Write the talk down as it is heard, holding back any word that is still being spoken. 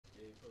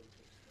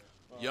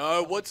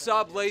Yo, what's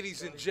up,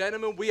 ladies and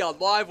gentlemen? We are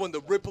live on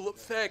the Ripple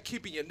Effect,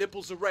 keeping your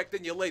nipples erect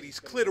and your ladies'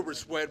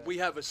 clitoris wet. We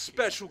have a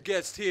special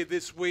guest here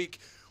this week.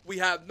 We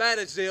have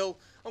Manaz Ill.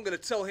 I'm going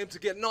to tell him to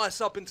get nice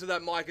up into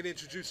that mic and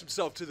introduce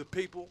himself to the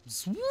people.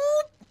 Swoop!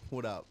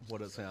 What up?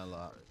 What it sound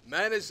like?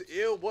 Manaz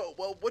Ill,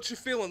 what you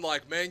feeling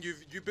like, man?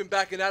 You've been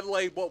back in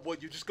Adelaide.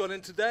 What you just got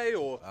in today,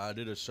 or? I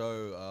did a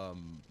show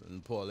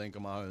in Port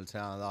Lincoln, my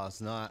hometown,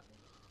 last night.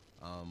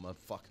 I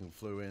fucking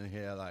flew in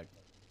here like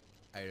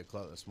 8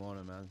 o'clock this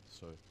morning, man.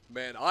 So.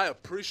 Man, I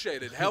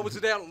appreciate it. How was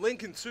it out in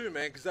Lincoln too,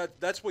 man? Because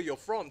that's where you're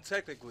from,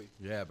 technically.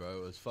 Yeah, bro.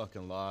 It was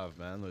fucking live,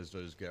 man. Those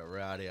dudes get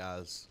rowdy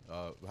as.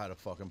 Had a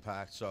fucking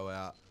packed show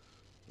out,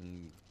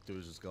 and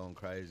dudes just going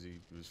crazy.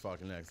 It was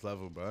fucking next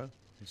level, bro.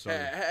 So,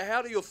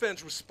 how do your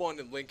fans respond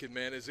in Lincoln,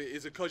 man? Is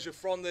it because you're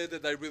from there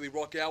that they really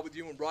rock out with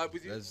you and ride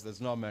with you? There's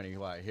not many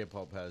like hip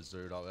hop heads,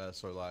 dude, out there.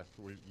 So like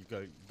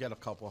you get a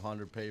couple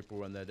hundred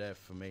people, and they're there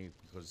for me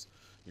because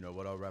you know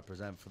what I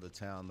represent for the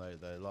town.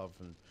 They love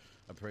and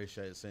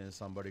appreciate seeing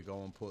somebody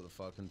go and put the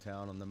fucking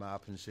town on the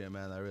map and shit,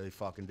 man. They really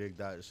fucking dig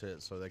that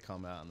shit. So they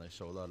come out and they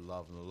show a lot of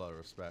love and a lot of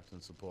respect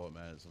and support,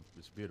 man. It's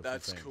a beautiful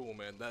That's thing. cool,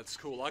 man. That's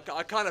cool. I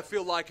kind of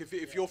feel like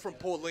if you're from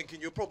Port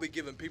Lincoln, you're probably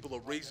giving people a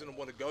reason to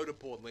want to go to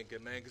Port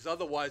Lincoln, man. Because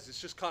otherwise,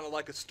 it's just kind of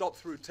like a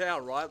stop-through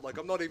town, right? Like,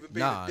 I'm not even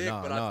being a dick,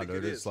 but I think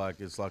dude, it is.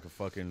 It's like a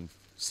fucking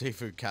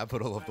seafood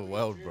capital of the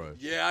world, bro.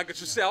 Yeah, I could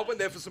just say I went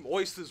there for some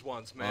oysters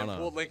once, man.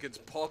 Port Lincoln's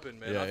popping,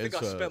 man. Yeah, I think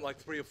I spent like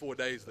 3 or 4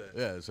 days there.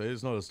 Yeah, so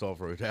it's not a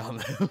stop-through town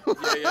there.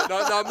 yeah,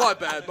 no, my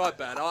bad.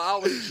 I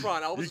wasn't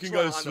trying. You can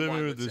go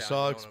swimming with the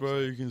sharks, bro.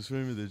 You can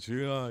swim with the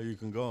tuna. You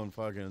can go and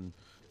fucking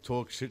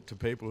talk shit to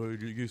people who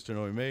used to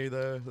know me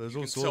there. There's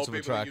all sorts of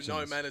attractions. You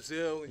know Manaz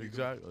Ill.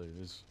 Exactly.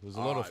 There's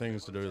a lot of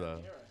things to do there.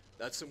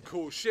 That's some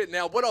cool shit.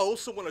 Now, what I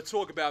also want to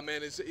talk about,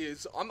 man,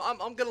 is I'm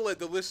going to let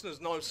the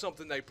listeners know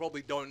something they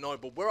probably don't know.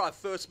 But where I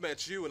first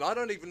met you, and I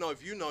don't even know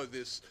if you know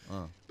this,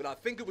 but I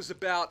think it was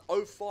about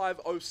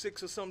 05,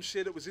 06 or some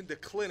shit. It was in the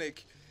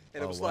clinic,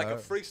 and it was like a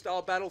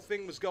freestyle battle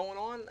thing was going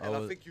on, and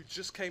I think you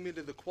just came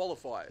into the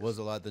qualifiers. Was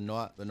it like the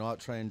night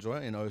train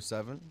joint in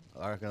 07?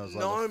 I reckon it was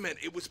like no, man,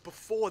 it was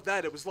before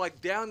that. It was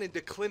like down in the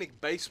clinic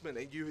basement,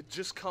 and you had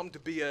just come to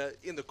be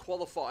in the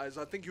qualifiers.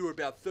 I think you were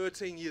about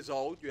 13 years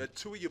old. You had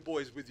 2 of your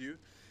boys with you,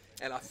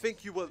 and I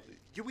think you were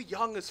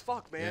young as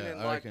fuck, man. Yeah,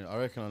 and I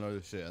reckon I know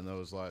this shit. And there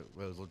was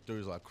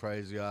dudes like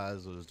Crazy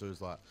Eyes. There was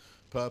dudes like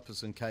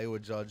Purpose and K were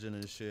judging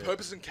and shit.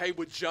 Purpose and K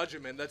were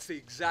judging, man. That's the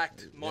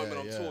exact moment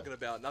I'm talking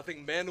about. And I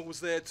think Mandel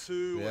was there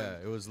too. Yeah,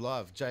 it was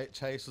live.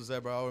 Chase was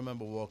there, bro. I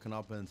remember walking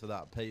up into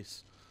that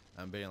piece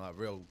and being like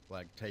real,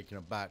 like taken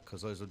aback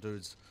because those were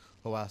dudes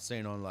who I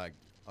seen on like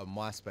a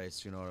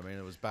MySpace. You know what I mean?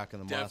 It was back in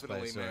the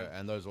MySpace era,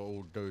 and those were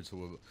all dudes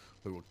who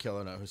were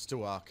killing it, who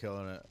still are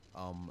killing it.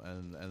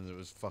 And it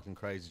was fucking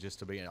crazy just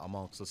to be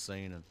amongst the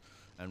scene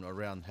and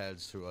around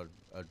heads who are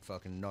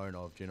fucking known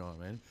of, you know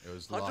what I mean? It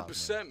was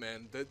 100%,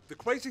 man. The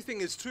crazy thing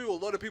is, too, a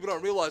lot of people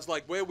don't realize,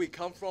 like, where we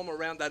come from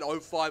around that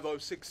 05,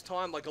 06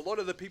 time, like, a lot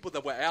of the people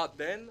that were out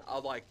then are,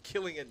 like,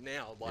 killing it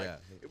now. Like,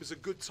 it was a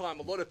good time.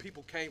 A lot of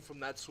people came from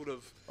that sort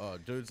of... Oh,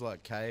 dudes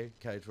like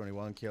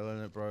K21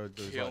 killing it, bro.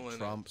 Dudes like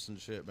Trumps and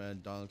shit,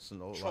 man. Dunks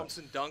and all that. Trumps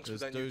and Dunks with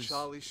that new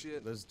Charlie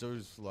shit. There's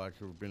dudes, like,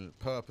 who've been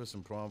Purpose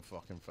and Prime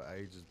fucking for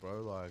ages,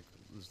 bro. Like,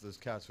 there's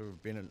cats who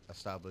have been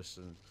established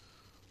and...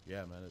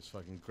 Yeah, man, it's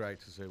fucking great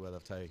to see where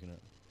they've taken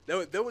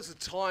it. There was a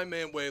time,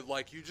 man, where,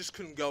 like, you just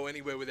couldn't go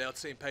anywhere without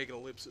seeing Pagan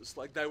Ellipsis.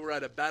 Like, they were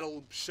at a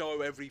battle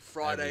show every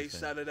Friday,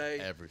 Saturday.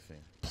 Everything.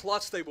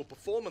 Plus, they were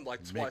performing,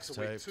 like, twice a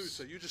week, too,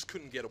 so you just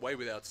couldn't get away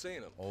without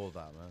seeing them. All of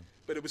that, man.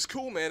 But it was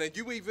cool, man, and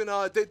you even,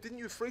 didn't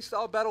you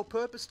freestyle battle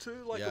Purpose,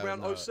 too, like,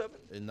 around 07?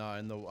 No,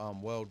 in the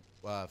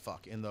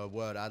in the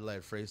World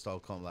Adelaide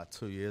Freestyle Comp, like,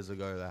 2 years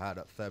ago, they had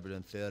at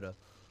Theberton Theatre.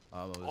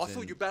 I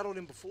thought you battled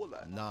him before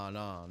that.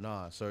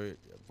 No. So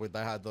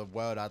they had the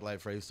World Adelaide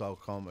Freestyle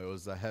Comp. It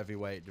was the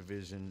heavyweight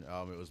division.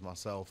 It was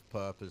myself,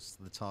 Purpose,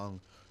 The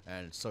Tongue,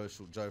 and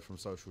Joe from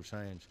Social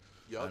Change.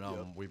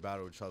 We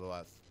battled each other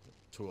like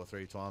 2 or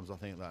 3 times, I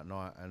think, that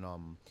night. And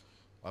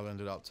I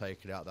ended up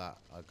taking out the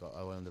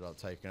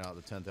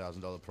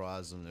 $10,000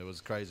 prize, and it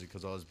was crazy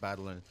because I was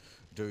battling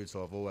dudes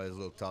who I've always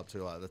looked up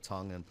to, like The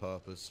Tongue and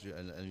Purpose,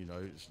 and you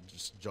know,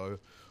 just Joe,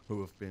 who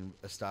have been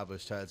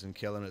established heads and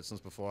killing it since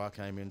before I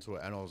came into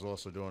it. And I was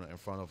also doing it in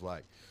front of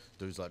like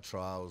dudes like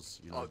Trials,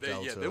 you know,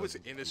 Delta, there was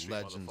industry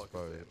legends,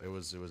 bro. It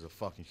was a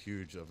fucking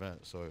huge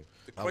event. So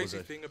the crazy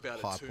thing about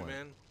it too,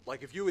 man,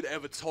 like if you had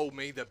ever told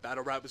me that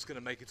battle rap was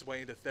gonna make its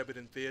way into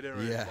Theberton Theatre,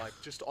 and like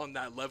just on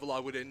that level, I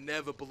would have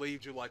never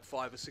believed you like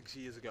 5 or 6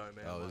 years ago,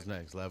 man. Oh, it was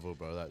next level,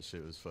 bro. That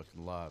shit was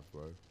fucking live,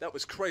 bro. That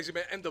was crazy,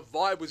 man. And the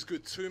vibe was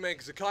good too, man,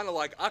 because it kind of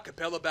like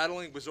acapella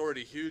battling was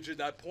already huge at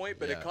that point,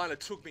 but it kind of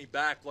took me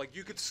back. Like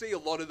you could see a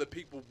lot of the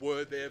people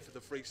were there for the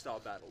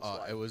freestyle battles.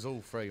 Like, it was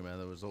all free, man.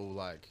 There was all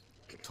like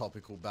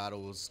topical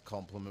battles,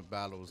 compliment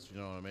battles, you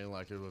know what I mean?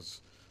 Like it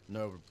was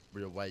no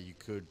real way you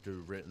could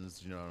do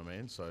writtens, you know what I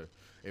mean? So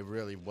it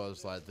really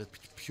was like the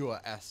pure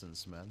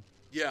essence, man.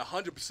 Yeah,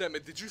 100%,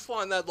 man. Did you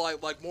find that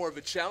like more of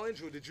a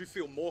challenge, or did you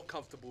feel more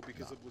comfortable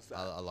because it was that?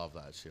 I love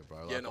that shit,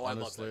 bro. Yeah, Like, no,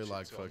 honestly, I love that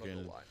like shit too,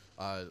 I'm not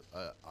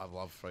fucking, I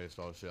love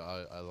freestyle shit.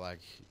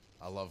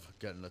 I love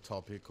getting a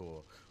topic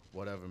or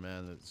whatever,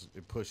 man.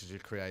 It pushes your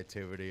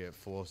creativity. It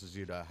forces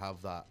you to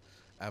have that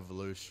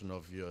evolution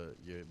of your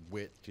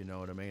wit. You know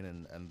what I mean?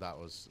 And that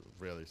was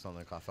really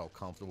something I felt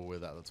comfortable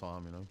with at the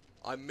time. You know.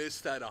 I miss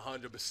that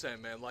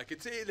 100%, man. Like,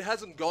 it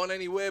hasn't gone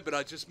anywhere, but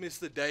I just miss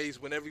the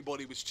days when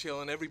everybody was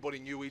chilling, everybody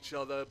knew each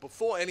other,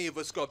 before any of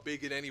us got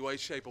big in any way,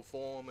 shape, or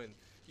form, and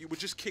you would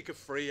just kick a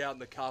free out in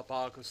the car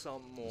park or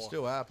something. Or It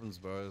still happens,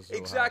 bro.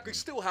 exactly,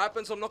 still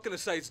happens. I'm not going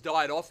to say it's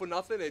died off or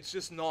nothing. It's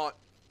just not.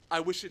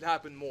 I wish it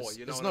happened more,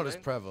 you know it's what I not mean?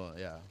 as prevalent,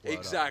 yeah.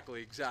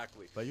 Exactly.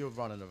 But you're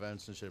running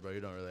events and shit, bro. You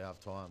don't really have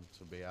time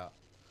to be out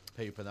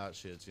peeping that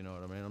shit, you know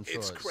what I mean? I'm sure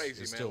It's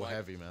crazy, it's man. still Like,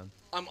 heavy, man.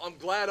 I'm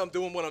glad I'm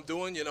doing what I'm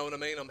doing, you know what I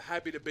mean? I'm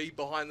happy to be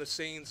behind the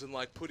scenes and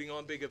like putting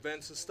on big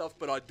events and stuff,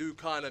 but I do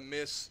kind of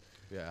miss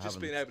just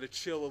being able to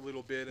chill a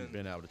little bit and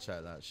being able to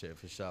chat that shit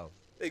for sure.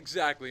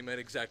 Exactly, man,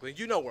 exactly.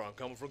 You know where I'm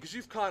coming from, because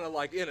you've kind of,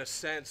 like, in a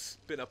sense,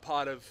 been a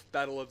part of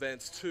battle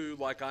events, too.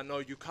 Like, I know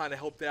you kind of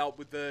helped out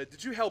with the...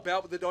 Did you help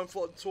out with the Don't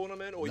Float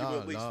tournament, or you were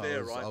at least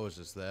there, right? I was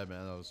just there,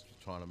 man. I was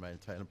trying to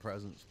maintain a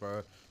presence,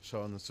 bro.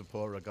 Showing the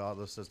support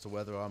regardless as to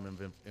whether I'm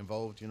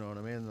involved, you know what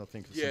I mean? I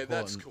think it's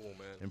that's cool,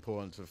 man.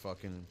 Important to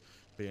fucking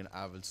be an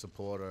avid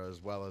supporter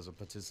as well as a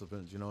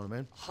participant, you know what I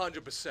mean?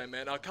 100%,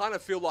 man. I kind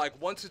of feel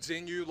like once it's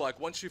in you, like,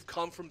 once you've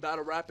come from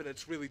battle rap and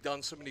it's really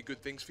done so many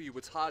good things for you,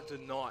 it's hard to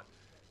not...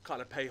 kind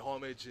of pay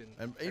homage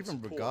and even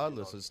support,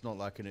 regardless, you know? it's not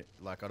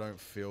like I don't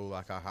feel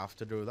like I have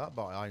to do that,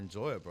 but I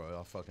enjoy it, bro.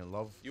 I fucking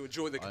love. You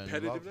enjoy the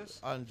competitiveness?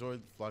 I enjoy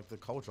like the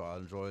culture. I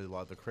enjoy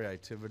like the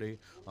creativity.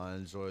 I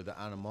enjoy the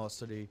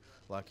animosity.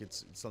 Like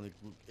it's something.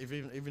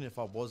 Even if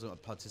I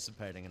wasn't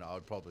participating in it, I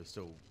would probably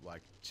still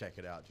like check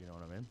it out. Do you know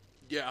what I mean?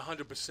 Yeah,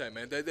 100%,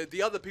 man.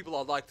 The other people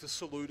I'd like to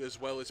salute as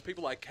well is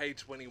people like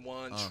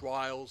K21,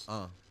 Trials.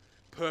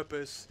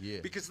 Purpose,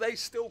 because they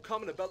still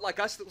coming about. Like,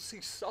 I still see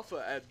Suffer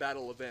at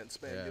battle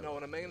events, man. You know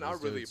what I mean? I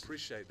really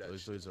appreciate that.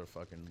 Those dudes are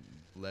fucking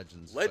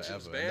legends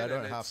forever. Man. And they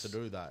don't have to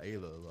do that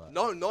either. Like.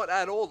 No, not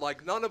at all.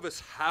 Like, none of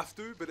us have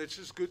to, but it's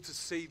just good to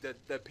see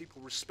that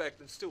people respect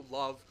and still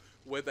love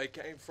where they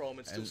came from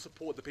and still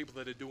support the people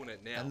that are doing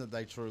it now. And that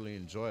they truly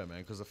enjoy it, man,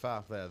 because the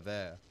fact they're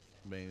there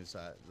means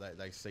that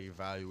they see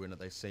value in it,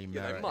 they see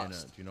merit in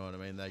it. You know what I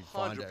mean? They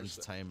find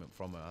entertainment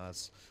from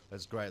it.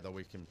 That's great that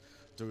we can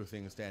do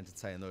things to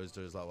entertain those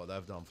dudes like what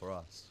they've done for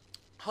us.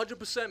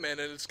 100%, man.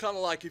 And it's kind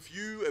of like if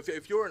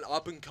you're an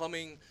up and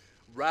coming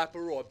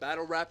rapper or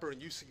battle rapper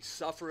and you see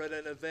Suffer at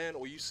an event,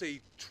 or you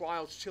see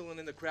Trials chilling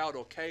in the crowd,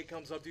 or K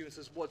comes up to you and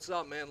says, "What's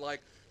up, man?"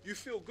 Like, you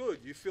feel good.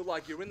 You feel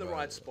like you're in the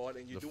right spot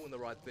and you're doing the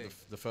right thing.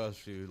 The first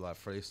few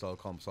like freestyle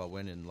comps I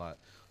went in, like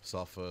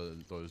Suffer,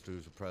 those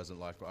dudes were present.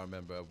 Like, I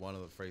remember one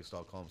of the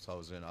freestyle comps I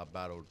was in, I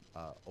battled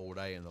all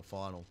day in the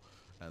final,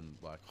 and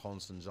like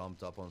Honson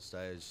jumped up on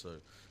stage, so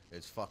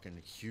it's fucking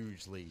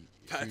hugely.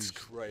 That's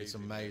crazy. It's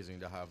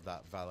amazing to have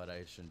that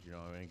validation, you know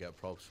what I mean? Get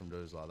props from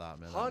dudes like that,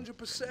 man.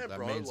 100%,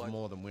 bro. That means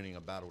more than winning a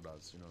battle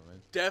does, you know what I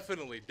mean?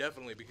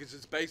 Definitely, because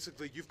it's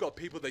basically you've got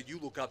people that you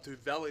look up to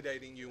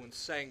validating you and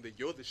saying that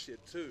you're the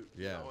shit too.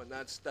 Yeah. You know? And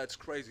that's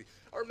crazy.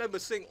 I remember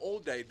seeing All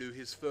Day do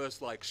his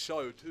first like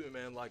show too,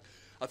 man. Like,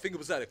 I think it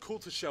was at a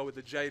Coulter show with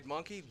the Jade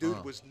Monkey.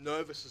 Dude was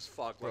nervous as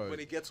fuck. Like, when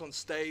he gets on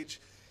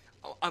stage,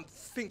 I'm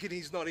thinking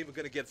he's not even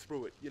gonna get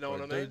through it. You know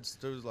what I mean?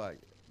 Dudes like.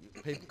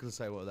 People can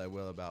say what they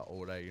will about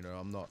All Day, you know.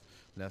 I'm not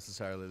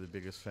necessarily the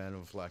biggest fan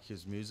of like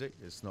his music.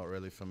 It's not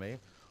really for me.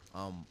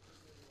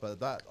 But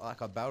that,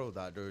 like, I battled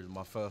that dude in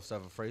my first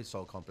ever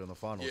freestyle comp in the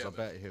finals. I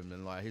bet him,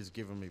 and like he's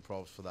given me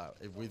props for that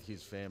with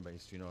his fan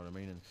base. You know what I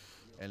mean?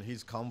 And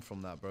he's come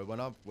from that, bro.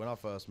 When I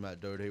first met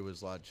dude, he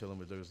was like chilling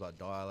with dudes like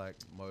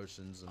Dialect,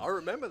 Motions. And I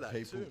remember that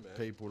too, man.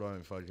 People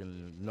don't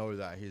fucking know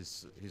that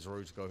his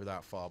roots go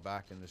that far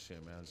back in this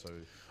shit, man. So.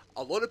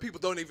 A lot of people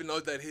don't even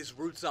know that his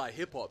roots are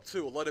hip-hop,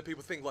 too. A lot of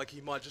people think, like,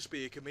 he might just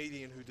be a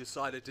comedian who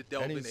decided to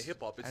delve into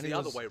hip-hop. It's the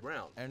other way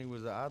around. And he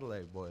was an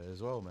Adelaide boy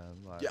as well,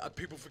 man. Like, yeah,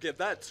 people forget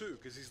that, too,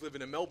 because he's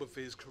living in Melbourne for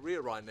his career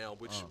right now,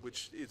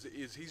 which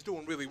is he's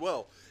doing really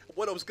well.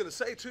 What I was going to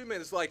say, too, man,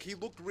 is, like, he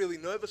looked really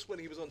nervous when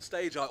he was on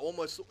stage. I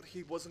almost thought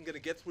he wasn't going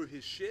to get through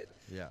his shit.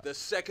 Yeah. The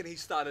second he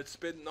started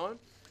spitting on,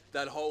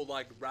 that whole,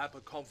 like, rapper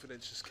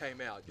confidence just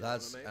came out. You know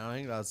what I mean? And I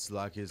think that's,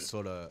 like,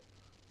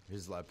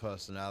 his like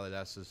personality.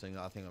 That's the thing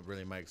that I think that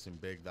really makes him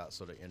big. That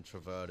sort of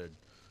introverted,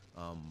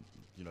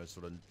 you know,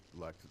 sort of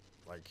like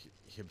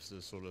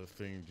hipster sort of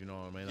thing. Do you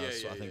know what I mean?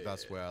 I think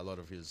that's where a lot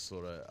of his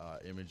sort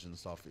of image and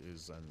stuff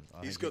is. And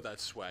he's got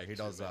that swag. He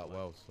does that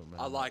well. So, man,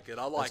 I like it.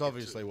 It's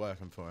obviously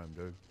working for him,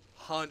 dude.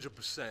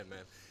 100%,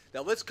 man.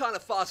 Now let's kind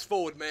of fast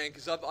forward, man,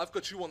 because I've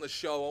got you on the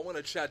show. I want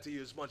to chat to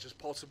you as much as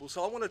possible.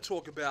 So I want to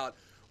talk about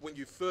when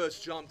you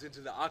first jumped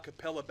into the a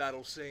cappella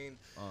battle scene.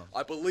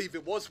 I believe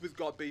it was with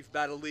Got Beef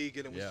Battle League,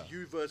 and it was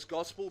you versus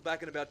Gospel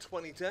back in about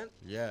 2010.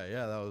 Yeah,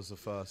 that was the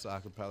first a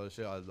cappella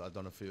shit. I'd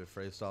done a few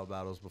freestyle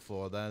battles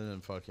before then,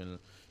 and fucking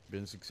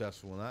been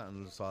successful in that,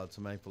 and decided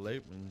to make the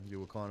leap, and you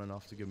were kind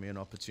enough to give me an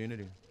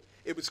opportunity.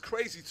 It was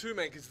crazy too,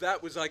 man, because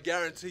that was, I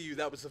guarantee you,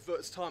 that was the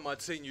first time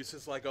I'd seen you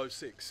since like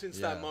 06, since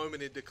that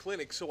moment in the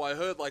clinic. So I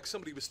heard like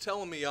somebody was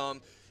telling me,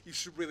 you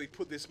should really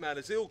put this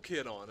Manaz Ill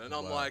kid on, and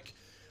I'm like,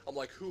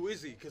 who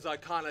is he? Because I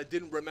kind of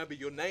didn't remember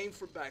your name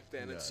from back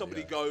then, and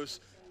somebody goes,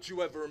 do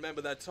you ever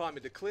remember that time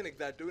in the clinic,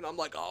 that dude? I'm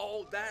like,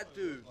 oh, that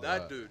dude,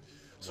 that dude.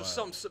 So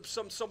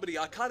somebody,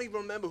 I can't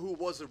even remember who it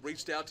was that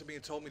reached out to me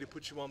and told me to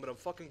put you on, but I'm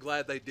fucking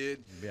glad they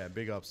did. Yeah,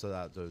 big ups to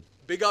that dude.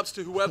 Big ups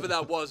to whoever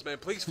that was, man.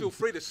 Please feel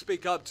free to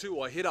speak up too,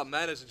 or hit up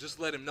Manaz and just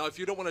let him know. If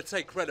you don't want to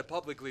take credit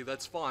publicly,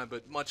 that's fine,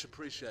 but much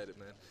appreciated,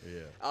 man.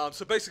 Yeah.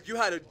 So basically, you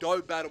had a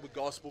dope battle with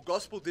Gospel.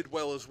 Gospel did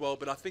well as well,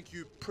 but I think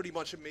you pretty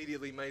much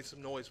immediately made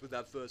some noise with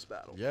that first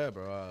battle. Yeah,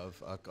 bro.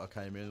 I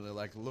came in,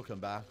 like, looking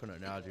back on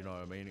it now, do you know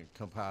what I mean? In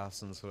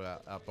comparison to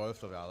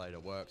both of our later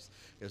works,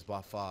 it was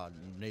by far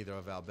neither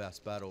of our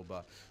best battle,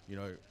 but, you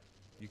know,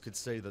 you could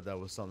see that there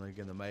was something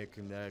in the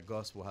making there.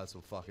 Gospel had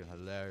some fucking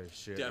hilarious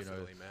shit.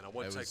 Definitely, man. I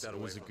won't take that away.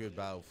 It was a good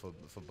battle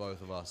for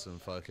both of us,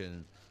 and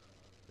fucking,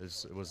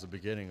 it was the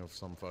beginning of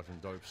some fucking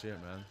dope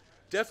shit, man.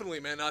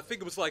 Definitely, man. I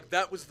think it was like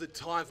that was the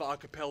time for a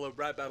cappella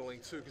rap battling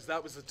too, because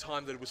that was the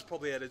time that it was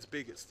probably at its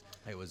biggest.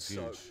 It was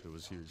huge. It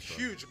was huge.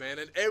 Huge, man.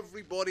 And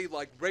everybody,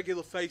 like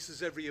regular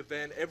faces, every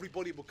event,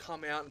 everybody will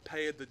come out and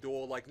pay at the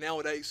door. Like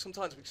nowadays,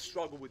 sometimes we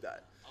struggle with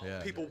that. Yeah.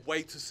 People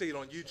wait to see it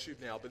on YouTube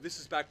now, but this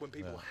is back when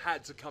people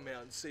had to come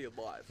out and see it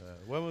live.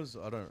 When was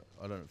I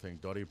don't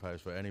think Dottie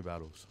pays for any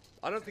battles.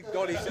 I don't think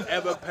Dottie's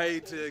ever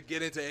paid to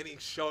get into any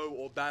show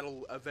or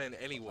battle event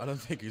anywhere. I don't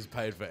think he's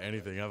paid for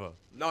anything ever.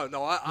 No,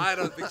 I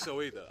don't think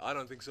so either. I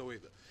don't think so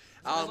either.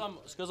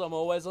 It's because I'm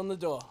always on the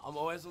door. I'm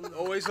always on the door.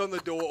 Always on the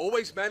door.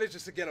 Always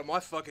manages to get on my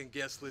fucking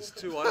guest list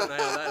too. I don't know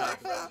how that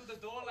happens. The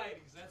door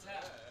ladies, that's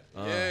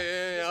how.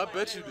 Yeah. I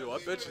bet you do. I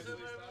bet you do.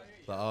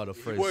 The art of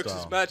freestyle. It works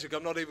as magic.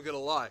 I'm not even gonna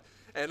lie.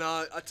 And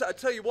I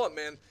tell you what,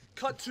 man.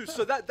 Cut to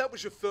so that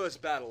was your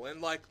first battle,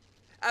 and like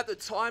at the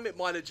time it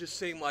might have just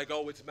seemed like,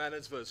 oh, it's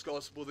Manaz versus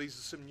Gospel. These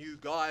are some new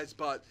guys,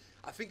 but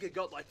I think it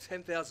got like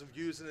 10,000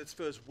 views in its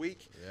first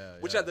week,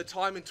 which at the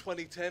time in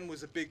 2010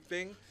 was a big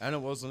thing. And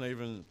it wasn't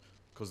even.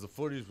 Because the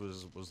footage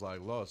was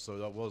like lost, so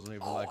that wasn't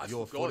even like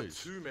your footage. It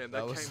too, man.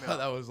 That was came out.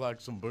 That was like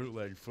some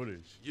bootleg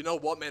footage. You know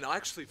what, man? I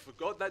actually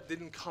forgot that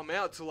didn't come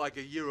out till like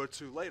a year or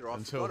two later. I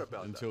forgot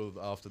about that. Until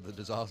after the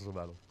disaster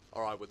battle.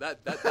 All right, well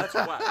that's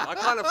whack. I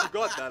kind of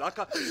forgot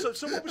that.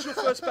 So what was your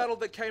first battle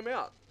that came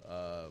out?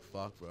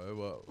 Fuck, bro.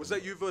 What, was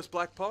that you versus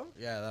Black Poe?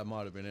 Yeah, that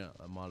might have been it.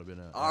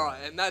 All right,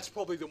 and that's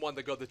probably the one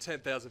that got the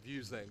 10,000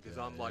 views then, because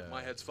I'm like,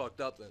 my head's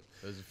fucked up then.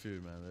 There's a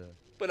few, man. Yeah.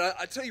 But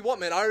I tell you what,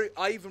 man,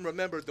 I even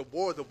remember the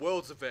War of the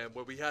Worlds event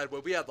where we had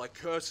like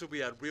Cursor, we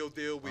had Real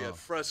Deal, we had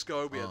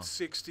Fresco, we had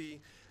 60.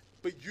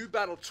 But you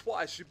battled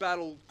twice. You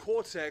battled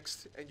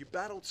Cortex and you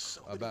battled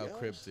somebody else.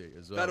 Cryptic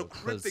as well. Battled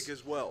Cryptic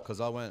as well. Because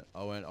I went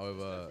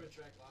over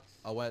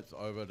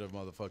to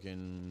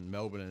motherfucking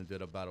Melbourne and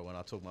did a battle when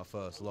I took my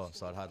first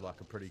loss. I'd had like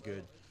a pretty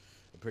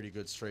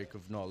good streak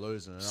of not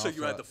losing. And so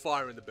you had the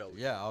fire in the belly.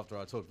 Yeah, after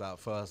I took that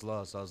first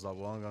loss, I was like,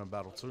 well, I'm going to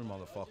battle two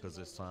motherfuckers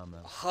this time,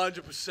 man.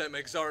 100%, man,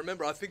 because I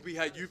remember, I think we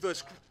had you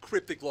versus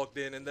Cryptic locked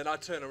in, and then I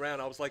turned around,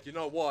 I was like, you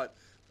know what?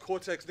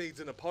 Cortex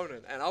needs an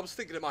opponent. And I was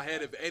thinking in my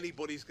head, if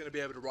anybody's going to be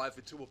able to ride for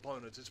two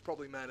opponents, it's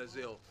probably Manaz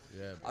Ill.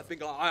 Yeah, bro. I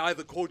think I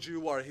either called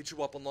you or I hit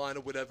you up online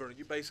or whatever, and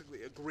you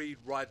basically agreed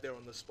right there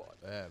on the spot.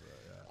 Yeah, bro,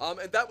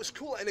 yeah. And that was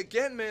cool. And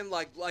again, man,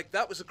 like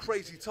that was a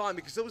crazy time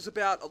because there was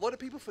about, a lot of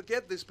people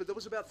forget this, but there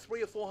was about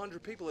 300 or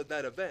 400 people at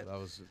that event. That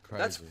was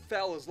crazy. That's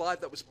Fowler's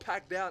Live. That was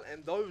packed out,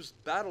 and those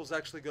battles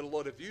actually got a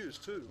lot of views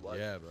too. Like,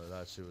 yeah, bro,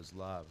 that shit was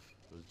live.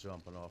 It was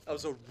jumping off. That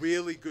was a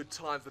really good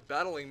time for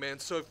battling, man.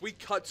 So if we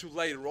cut to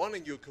later on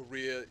in your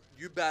career,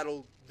 you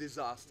battled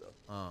Disaster.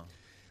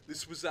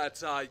 This was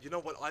at, you know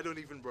what, I don't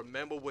even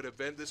remember what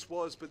event this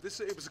was, but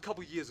it was a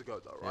couple years ago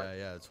though, right?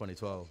 Yeah,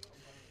 2012.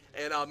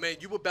 And man,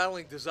 you were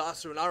battling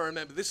Disaster, and I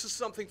remember this is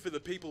something for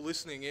the people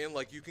listening in.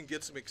 Like, you can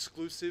get some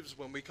exclusives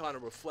when we kind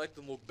of reflect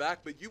and look back.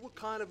 But you were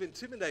kind of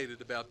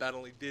intimidated about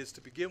battling Diz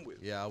to begin with.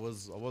 Yeah, I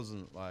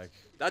wasn't like.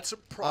 That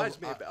surprised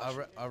me about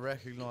you. I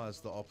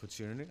recognized the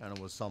opportunity, and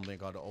it was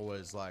something I'd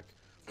always like.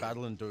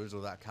 Battling dudes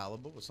of that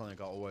caliber was something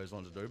I always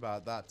wanted to do. But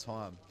at that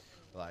time,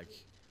 like,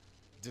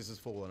 this is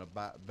falling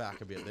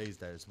back a bit these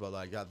days. But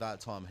like at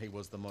that time, he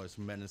was the most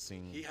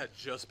menacing. He had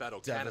just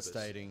battled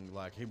devastating. Cannabis.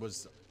 Like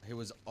he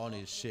was on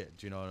his shit.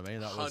 Do you know what I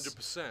mean?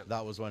 100%.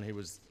 That was when he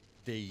was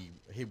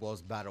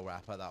battle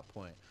rap at that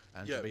point.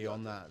 And to be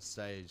on that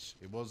stage,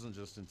 it wasn't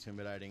just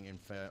intimidating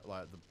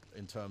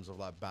in terms of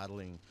like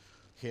battling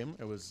him.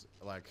 It was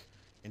like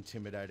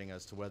intimidating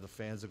as to whether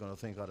fans are going to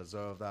think I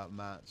deserve that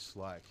match.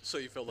 Like, so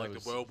you felt like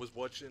the world was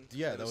watching?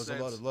 Yeah, there was a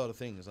lot of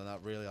things, and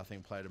that really, I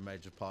think, played a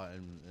major part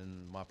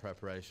in my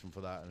preparation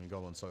for that and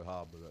going so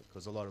hard with it.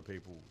 Because a lot of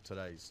people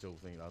today still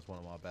think that's one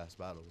of my best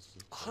battles.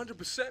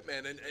 100%,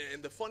 man.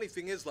 And the funny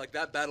thing is, like,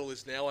 that battle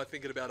is now, I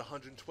think, at about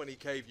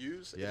 120K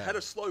views. Yeah. It had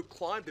a slow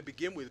climb to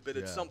begin with, but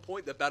at some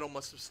point, the battle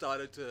must have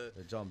started to...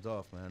 It jumped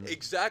off, man.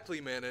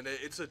 Exactly, man. And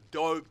it's a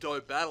dope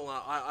battle.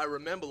 I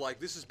remember, like,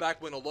 this is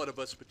back when a lot of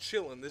us were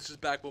chilling. This is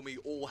back when we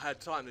all had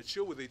time to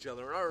chill with each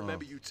other. And I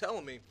remember you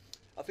telling me,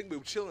 I think we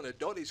were chilling at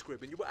Dottie's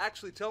crib, and you were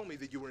actually telling me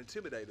that you were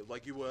intimidated.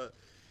 Like, you were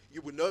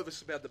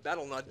nervous about the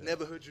battle, and I'd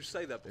never heard you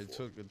say that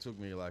before. It took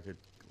me like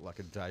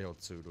a day or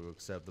two to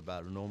accept the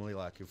battle. Normally,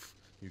 like, if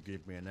you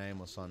give me a name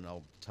or something,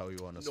 I'll tell you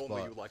on the spot.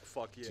 Normally you're like,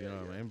 fuck yeah. Do you know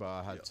what I mean? But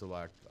I had to,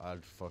 like,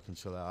 I'd fucking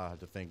chill out. I had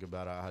to think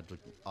about it. I had to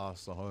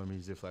ask the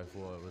homies if they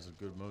thought it was a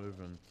good move,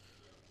 and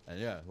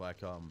yeah,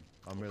 like, I'm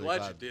really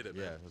glad you did it,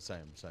 man. Yeah, the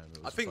same.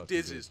 I think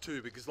Diz is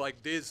too, because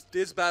like Diz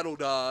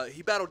battled,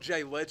 he battled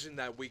Jay Legend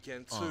that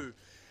weekend too.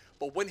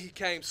 But when he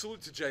came,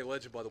 salute to Jay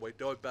Legend, by the way,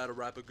 dope battle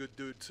rapper, good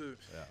dude too.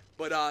 Yeah.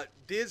 But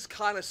Diz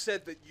kind of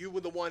said that you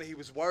were the one he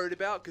was worried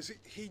about, because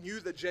he knew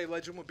that Jay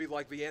Legend would be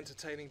like the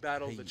entertaining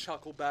battle, the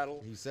chuckle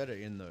battle. He said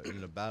it in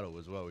the battle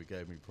as well. He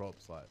gave me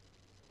props like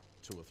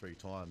 2 or 3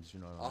 times, you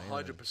know what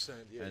I mean? 100%,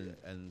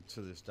 yeah. And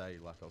to this day,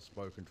 like, I've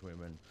spoken to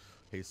him, and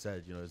he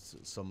said, you know,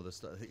 some of the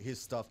stuff, his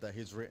stuff that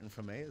he's written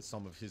for me is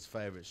some of his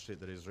favorite shit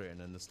that he's written,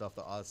 and the stuff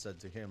that I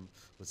said to him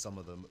was some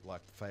of the,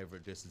 like,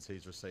 favorite disses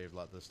he's received,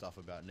 like the stuff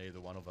about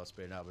neither one of us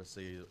being able to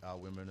see our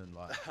women, and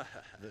like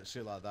the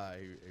shit like that.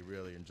 He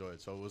really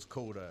enjoyed. So it was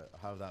cool to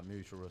have that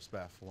mutual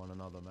respect for one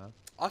another, man.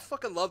 I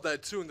fucking love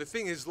that too. And the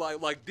thing is,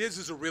 like Diz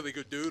is a really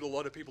good dude. A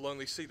lot of people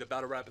only see the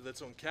battle rapper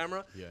that's on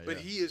camera, but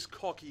he is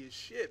cocky as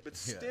shit. But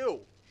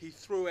still, he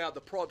threw out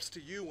the props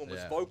to you and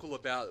was vocal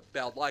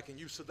about liking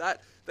you. So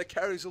that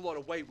carries a lot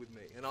of weight with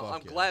me. And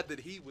I'm glad that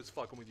he was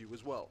fucking with you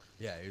as well.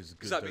 Yeah, he was a good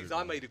dude. Because that means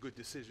I made a good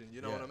decision.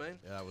 You know what I mean?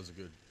 Yeah, that was a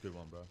good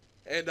one, bro.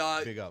 And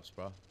big ups,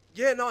 bro.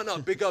 Yeah, no,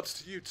 big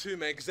ups to you too,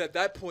 man, because at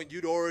that point,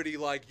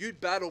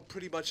 you'd battled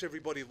pretty much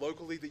everybody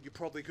locally that you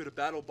probably could have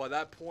battled by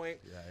that point.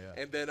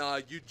 Yeah. And then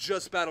you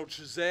just battled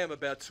Shazam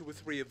about 2 or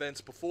 3 events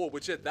before,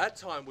 which at that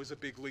time was a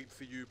big leap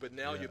for you, but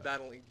now you're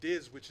battling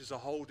Diz, which is a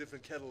whole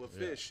different kettle of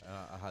fish.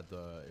 I had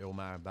the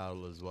Ilmac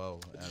battle as well.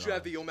 Did you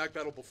have the Ilmac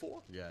battle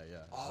before? Yeah.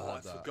 Oh,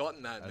 I'd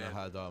forgotten that, man. And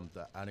I had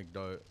the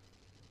anecdote.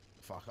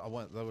 Fuck, it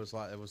was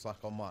like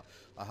on my,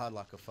 I had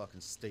like a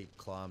fucking steep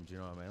climb, do you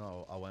know what I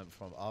mean? I went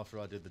from, after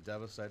I did the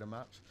Devastator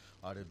match,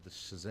 I did the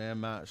Shazam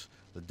match,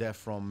 the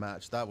Defron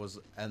match, that was,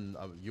 and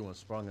you and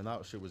Sprung, and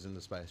that shit was in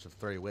the space of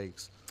 3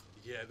 weeks.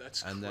 Yeah,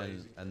 that's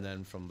crazy. And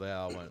then from there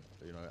I went,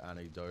 you know,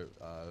 Anecdote,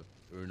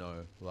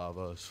 Uno,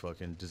 Lavos,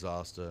 fucking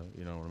Disaster,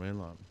 you know what I mean?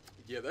 Like,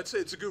 yeah, it's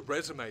a good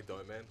resume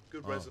though, man.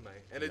 Good resume.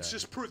 And it's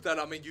just proof that,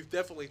 I mean, you've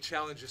definitely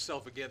challenged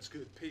yourself against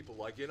good people.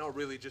 Like, you're not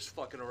really just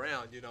fucking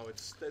around, you know,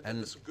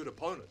 there's some good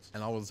opponents.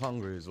 And I was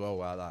hungry as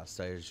well at that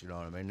stage, you know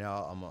what I mean?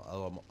 Now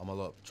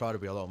I'm try to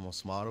be a lot more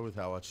smarter with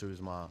how I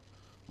choose my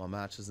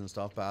matches and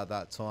stuff, but at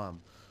that time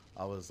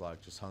I was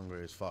like just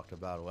hungry as fuck to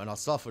battle. And I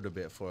suffered a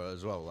bit for it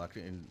as well.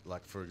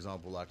 Like for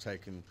example, like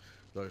taking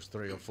those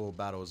 3 or 4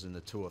 battles in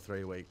the 2 or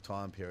 3 week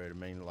time period. I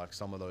mean, like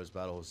some of those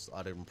battles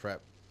I didn't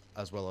prep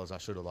as well as I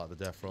should have, like the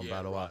Defron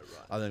battle. Right.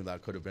 I think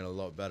that could have been a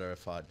lot better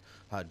if I'd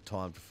had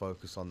time to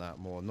focus on that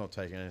more. Not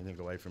taking anything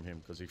away from him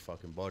because he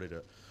fucking bodied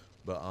it,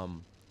 but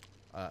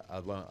I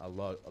learned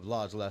a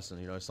large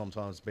lesson. You know,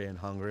 sometimes being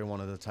hungry,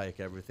 wanting to take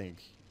everything.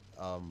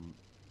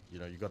 You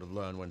know, you got to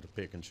learn when to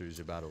pick and choose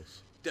your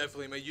battles.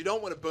 Definitely, man. You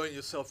don't want to burn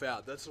yourself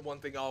out. That's the one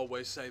thing I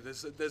always say.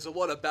 There's a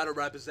lot of battle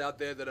rappers out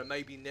there that are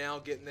maybe now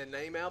getting their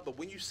name out, but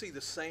when you see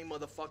the same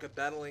motherfucker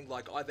battling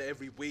like either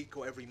every week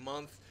or every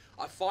month,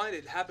 I find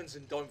it happens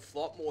in Don't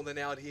Flop more than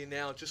out here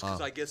now, just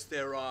because I guess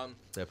they're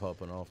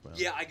popping off, man.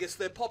 Yeah, I guess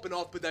they're popping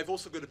off, but they've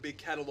also got a big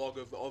catalog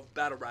of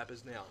battle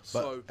rappers now.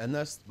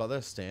 But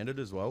their standard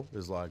as well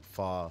is like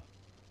far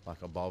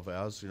like above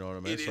ours. You know what I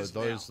mean?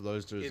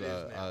 Those dudes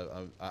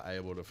are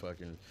able to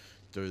fucking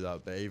do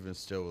that, but even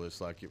still, it's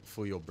like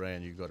for your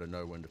brand, you got to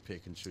know when to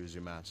pick and choose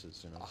your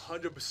matches. You know,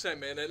 100%,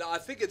 man. And I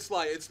think it's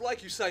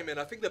like you say, man.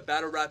 I think the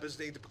battle rappers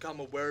need to become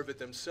aware of it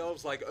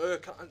themselves. Like,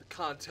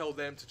 can't tell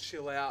them to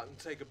chill out and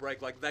take a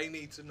break. Like, they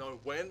need to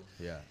know when.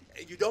 Yeah.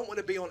 You don't want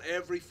to be on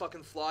every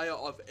fucking flyer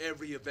of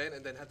every event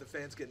and then have the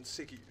fans getting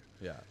sick of you.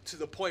 Yeah. To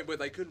the point where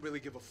they couldn't really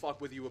give a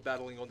fuck whether you were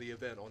battling on the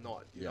event or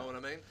not. You know what I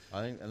mean?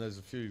 I think, and there's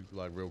a few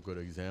like real good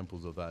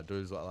examples of that.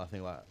 Dudes like I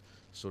think like.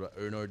 Sort of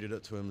Uno did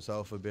it to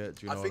himself a bit.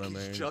 Do you know what I mean? I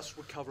think he's just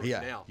recovering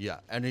now. Yeah,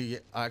 and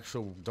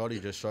Dottie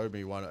just showed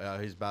me one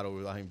his battle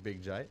with I think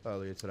Big J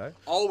earlier today.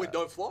 Oh, with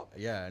Don't Flop.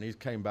 Yeah, and he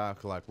came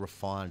back like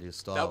refined his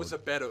style. That was a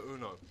better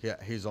Uno.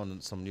 Yeah, he's on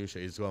some new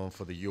shit. He's going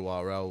for the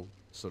URL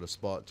sort of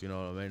spot. You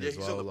know what I mean? Yeah, as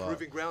he's well, on the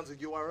Proving Grounds at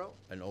URL.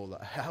 and all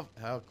that.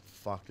 How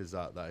fucked is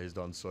that he's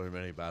done so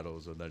many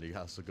battles and then he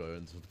has to go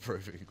into the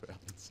Proving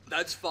Grounds?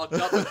 That's fucked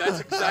up, but that's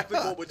exactly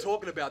what we're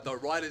talking about, though,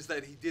 right? Is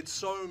that he did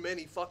so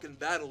many fucking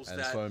battles And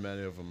that... so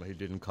many of them, he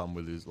didn't come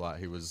with his, like,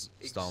 he was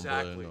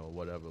stumbling or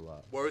whatever,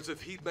 like. Whereas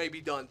if he'd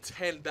maybe done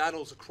 10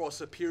 battles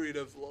across a period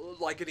of,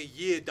 like in a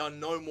year, done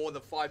no more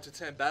than 5 to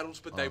 10 battles,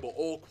 but they were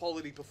all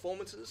quality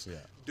performances,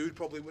 dude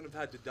probably wouldn't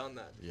have had to done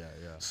that. Yeah.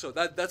 So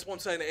that's what I'm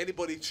saying to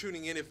anybody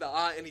tuning in. If there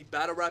are any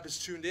battle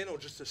rappers tuned in or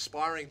just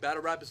aspiring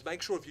battle rappers,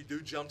 make sure if you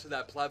do jump to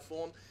that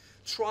platform,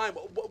 try,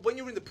 when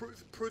you're in the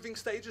proving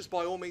stages,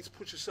 by all means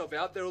put yourself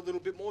out there a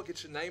little bit more,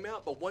 get your name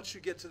out, but once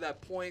you get to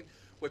that point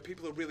where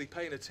people are really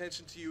paying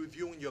attention to you,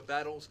 viewing your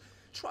battles,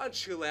 try and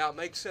chill out,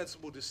 make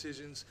sensible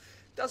decisions.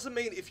 Doesn't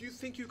mean if you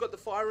think you've got the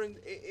fire in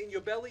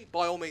your belly,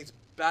 by all means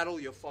battle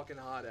your fucking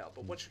heart out.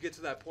 But once you get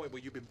to that point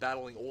where you've been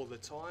battling all the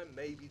time,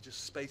 maybe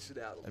just space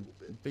it out a little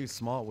bit. Be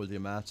smart with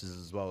your matches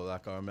as well.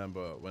 Like I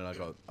remember when I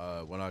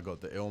got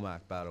the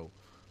Ilmac battle,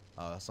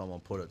 someone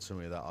put it to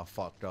me that I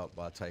fucked up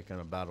by taking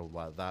a battle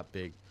like that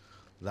big,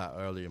 that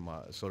early in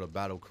my sort of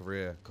battle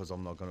career, because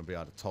I'm not going to be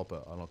able to top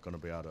it. I'm not going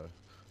to be able to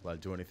like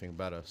do anything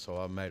better. So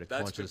I made a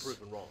That's been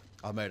proven wrong.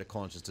 I made a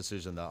conscious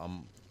decision that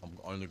I'm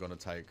only going to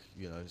take,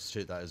 you know,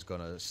 shit that is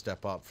going to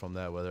step up from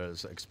there, whether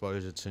it's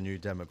exposure to new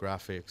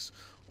demographics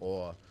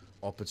or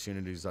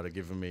opportunities that are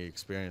giving me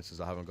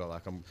experiences I haven't got.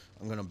 Like I'm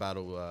going to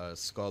battle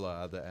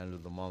Scholar at the end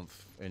of the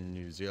month in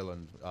New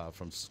Zealand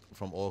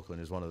from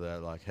Auckland. He's one of their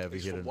like heavy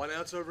He's hitting. from 1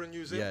 ounce over in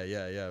New Zealand?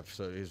 Yeah.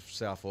 So he's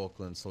South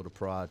Auckland sort of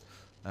pride,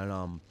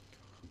 and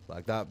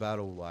like that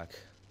battle, like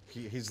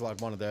he's like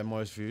one of their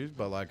most viewed,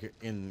 but like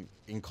in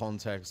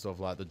context of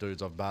like the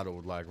dudes I've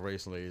battled like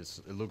recently,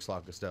 it looks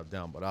like a step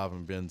down. But I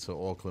haven't been to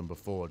Auckland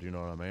before, do you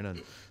know what I mean?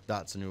 And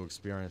that's a new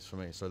experience for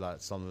me. So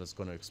that's something that's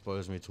going to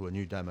expose me to a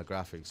new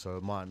demographic. So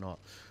it might not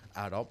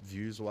add up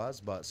views wise,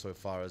 but so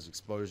far as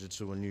exposure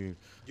to a new,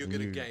 you're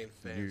going to gain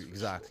fans.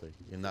 Exactly,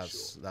 sure. And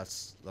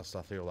that's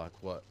I feel like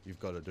what you've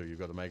got to do. You've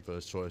got to make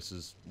those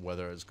choices,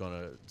 whether it's going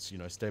to, you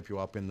know, step you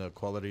up in the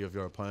quality of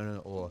your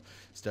opponent or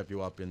step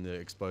you up in the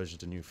exposure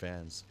to new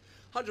fans.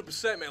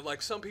 100%, man.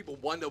 Like, some people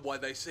wonder why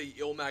they see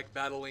Ilmac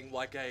battling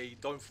like a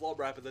Don't Flop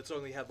rapper that's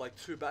only had like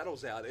 2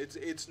 battles out.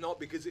 It's not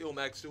because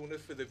Ilmac's doing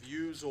it for the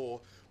views or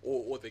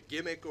the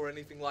gimmick or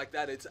anything like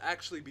that. It's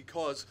actually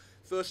because,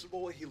 first of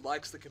all, he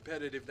likes the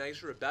competitive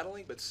nature of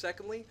battling, but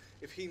secondly,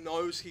 if he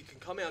knows he can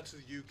come out to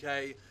the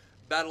UK,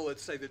 battle at,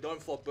 say, the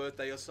Don't Flop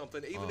birthday or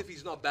something, even if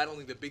he's not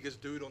battling the biggest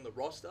dude on the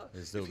roster,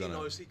 if he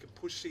knows he can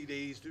push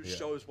CDs, do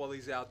shows while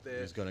he's out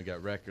there. He's going to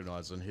get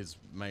recognized, and he's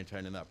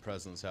maintaining that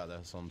presence out there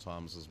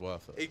sometimes is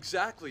worth it.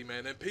 Exactly,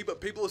 man. And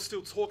people are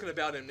still talking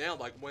about him now,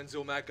 like, when's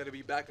Ilmac going to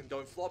be back in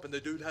Don't Flop? And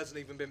the dude hasn't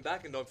even been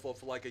back in Don't Flop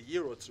for like a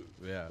year or 2.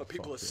 Yeah, but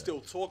people are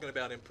still talking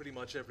about him pretty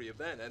much every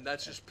event, and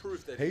that's just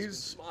proof that he's been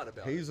smart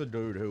about it. He's a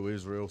dude who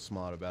is real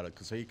smart about it,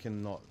 because he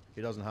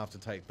doesn't have to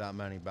take that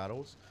many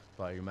battles,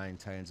 but he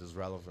maintains his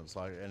relevance.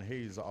 Like, and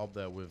he's up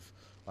there with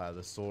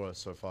the Saurus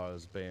so far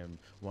as being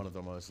one of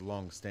the most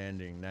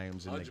long-standing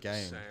names in the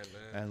game. Man.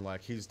 And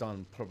like he's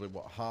done probably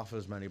half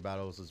as many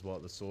battles as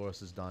what the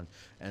Saurus has done,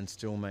 and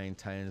still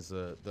maintains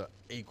the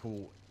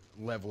equal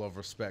level of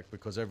respect,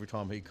 because every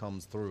time he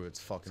comes through, it's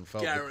fucking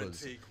felt.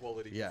 Guaranteed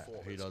quality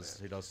performance.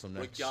 He does some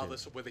next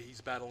regardless shit. of whether he's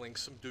battling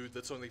some dude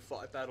that's only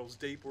 5 battles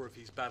deep or if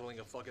he's battling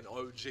a fucking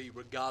OG.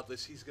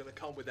 Regardless, he's gonna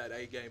come with that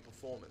A-game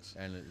performance.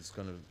 And it's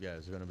gonna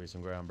be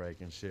some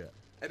groundbreaking shit.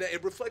 And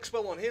it reflects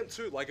well on him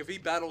too. Like, if he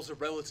battles a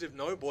relative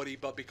nobody,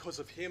 but because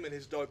of him and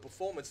his dope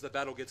performance, the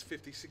battle gets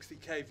 50,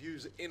 60k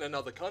views in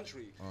another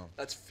country.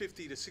 That's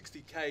 50 to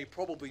 60k,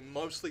 probably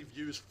mostly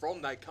views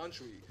from that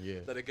country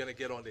that are gonna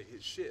get onto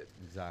his shit.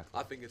 Exactly.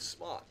 I think it's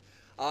smart.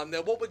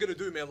 Now, what we're going to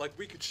do, man, like,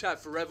 we could chat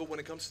forever when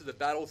it comes to the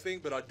battle thing,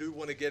 but I do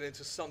want to get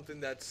into something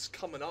that's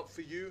coming up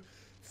for you.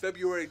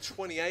 February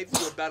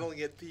 28th, you're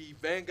battling at the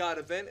Vanguard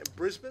event in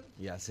Brisbane.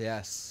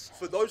 Yes.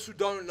 For those who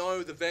don't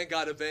know, the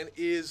Vanguard event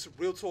is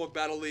Real Talk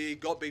Battle League,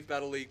 Got Beef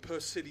Battle League, Per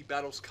City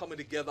battles coming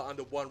together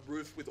under one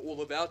roof with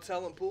all of our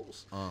talent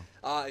pools.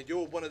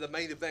 You're one of the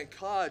main event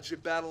cards. You're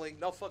battling...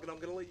 No, fucking, I'm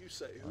going to let you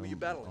say. Who are you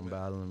battling, I'm man?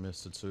 battling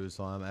Mr.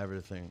 Two-Time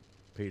Everything.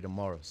 Peter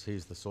Morris,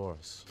 he's the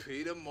Saurus.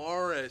 Peter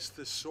Morris,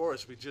 the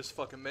Saurus. We just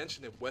fucking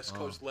mentioned him. West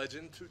Coast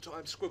legend,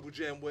 2-time Scribble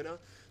Jam winner,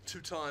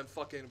 2-time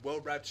fucking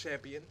world rap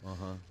champion.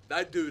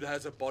 That dude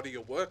has a body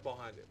of work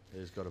behind him.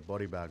 He's got a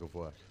body bag of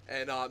work.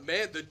 And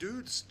man, the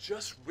dude's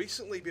just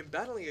recently been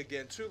battling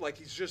again too. Like,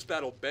 he's just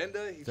battled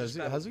Bender.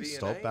 Has he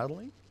stopped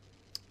battling?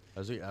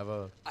 Has he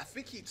ever? I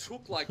think he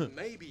took like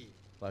maybe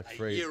like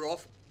a year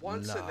off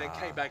once, and then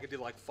came back and did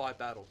like 5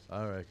 battles.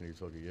 I reckon he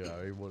took a year.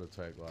 He would have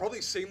taken like... Probably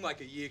seemed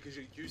like a year because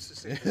you're used to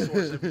seeing the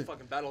Saurus every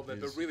fucking battle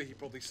event, but really he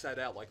probably sat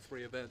out like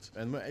 3 events.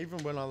 And even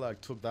when I like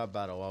took that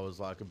battle, I was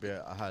like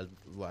I had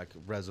like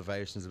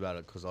reservations about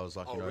it, because I was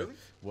like, really?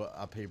 What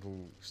are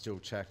people still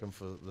checking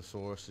for the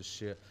Saurus'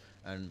 shit?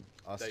 And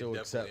I still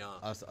accept.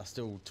 I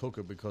still took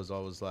it because I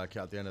was like,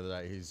 at the end of the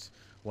day, he's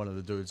one of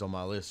the dudes on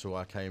my list who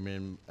I came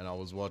in and I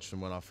was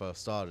watching when I first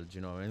started.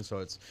 You know what I mean? So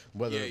it's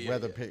whether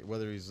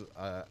he's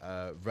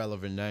a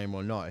relevant name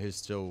or not, he's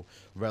still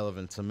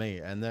relevant to me.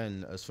 And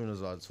then as soon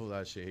as I saw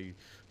that shit,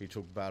 he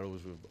took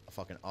battles with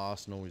fucking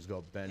Arsenal. He's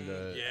got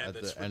Bender at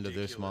the end of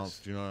this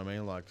month. Do you know what I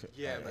mean? Like,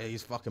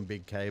 his fucking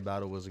Big K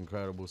battle was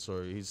incredible.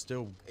 So he's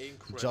still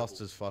just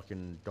as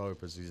fucking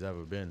dope as he's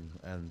ever been.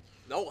 And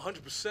no,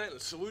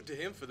 100%. Salute to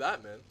him for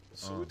that, man.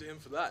 Salute to him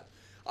for that.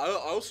 I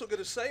also got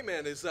to say,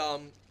 man, is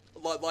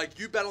like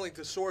you battling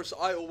Thesaurus,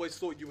 I always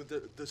thought you and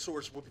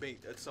Thesaurus would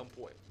meet at some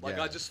point. Like,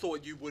 I just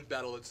thought you would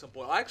battle at some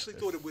point. I actually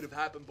thought it would have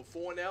happened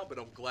before now, but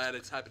I'm glad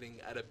it's happening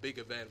at a big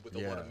event with a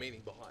lot of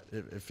meaning behind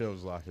it. It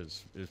feels like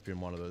it's been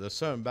one of those. There's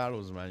certain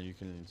battles, man, you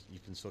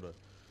can sort of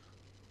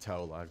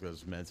tell like it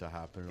was meant to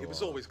happen. It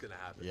was always going to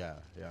happen. Yeah.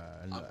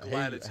 And I'm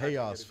glad it's he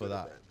asked for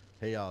that.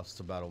 He asked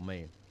to battle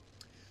me.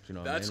 You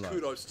know That's what I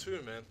mean? kudos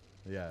too, man.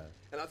 Yeah.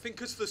 And I think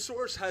because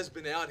Thesaurus has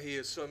been out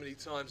here so many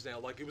times now,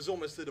 like it was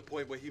almost to the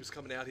point where he was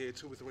coming out here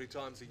 2 or 3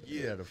 times a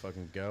year. Yeah, the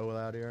fucking girl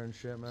out here and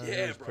shit, man.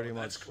 Yeah, he's bro, pretty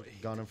much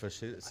gunning for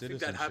citizenship. I think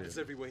that happens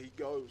everywhere he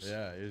goes.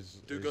 Yeah,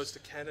 dude goes to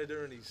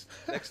Canada and he's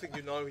next thing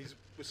you know he's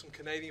with some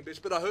Canadian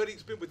bitch. But I heard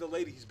he's been with the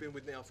lady he's been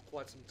with now for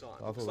quite some time.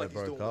 I thought they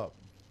broke up.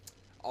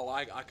 Oh,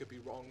 I could be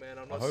wrong, man.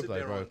 I'm not I hope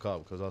they broke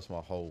up because that's my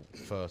whole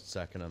first,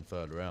 second, and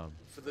third round.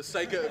 For the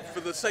sake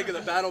of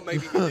the battle,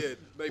 maybe he did.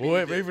 Maybe well,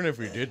 he did. Even if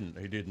he didn't,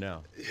 he did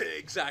now. Yeah,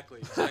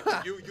 exactly.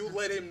 You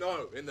let him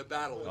know in the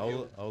battle. And I'll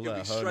you'll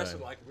let be her stressing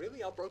know. like,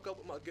 really? I broke up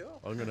with my girl.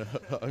 I'm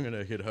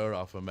gonna hit her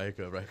off and make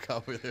her break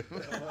up with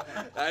him.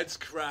 That's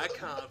crack.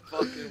 Can't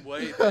fucking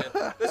wait,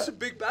 man. There's some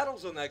big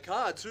battles on that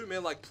card too,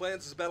 man. Like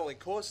Plans is battling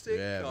Caustic.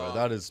 Yeah, bro.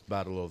 That is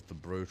battle of the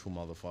brutal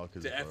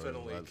motherfuckers.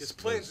 Definitely, because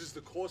Plans is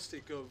the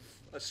Caustic of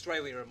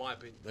Australia, in my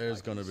opinion. There's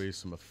like, gonna be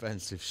some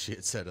offensive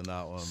shit said in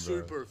that one, bro.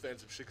 Super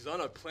offensive shit, because I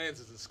know Plans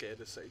isn't scared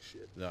to say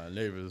shit. No,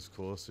 neither is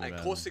Caustic, and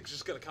man. Caustic's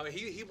just gonna come.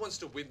 He wants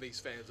to win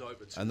these fans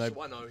over too, so I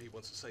know he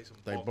wants to say some.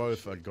 They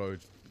both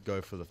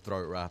go for the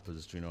throat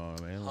rappers. Do you know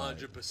what I mean?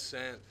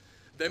 100%.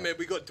 Then man,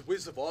 we got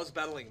Wiz of Oz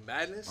battling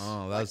Madness.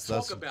 Oh, that's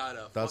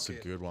a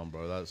good one,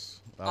 bro.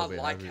 I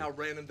like how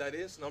random that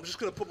is, and I'm just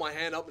gonna put my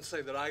hand up and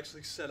say that I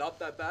actually set up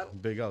that battle.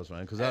 Big ups,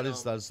 man, because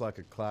that's like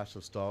a clash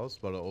of styles,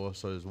 but it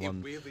also is one.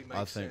 It really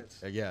makes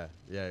sense. Yeah,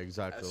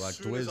 exactly. As like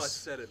soon as I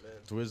said it, man.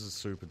 Dwiz is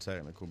super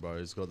technical, bro.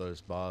 He's got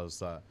those bars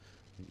that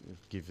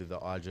give you the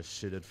I just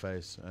shitted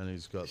face, and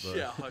he's got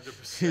the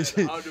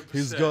 100%.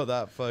 He's got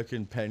that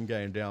fucking pen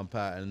game down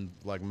pat, and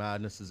like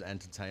Madness's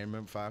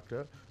entertainment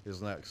factor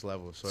is next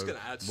level. So it's gonna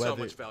add so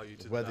much value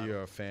to whether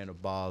you're a fan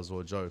of bars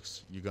or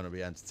jokes, you're gonna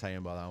be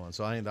entertained by that one.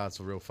 So I think that's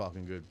a real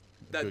fucking good.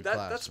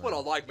 That's what I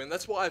like, man.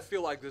 That's why I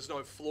feel like there's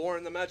no flaw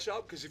in the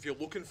matchup, because if you're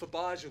looking for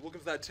bars, you're looking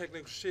for that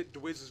technical shit,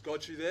 DeWiz has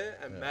got you there,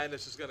 and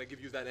Madness is going to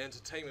give you that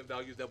entertainment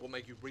value that will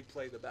make you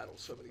replay the battle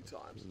so many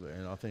times.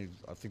 And I think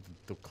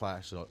the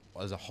clash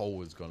as a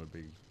whole is going to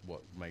be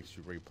what makes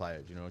you replay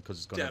it, you know, because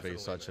it's going to be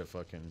such a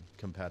fucking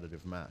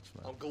competitive match,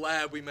 man. I'm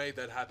glad we made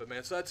that happen,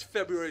 man. So that's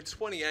February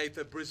 28th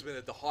at Brisbane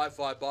at the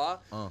Hi-Fi Bar.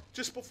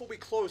 Just before we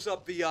close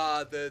up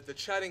the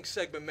chatting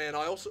segment, man,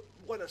 I also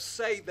want to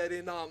say that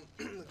in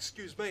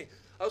excuse me.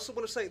 I also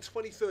want to say in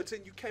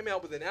 2013 you came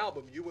out with an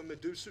album. You and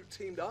Medusu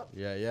teamed up.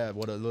 Yeah.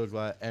 What it looked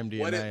like, MDMA.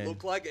 What it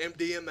looked like,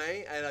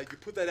 MDMA, and you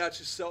put that out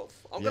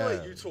yourself. I'm gonna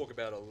let you talk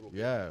about it a little bit.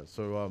 Yeah.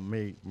 So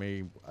me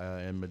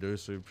and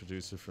Medusu,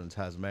 producer from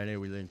Tasmania,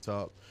 we linked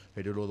up.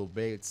 He did all the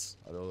beats,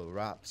 I did all the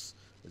raps.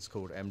 It's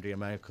called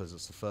MDMA because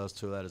it's the first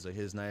 2 letters of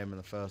his name and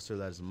the first 2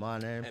 letters of my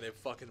name. And it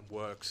fucking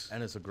works.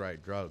 And it's a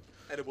great drug.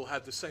 And it will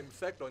have the same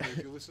effect on you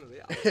if you listen to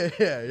the album.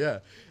 yeah.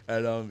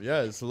 And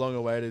it's a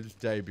long-awaited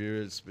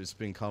debut. It's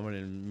been coming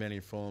in many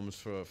forms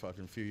for a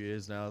fucking few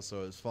years now,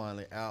 so it's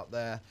finally out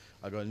there.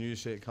 I got new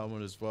shit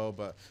coming as well,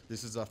 but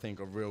this is, I think,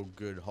 a real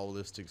good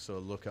holistic sort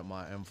of look at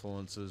my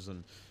influences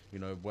and, you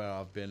know, where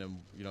I've been and,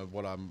 you know,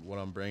 what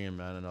I'm bringing,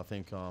 man. And I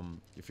think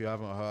if you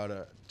haven't heard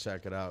it,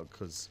 check it out,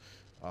 because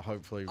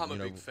hopefully, I'm a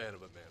big fan of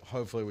it, man.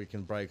 Hopefully we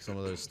can break some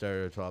of those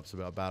stereotypes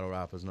about battle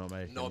rappers not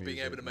making Not being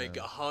able to make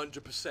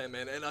 100%,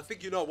 man. And I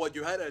think, you know what,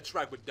 you had a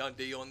track with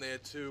Dundee on there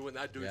too, and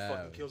that dude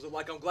fucking kills it.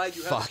 Like, I'm glad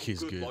you had some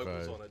good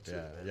vocals on it too,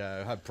 man.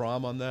 Yeah, I had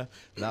Prime on there.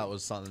 That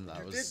was something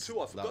that you did too,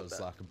 I forgot that was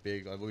like a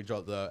big, we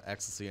dropped the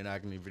Ecstasy and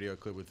Agony video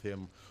clip with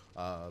him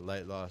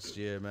late last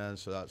year, man,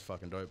 so that's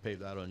fucking dope. Peep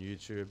that on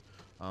YouTube.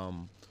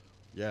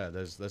 Yeah,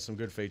 there's some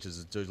good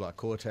features. Dudes like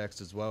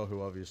Cortex as well,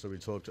 who obviously we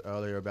talked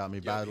earlier about me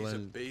battling. He's a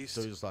beast.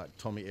 Dudes like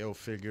Tommy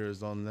Illfigure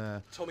is on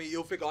there. Tommy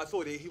Illfigure, I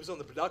thought he was on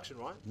the production,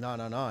 right? No,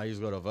 he's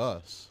got a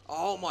verse.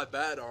 Oh, my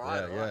bad. All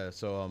right. Yeah.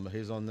 So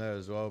he's on there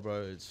as well,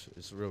 bro. It's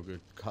real good.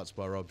 Cuts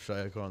by Rob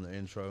Shaker on the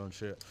intro and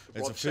shit.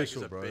 It's Rob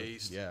official, Shaker's bro.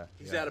 Beast. Yeah.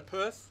 He's out of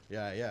Perth.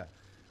 Yeah.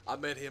 I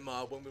met him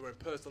when we were in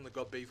Perth on the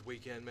Got Beef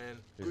weekend, man.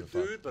 Good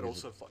dude, but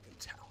also fucking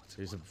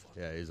talented.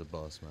 He's a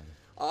boss, man.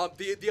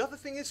 The other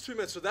thing is too,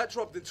 man, so that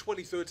dropped in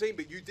 2013,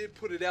 but you did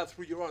put it out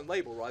through your own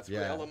label, right? Through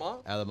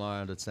LMR?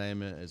 LMR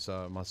Entertainment. It's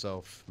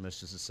myself,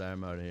 Mr.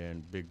 Sam out here,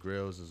 and Big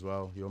Grills as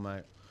well, your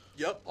mate.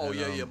 Yep. Oh,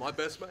 And, yeah, my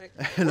best mate.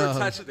 and, We're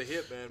attached to the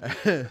hip,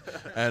 man.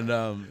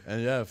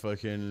 and yeah,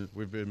 fucking,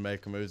 we've been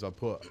making moves. I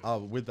put,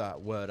 with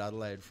that Word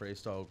Adelaide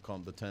freestyle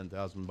comp, the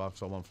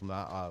 $10,000 I won from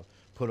that, I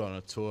put on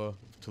a tour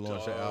to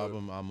launch the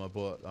album. I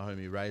brought the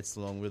homie Rates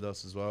along with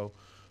us as well.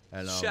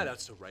 And shout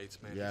outs to Rates,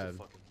 man. Yeah, He's a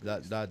fucking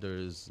beast. that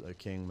dude is a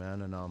king,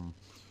 man. And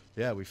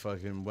yeah, we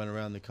fucking went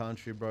around the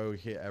country, bro. We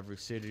hit every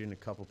city and a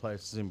couple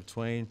places in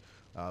between.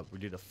 We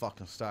did a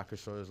fucking stack of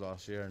shows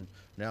last year, and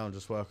now I'm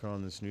just working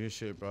on this new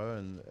shit, bro.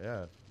 And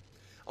yeah,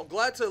 I'm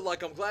glad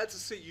to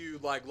see you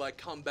like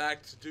come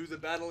back to do the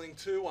battling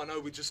too. I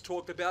know we just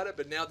talked about it,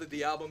 but now that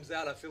the album's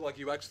out, I feel like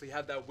you actually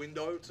have that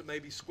window to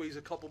maybe squeeze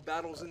a couple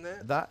battles in there.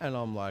 That, and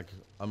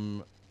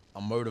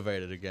I'm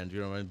motivated again. Do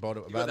you know what I mean?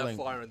 You got that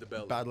fire in the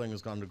belly. Battling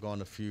has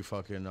undergone a few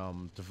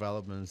fucking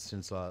developments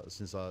since I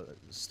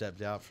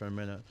stepped out for a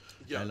minute.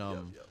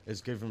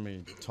 It's given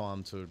me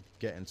time to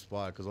get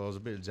inspired, because I was a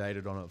bit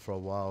jaded on it for a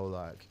while.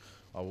 Like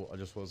I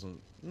just wasn't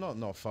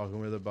not fucking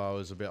with it, but I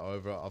was a bit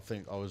over it. I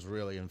think I was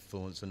really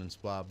influenced and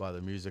inspired by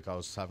the music. I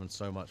was having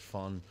so much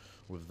fun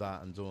with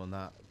that and doing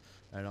that.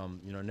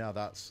 And now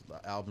that's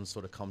the album's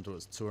sort of come to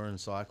its touring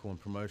cycle and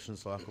promotion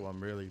cycle.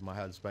 My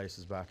headspace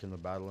is back in the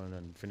battling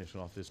and finishing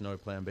off this No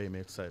Plan B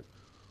mixtape.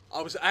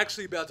 I was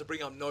actually about to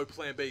bring up No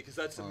Plan B, because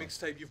that's the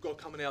mixtape you've got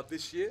coming out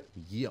this year.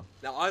 Yeah.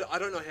 Now I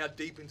don't know how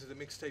deep into the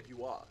mixtape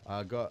you are.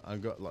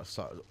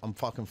 I'm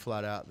fucking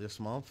flat out this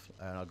month,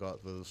 and I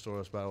got the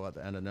Storos battle at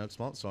the end of next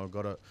month, so I've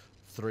got a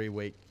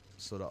 3-week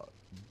sort of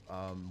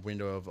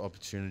window of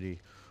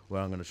opportunity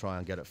where I'm going to try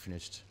and get it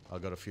finished.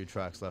 I've got a few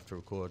tracks left to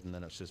record, and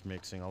then it's just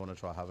mixing. I want to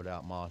try have it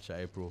out March,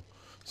 April.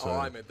 So,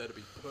 man, that'd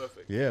be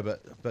perfect. Yeah,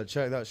 but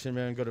check that shit,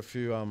 man. Got a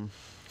few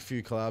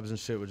collabs and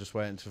shit. We're just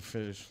waiting to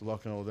finish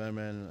locking all them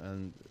in,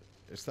 and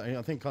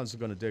I think cunts are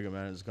going to dig it,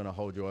 man. It's going to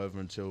hold you over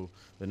until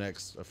the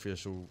next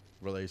official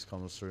release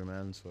comes through,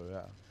 man. So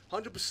yeah.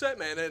 100%,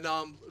 man. And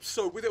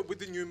so with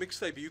the new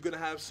mixtape, are you gonna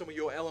have some of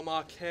your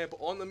LMR camp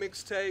on the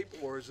mixtape,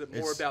 or is it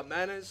more about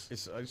Manaz?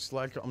 It's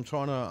like I'm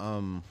trying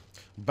to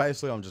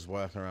basically I'm just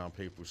working around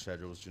people's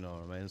schedules. You know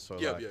what I mean? So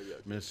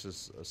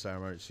Mrs.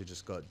 Ceremony, she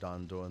just got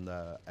done doing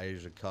the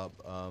Asia Cup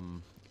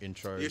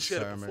intro ceremony. She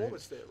had a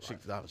performance there,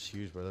 right? That was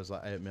huge, bro. There's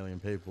like 8 million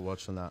people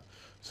watching that.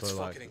 That's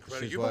fucking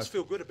incredible. You must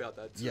feel good about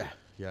that too.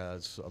 Yeah,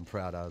 I'm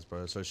proud as,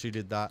 bro. So she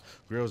did that.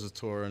 Grills is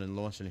touring and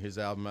launching his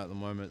album at the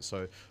moment.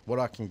 So what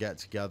I can get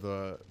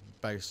together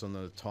based on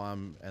the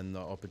time and the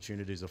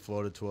opportunities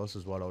afforded to us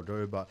is what I'll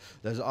do. But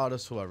there's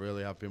artists who I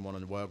really have been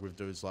wanting to work with,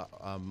 dudes. Like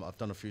I've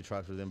done a few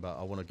tracks with him, but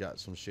I want to get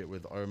some shit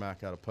with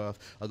Omac out of Perth.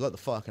 I got the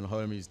fucking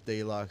homies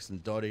Deluxe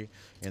and Dotty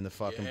in the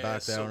fucking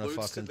back there on a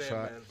fucking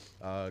track.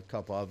 A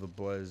couple other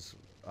boys.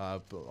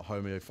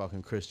 Homie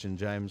fucking Christian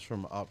James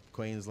from up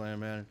Queensland,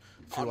 man.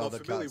 I'm not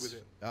familiar with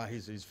him.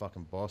 He's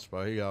fucking boss,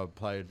 bro. He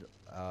played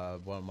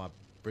one of my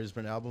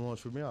Brisbane album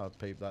launch with me. I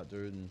peeped that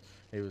dude, and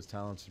he was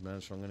talented,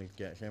 man. So I'm gonna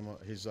get him.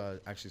 He's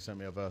actually sent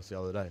me a verse the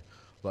other day.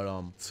 But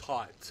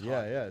tight.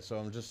 Yeah. So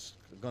I'm just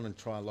gonna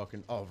try and lock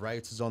in. Oh,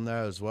 Rates is on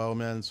there as well,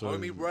 man. So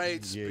homie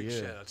Rates, big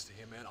shout outs to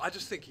him, man. I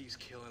just think he's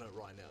killing it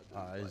right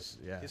now,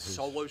 dude. His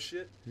solo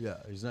shit. Yeah,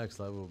 he's next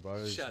level,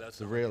 bro. Shout outs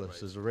to the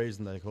realist. There's a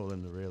reason they call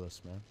him the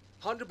realist, man.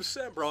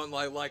 100%, bro. And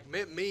like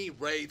me,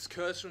 Rates,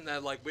 Cursor, and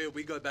that, like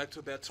we go back to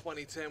about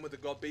 2010 when the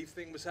God Beef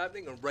thing was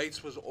happening, and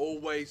Rates was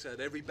always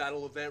at every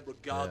battle event,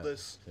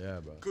 regardless.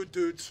 Yeah, bro. Good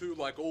dude too,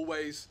 like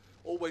always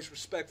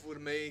respectful to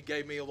me,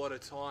 gave me a lot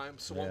of time.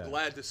 So I'm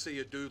glad to see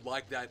a dude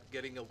like that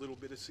getting a little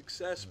bit of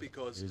success,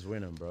 because he's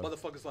winning, bro.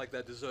 Motherfuckers like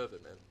that deserve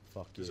it, man.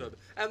 Fuck deserve it.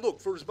 And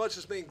look, for as much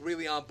as me and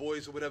Greeley aren't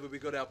boys or whatever, we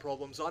got our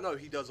problems, I know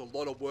he does a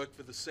lot of work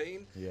for the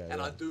scene,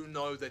 and I do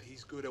know that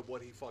he's good at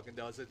what he fucking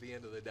does at the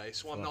end of the day.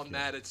 So I'm not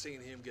mad at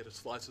seeing him get a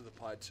slice of the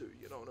pie too.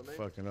 You know what I mean?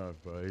 Fucking oath,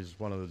 bro. He's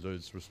one of the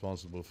dudes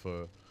responsible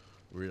for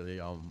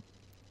really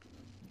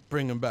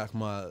bringing back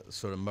my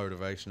sort of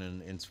motivation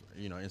and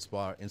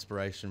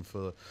inspiration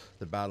for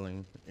the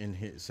battling,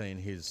 seeing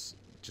his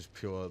just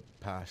pure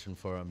passion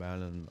for it,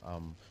 man.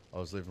 And I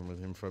was living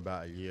with him for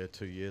about a year,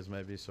 2 years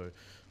maybe. So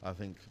I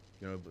think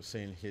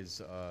seeing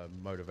his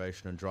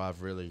motivation and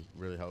drive really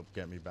helped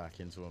get me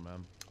back into it,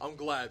 man. I'm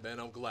glad, man.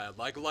 I'm glad.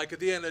 Like at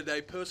the end of the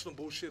day, personal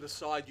bullshit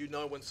aside, you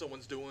know when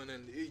someone's doing,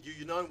 and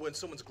you know when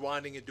someone's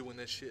grinding and doing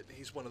their shit.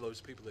 He's one of those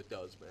people that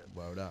does, man.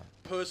 Well done.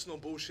 Personal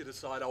bullshit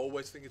aside, I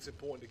always think it's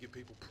important to give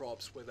people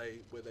props where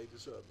they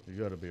deserve them.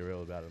 You got to be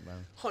real about it,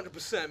 man.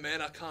 100%,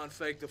 man. I can't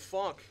fake the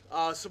funk.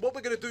 So what we're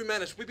gonna do,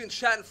 man, is we've been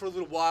chatting for a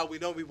little while. We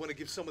know we want to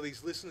give some of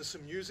these listeners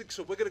some music,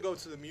 so we're gonna go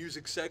to the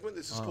music segment.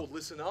 This is called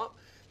Listen Up.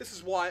 This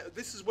is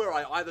where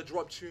I either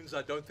drop tunes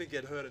I don't think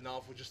get heard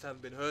enough, or just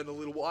haven't been heard in a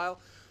little while.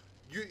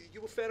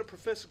 You a fan of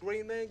Professor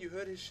Green, man? You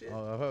heard his shit?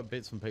 Oh, I heard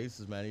bits and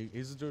pieces, man.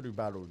 He's a dude who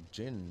battled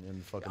Jin in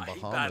the fucking Bahamas.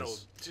 He battled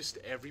just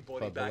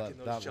everybody back in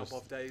those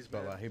jump-off days,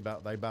 man.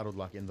 They battled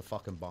like in the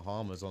fucking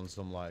Bahamas on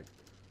some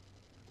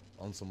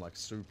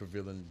super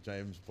villain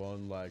James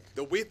Bond, like.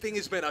 The weird thing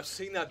is, man, I've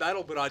seen that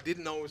battle, but I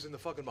didn't know it was in the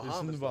fucking Bahamas.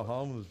 It's in the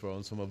Bahamas, bro,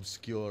 on some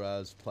obscure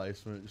ass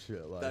placement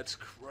shit. Like, that's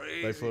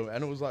crazy.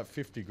 And it was like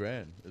 50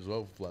 grand as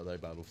well. Like they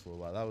battled for,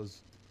 like that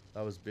was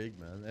That was big,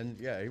 man. And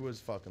yeah, he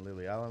was fucking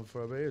Lily Allen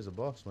for a bit. He was a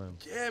boss, man.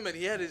 Yeah, man,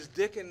 he had his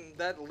dick in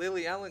that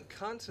Lily Allen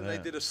cunt, and they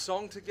did a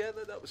song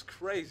together. That was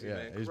crazy,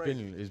 man.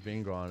 He's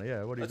been grinding.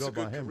 Yeah, what do you got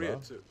by him, bro?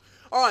 Too.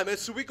 All right, man.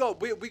 So we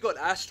got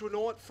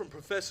Astronaut from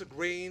Professor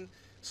Green.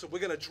 So we're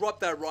gonna drop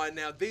that right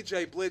now.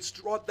 DJ Blitz,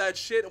 drop that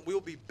shit, and we'll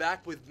be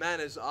back with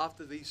Manaz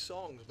after these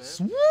songs, man.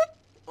 Sweet.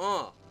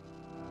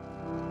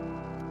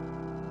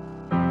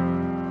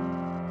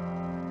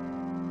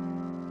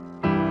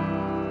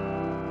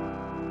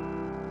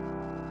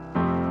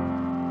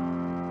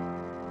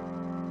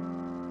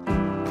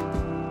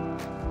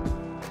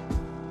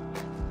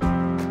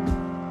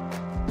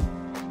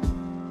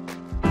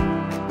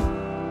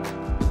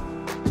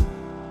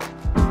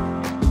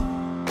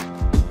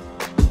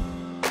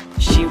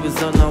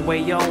 On her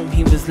way home,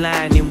 he was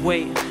lying in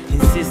wait.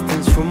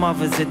 Insistence from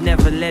others had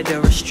never led her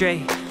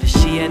astray. As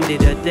she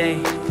ended her day,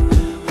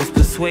 was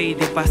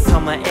persuaded by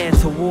summer air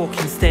to walk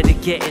instead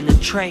of getting a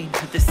train.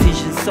 A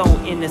decision so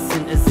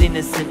innocent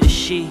as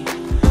she,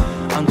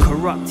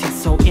 uncorrupted,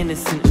 so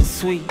innocent and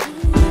sweet.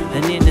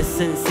 An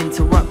innocence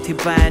interrupted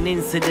by an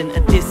incident, a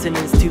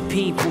dissonance. Two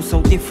people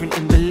so different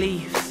in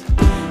beliefs.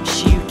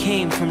 She who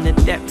came from the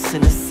depths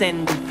and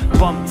ascended,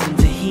 bumped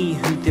into he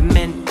who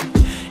demented.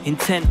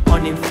 Intent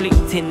on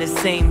inflicting the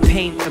same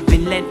pain had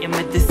been lent him,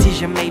 a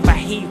decision made by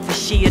he, for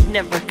she had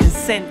never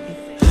consented.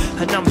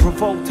 An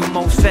unprovoked and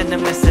most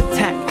venomous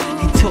attack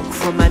he took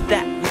from her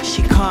that which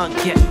she can't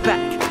get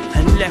back,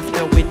 and left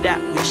her with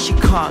that which she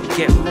can't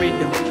get rid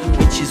of.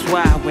 Which is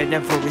why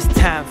whenever it's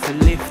time for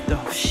lift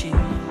off, she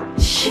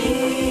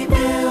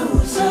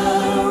builds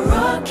a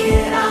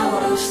rocket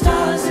out of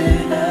stars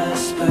in her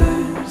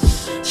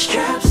spoons.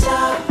 Straps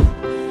up,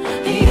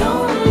 the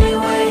only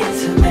way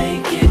to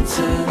make it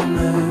to the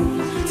moon.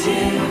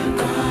 Dear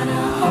God, I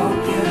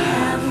hope you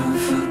haven't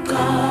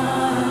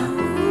forgot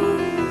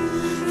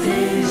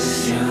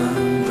this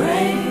young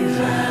brave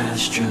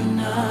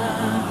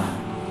astronaut.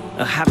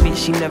 A habit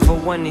she never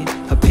wanted,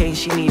 a pain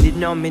she needed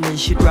numbing, and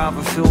she'd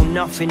rather feel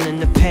nothing than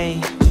the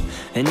pain.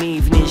 An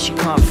evening she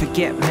can't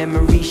forget,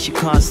 memories she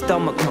can't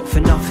stomach, not for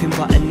nothing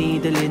but a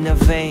needle in her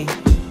vein.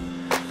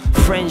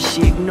 Friends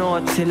she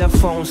ignored till her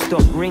phone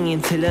stopped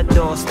ringing, till her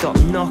door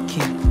stopped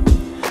knocking.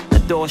 A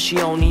door she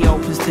only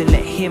opens to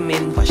let him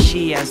in, but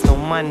she has no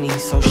money,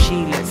 so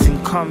she lets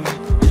him come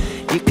in.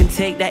 You can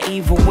take that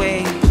either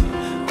way.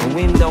 A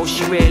window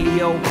she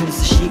rarely opens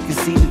so she can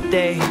see the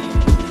day.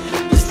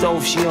 The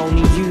stove she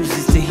only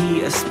uses to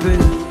heat a spoon.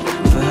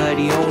 For her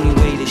the only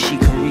way that she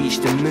can reach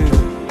the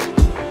moon.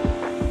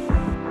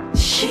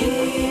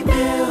 She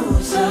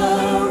builds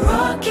a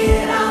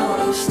rocket out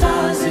of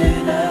stars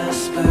in her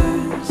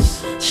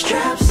spoons.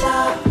 Straps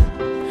up,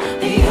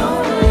 the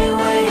only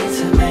way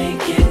to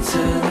make it to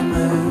the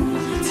moon.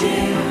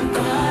 Dear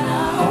God, I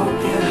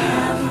hope you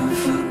haven't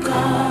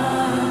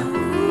forgot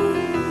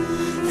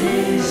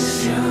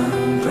this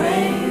young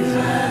brave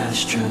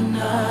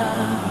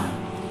astronaut.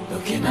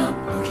 Looking up,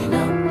 looking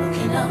up,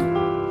 looking up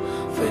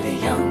for the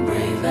young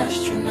brave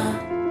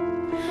astronaut.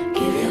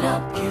 Give it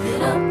up, give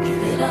it up,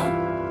 give it up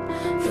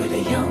for the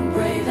young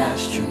brave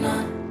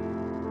astronaut.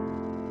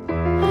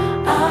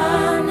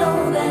 I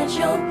know that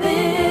you're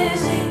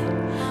busy,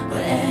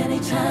 but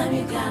anytime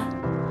you got,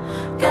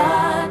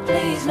 God,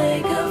 please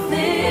make a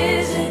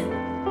visit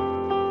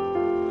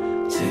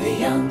to the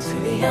young, to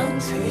the young,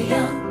 to the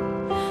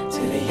young, to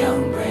the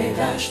young brave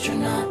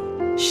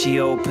astronaut. She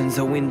opens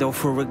a window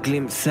for a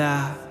glimpse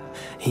out,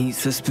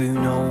 heats a spoon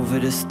over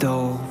the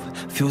stove,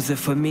 feels a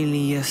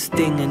familiar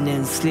sting and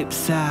then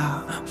slips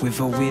out with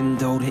a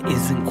window that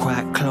isn't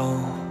quite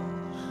closed.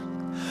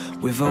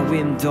 With a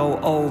window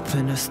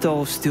open, a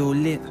stove still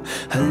lit.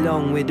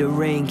 Along with the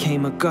rain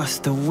came a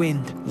gust of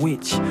wind,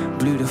 which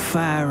blew the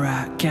fire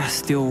out, gas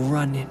still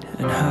running,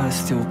 and her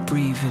still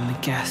breathing the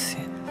gas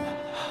in.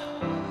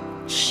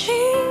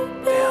 She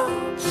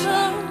built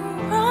a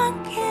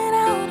rocket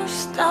out of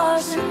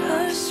stars in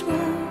her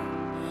swoon.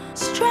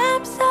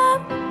 Straps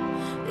up,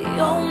 the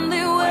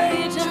only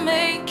way to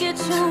make it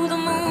to the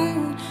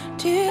moon.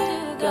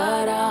 Dear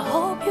God, I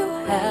hope you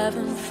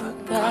haven't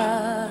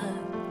forgot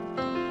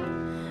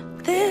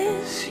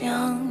this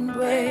young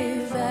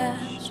brave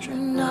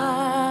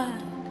astronaut.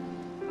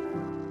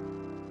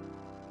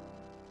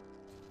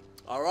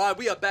 Alright,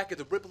 we are back at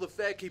the Ripple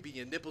Effect, keeping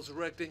your nipples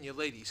erect and your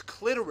ladies'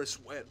 clitoris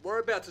wet. We're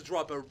about to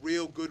drop a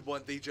real good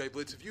one, DJ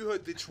Blitz. Have you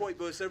heard Detroit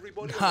vs.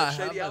 Everybody on the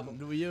Shady album?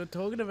 You were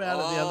talking about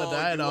it the other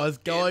day, and I was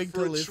going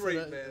to listen to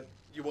it. Man.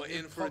 You were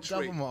in for a treat.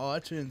 It popped up on my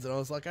iTunes, and I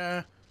was like,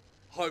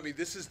 Homie,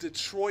 this is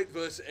Detroit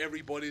vs.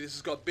 Everybody. This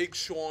has got Big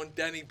Sean,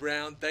 Danny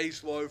Brown,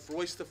 Days Low,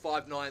 Royce the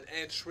 5'9",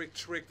 and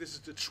Trick. This is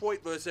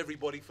Detroit vs.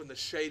 Everybody from the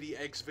Shady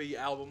XV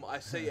album. I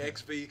say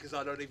XV because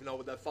I don't even know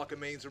what that fucking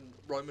means in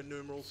Roman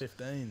numerals.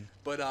 15.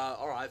 But,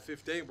 alright,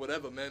 15,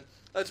 whatever, man.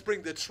 Let's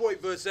bring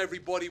Detroit vs.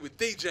 Everybody with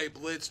DJ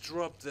Blitz.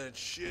 Drop that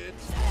shit.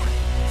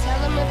 Tell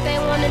them if they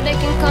want it, they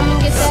can come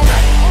and get that.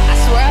 I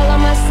swear I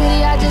love my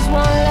city, I just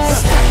want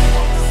less.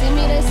 See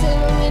me, they say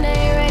me, they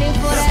ain't ready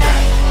for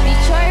that.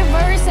 Detroit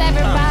versus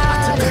everybody.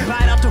 I took a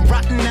bite out the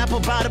rotten apple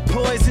by the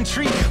poison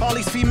poison tree. All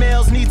these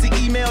females needs an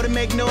email to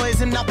make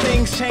noise, and now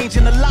things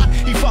changing a lot.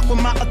 He fuck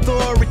with my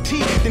authority,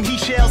 then he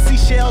shall see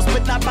shells,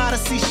 but not by the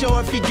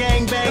seashore if he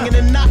gang banging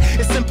or not.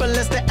 It's simple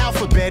as the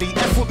alphabet. He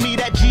F with me,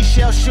 that G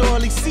shall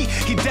surely see.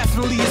 He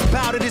definitely is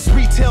bout it, this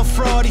retail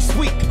fraud. He's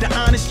sweet, the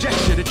honest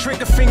gesture, the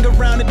trigger finger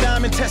round the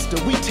diamond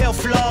tester. We tell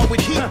flaw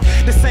with heat.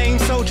 The same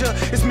soldier,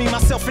 it's me,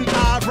 myself, and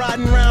I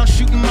riding around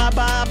shooting my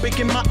biopic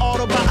in my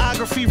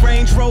autobiography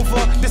Range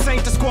Rover. This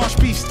ain't the squash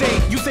beef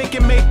steak. You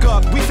thinking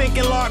makeup, we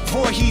thinking Lark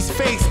Voorhees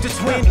face. The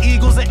twin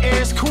eagles and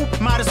airs coupe,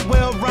 might as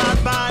well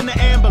ride by in the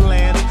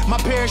ambulance. My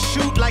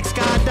parachute like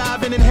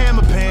skydiving in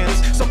hammer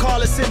pants. So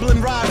call it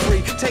sibling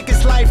rivalry. Take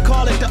his life,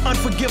 call it the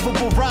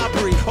unforgivable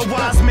robbery. A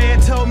wise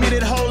man told me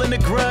that holding a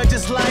grudge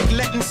is like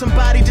letting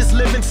somebody just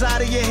live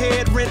inside of your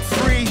head rent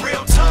free.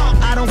 Real talk.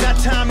 I don't got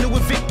time to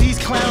evict these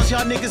clowns.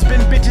 Y'all niggas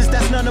been bitches,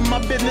 that's none of my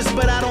business,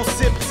 but I don't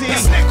sip tea.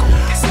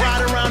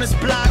 Ride around his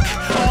block,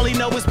 all he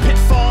know is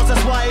pitfalls.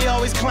 That's why he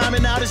always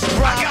climbing out his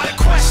drop. I got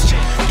a question.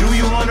 Do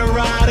you wanna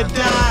ride or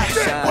die?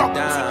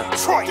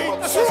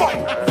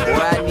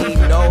 Boy, I need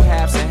no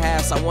halves and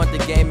halves. I want the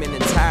game in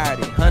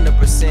entirety.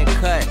 100%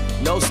 cut,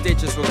 no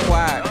stitches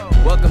required.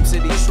 Welcome to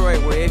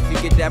Detroit, where if you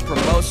get that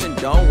promotion,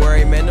 don't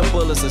worry, man, the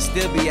bullets will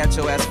still be at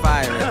your ass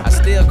firing. I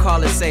still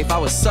call it safe, I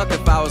would suck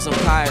if I was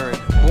umpiring.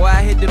 Boy,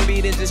 I hit the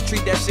beat and just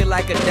treat that shit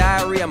like a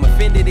diary. I'm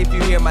offended if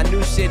you hear my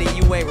new shit and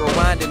you ain't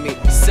rewinding me.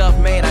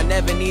 Self-made, I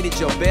never needed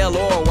your bell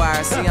or a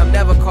wire. See, I'm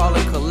never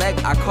calling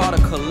collect, I call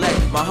to collect.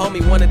 My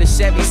homie wanted a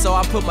Chevy, so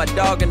I put my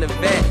dog in the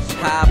vet.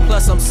 High,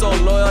 plus I'm so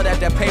loyal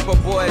that paper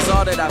boy is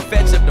all that I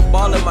fetch. Up the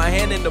ball in my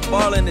hand and the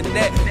ball in the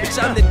net.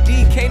 Bitch, I'm the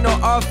D, can't no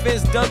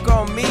offense dunk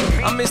on me.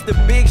 I miss the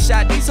big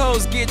shot, these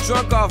hoes get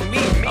drunk off me.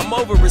 I'm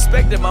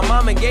over-respected, my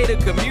mom and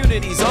gated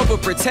communities.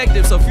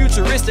 Overprotective, so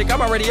futuristic,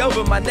 I'm already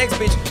over my next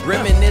bitch.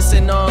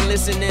 Reminiscing on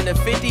listening to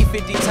 50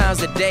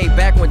 times a day.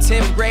 Back when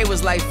 10th grade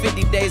was like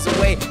 50 days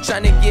away.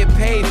 Trying to get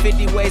paid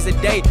 50 ways a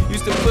day.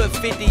 Used to put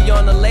 50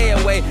 on the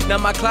layaway. Now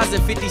my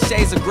closet 50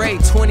 shades of gray.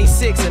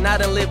 26 and I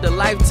done lived a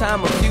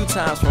lifetime a few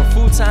times. From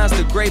futons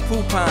to gray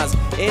poupons.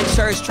 In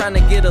church trying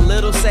to get a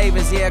little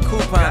savings, yeah,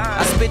 coupon.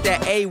 I spit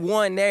that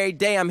A1 every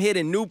day, I'm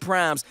hitting new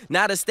primes.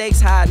 Now the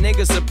stakes high,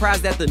 niggas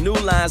surprised at the new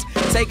lines.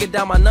 Taking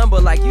down my number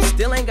like you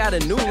still ain't got a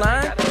new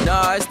line?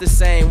 Nah, it's the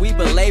same, we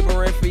been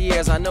laboring for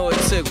years. I know it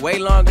took way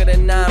longer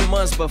than 9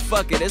 months, but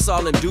fuck it, it's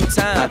all in due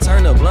time. I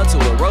turn a blunt to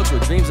a roach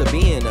with dreams of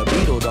being a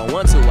beetle. Don't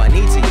want to, I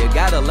need to, you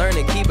gotta learn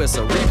to keep it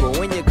cerebral.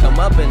 When you come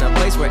up in a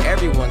place where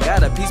everyone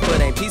got a piece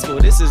but ain't peaceful,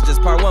 this is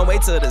just part 1,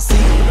 wait till the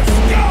sequel.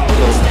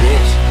 Go,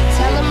 bitch.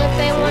 Tell them if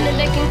they want it,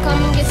 they can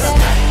come and get that.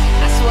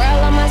 I swear I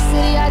love my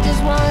city, I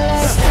just want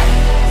less.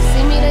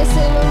 See me, they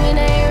say when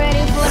they ain't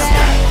ready for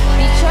that.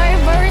 Detroit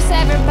verse,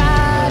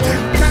 everybody.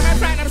 Tryna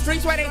find them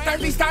streets where they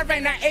thirsty,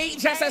 starving to eat.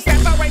 Just a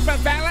step away from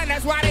Fallon,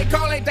 that's why they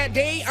call it the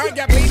D.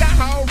 Arguably the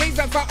whole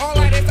reason for all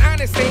of this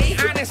honesty.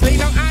 Honestly,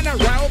 no honor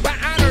roll, but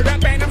honored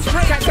up in them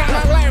streets. Cause I'm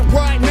a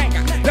landwood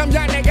nigga, them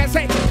young niggas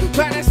hate you.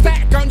 Put a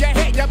stack on your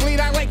head, you bleed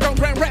out like on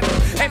Grand Rip.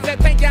 If you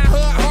think your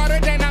hood harder,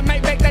 then I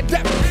might make the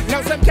dip.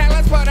 Know some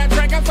callous for the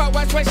trigger for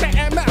a switch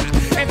and up.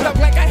 If the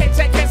blinker hits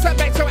your kiss, I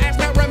bet your ass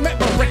not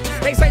remember it.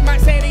 They say my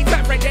city's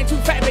different, ain't too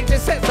fat, they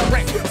just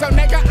censoring. So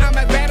nigga, I'm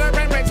a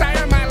veteran,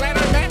 retire my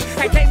letterman.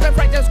 In case of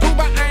French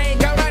scuba, I ain't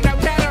going no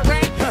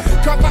cataract.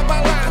 Cuff up a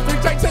line,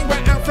 313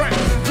 where I'm from.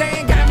 They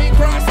ain't got me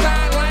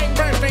cross-eyed like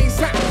birthday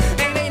sign.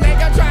 Any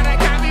nigga try to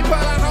copy, pull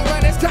a hole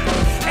in his top.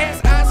 It's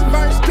us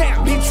versus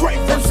them,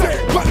 Detroit versus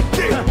everybody.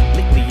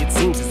 Lately it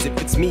seems as if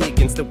it's me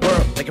against the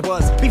world, like it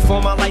was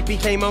before my life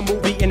became a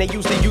movie. And they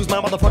used to use my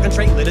motherfucking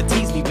trailer to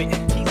tease me with.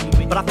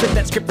 But I flip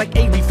that script like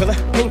a refiller.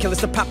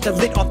 Painkillers to pop the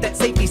lid off that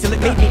safety. Still it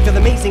made me feel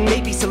amazing,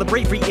 maybe still a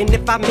bravery. And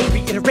if I may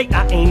reiterate,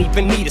 I ain't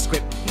even need a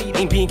script.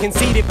 Ain't being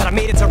conceited, but I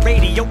made it to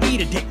radio,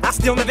 eat a dick. I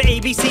still never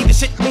ABC the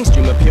shit.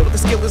 Mainstream appeal, the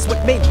skill is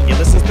what made me.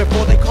 Since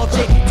before they called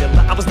J. Till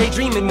I was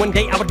daydreaming one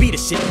day I would be the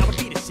shit.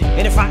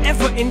 And if I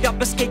ever end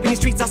up escaping these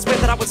streets, I swear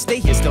that I would stay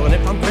here still. And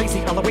if I'm crazy,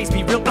 I'll always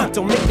be real.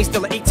 Don't make me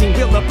still an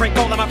 18-wheeler. Break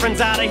all of my friends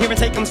out of here and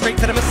take them straight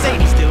to the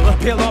Mercedes still.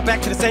 Peel all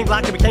back to the same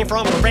block that we came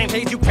from on a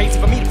rampage. You crazy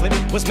for me to flip?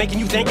 What's making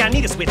you think I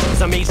need a switch?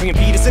 Cause I'm Adrian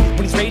Peterson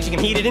when he's raging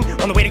and heated in.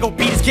 On the way to go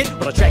beat his kid.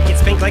 Well, the track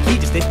gets spanked like he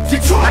just did.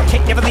 I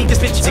can't never leave this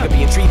bitch. Sick of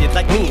being treated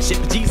like me and shit.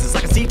 But Jesus,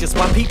 I can see just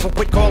why people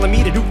quit calling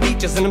me to do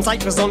features and them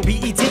ciphers on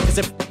BET. Cause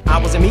if I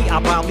wasn't me,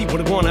 I probably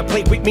would've wanna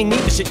play with me.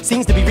 Neither shit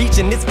seems to be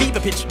reaching its fever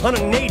pitch.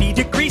 180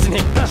 degrees in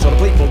here. Show the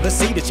playful, the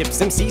cedar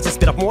chips. MCs to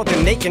spit up more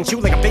than they can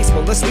chew like a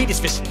baseball. The Swedish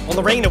fish on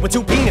the rainer with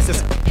 2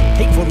 penises.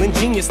 Hateful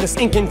ingeniousness,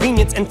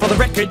 inconvenience. And for the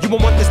record, you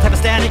won't want this type of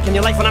static in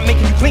your life when I'm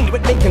making you clean to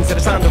it. May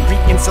consider trying to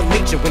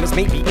re-insulate your winners.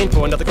 Maybe in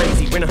for another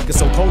crazy winter. Cause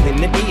so cold in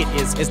the day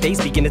it is. As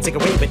days begin to take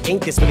away. But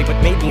ain't this really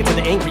what made me into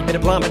the angry bit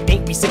of blonde? But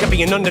ain't we sick of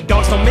being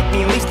underdogs? Don't make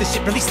me unleash this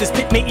shit. Release this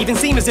pit. May even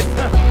seem as if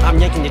I'm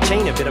yanking your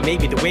chain a bit. Or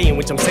maybe the way in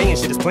which I'm saying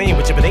shit is playing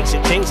with you. But ain't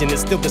shit changing.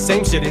 It's still the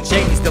same shit. And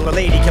Shady's still a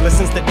lady killer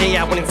since the day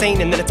I went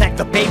insane. And then attacked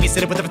the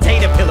babysitter with a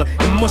potato pillar.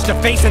 And mushed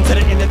her face into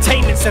the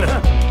entertainment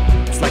center.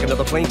 like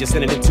another plane just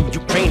sending into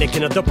Ukraine.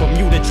 Again, the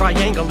Bermuda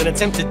Triangle and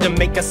attempted to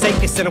make us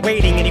safe. It's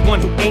awaiting anyone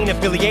who ain't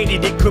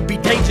affiliated. It could be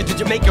danger. Did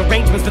you make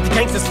arrangements for the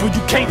gangsters who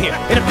you came here?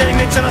 And if they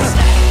mention us,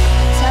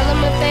 Tell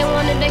them if they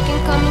want it, they can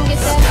come and get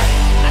that.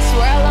 I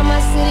swear I love my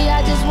city,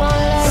 I just want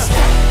less.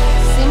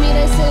 See me,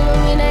 they say when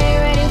we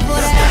ain't ready for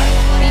that.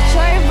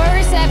 Detroit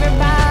verse,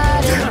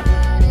 everybody.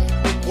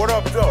 What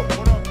up, though?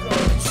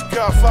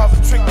 Godfather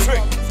trick.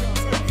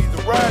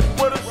 Either riding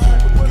with us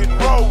or getting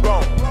rolled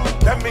on.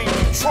 That means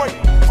Detroit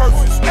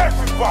versus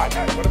everybody.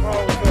 What am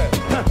I with that?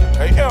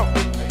 Hey, M,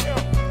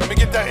 let me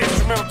get that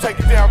instrumental, take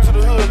it down to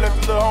the hood, let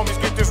the little homies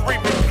get this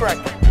remix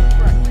cracking.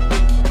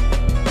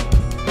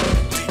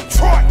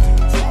 Detroit!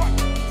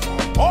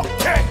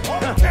 Okay.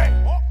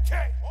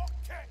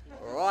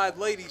 Alright,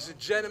 ladies and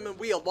gentlemen,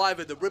 we are live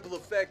at the Ripple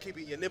Effect,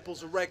 keeping your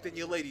nipples erect and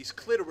your ladies'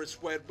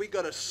 clitoris wet. We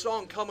got a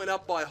song coming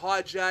up by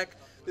Hijack.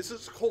 This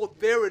is called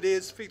There It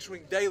Is,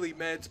 featuring Daily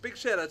Meds. Big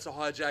shout out to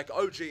Hijack,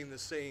 OG in the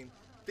scene.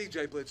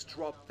 DJ Blitz,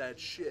 drop that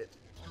shit.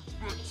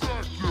 What?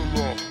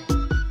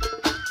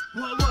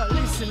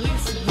 Listen.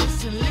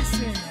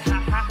 Ha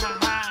ha ha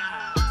ha.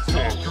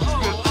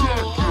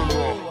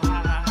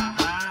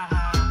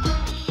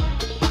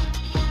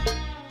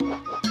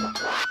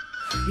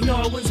 You know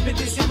I wouldn't spit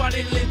this if I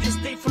didn't live this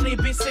day from the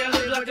abyss. Say I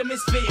live like a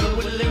misfit.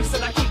 With the lyrics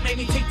that I keep make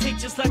me tick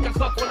just like a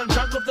clock when I'm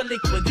drunk off the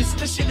liquid. This is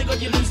the shit that got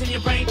you losing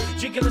your brain.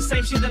 Drinking the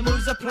same shit that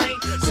moves a plane.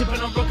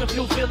 Sipping on rock and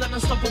fuel, feeling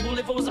unstoppable.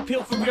 If I was a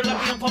pill for real, I'd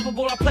be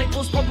unpoppable. I play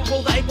balls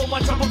probable, the able, my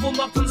trouble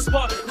knocked on the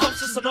spot.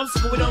 Cops just an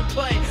obstacle, we don't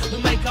play.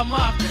 We make our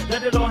mark,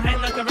 let it all hang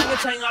like a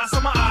orangutan. I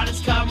saw my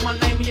artist carve my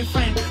name and your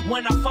friend.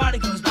 When I fight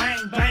it goes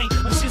bang, bang.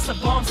 My shit's a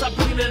bomb, start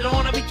bringing it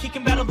on. I be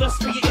kicking battle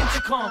dust through your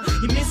intercom.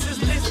 Your missus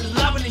listens,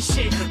 loving this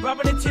shit.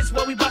 Rubbing the tits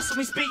while we bust and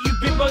we spit. You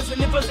bimbos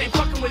and nippers ain't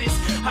fucking with this.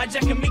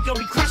 Hijack and Miko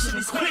be crushing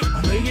this quick.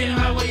 I know you're getting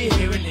high while you're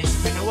hearing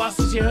this. Been a while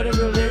since you heard a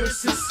real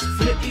lyricist.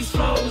 Flip these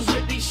flows,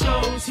 rip these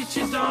shows, hit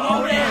your dome.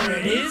 Oh, there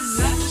it is.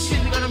 That's the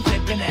shit that got them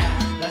flipping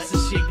out. That's the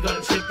shit got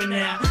them tripping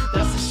out.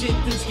 That's the shit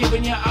that's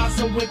giving your ass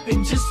a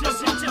whipping. Just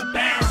listen to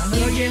bounce. I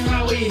know you're getting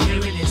high while you're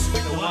hearing this.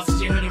 Been a while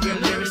since you heard a real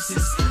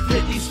lyricist.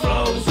 Flip these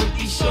flows, rip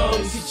these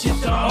shows, hit your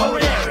dome. Oh,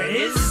 there it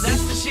is.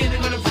 That's the shit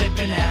that got them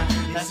flipping out.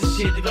 That's the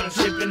shit that got them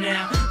tripping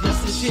out.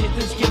 That's the shit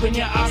that's giving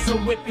your ass a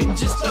whipping.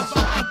 Just a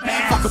fucking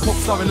bounce. Fuck a pop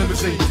star in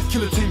limousine.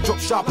 Kill a team, drop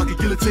sharp like a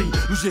guillotine.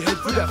 Lose your head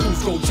for that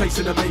fool's gold,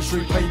 chasing a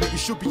mainstream payment. You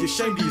should be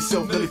ashamed of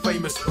yourself, nearly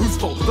famous. Whose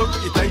fault? Don't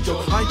get your day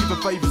job. I ain't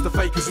giving favours to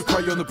fakers who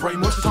prey on the brain.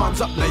 Watch the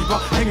time's up, neighbour.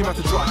 Hang him out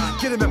to dry.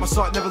 Get him at my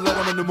side, never let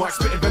him on the mic.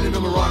 Spitting venom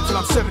in my rhyme till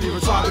I'm 70,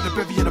 retired with a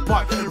bevy and a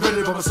pipe.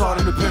 Ready by my side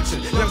in the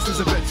pension. Youngsters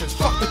and veterans,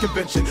 fuck the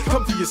convention.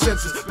 Come to your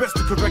senses, best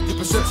to correct your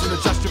perception,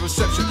 adjust your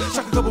reception.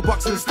 Chuck a couple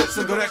bucks in the steps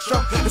and got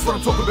extra. That's what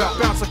I'm talking about.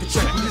 Bounce like a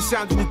check. With your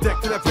sound in your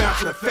deck to that bounce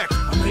and effect.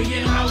 I'm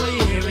getting high while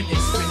you're hearing this.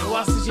 Been a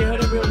while since you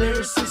heard a real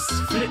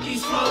lyricist. Flip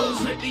these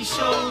flows, rip these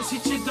shows,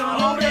 hit your dome.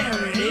 Oh,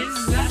 there it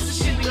is. That's the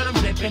shit that got them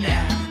flipping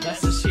out.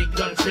 That's the shit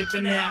got them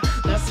tripping out.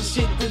 That's the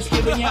shit that's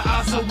giving your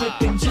ass a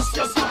whipping. Just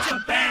a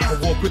bounce. I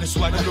walk with a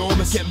swag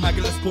enormous, get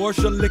maggotless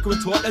Porsche, on liquor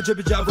and twat, that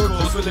jibber jabber, of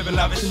course we're living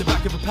lavish. In the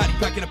back of a paddy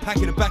pack, in a pack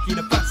in the back, in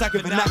a fat sack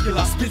of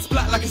vernacular. Spit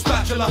splat like a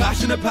spatula,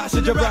 passion and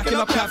passenger, racking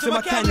up caps in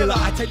my cannula.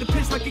 I take the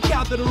piss like a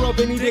cow that'll rob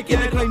any dick,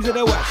 and the claims that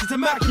I wax, it's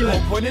immaculate.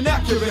 On point and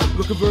accurate,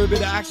 looking for a bit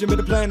of action with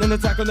a plan and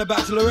attack on the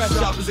bachelorette.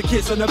 Sharp as a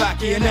kiss on the back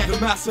of your neck, a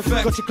mass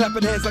effect. Got you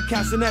clapping hands like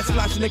castanets,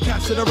 flashing the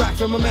cash to the rack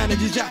from a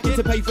manager's jacket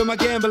to pay for my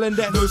gambling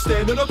debt. No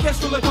standard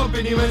orchestral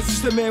accompaniment,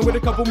 just a man with a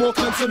couple more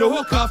cunts on the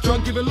hook, half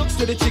drunk, giving looks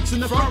to the chicks in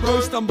the front row,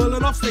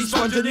 stumbling off stage,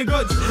 sponging your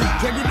goods.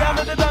 Drag you down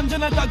to the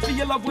dungeon, I dug for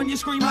your love when you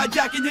scream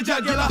hijacking your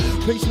jugular.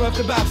 Please Smurf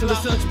the bachelor,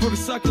 searching for a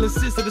succulent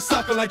sister to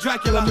suckle like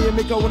Dracula. Me and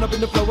me going up in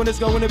the flow, and it's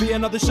going to be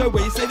another show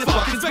where you say the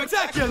fucking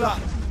spectacular.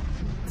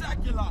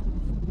 Spectacular.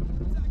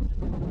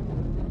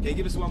 Okay,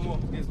 give us one more.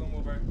 Give us one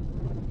more, bro.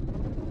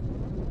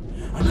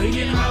 I know you're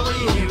getting high while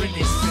you're hearing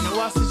this. Been a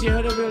while since you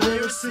heard a real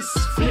lyricist.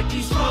 Flip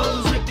these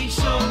flows, rip these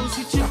shows,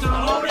 hit your dome.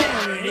 Oh,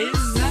 there it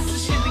is. That's the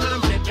shit that got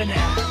them flipping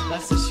out.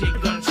 That's the shit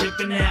got them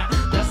tripping out.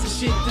 That's the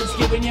shit that's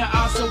giving your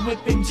ass a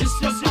whipping.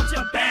 Just listen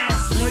to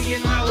bounce. I know you're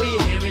getting high while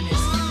you're hearing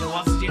this. Been a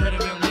while since you heard a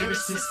real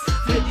lyricist.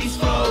 Flip these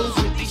flows,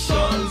 rip these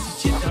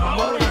shows, hit your dome.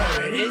 Oh,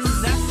 there it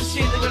is. That's the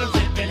shit that got them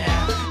flipping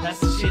out. That's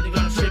the shit that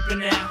got them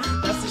tripping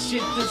out. That's the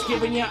shit that's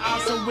giving your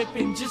ass a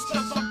whipping. Just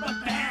listen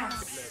to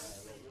bounce.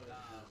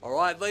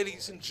 Alright,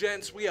 ladies and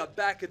gents, we are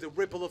back at the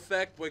Ripple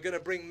Effect. We're going to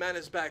bring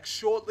Manaz back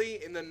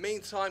shortly. In the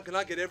meantime, can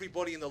I get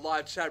everybody in the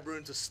live chat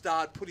room to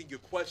start putting your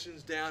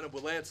questions down, and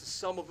we'll answer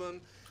some of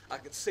them. I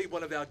can see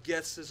one of our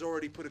guests has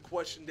already put a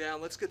question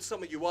down. Let's get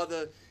some of you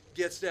other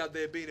guests out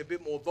there being a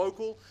bit more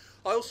vocal.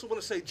 I also want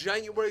to say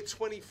January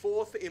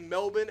 24th in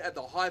Melbourne at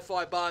the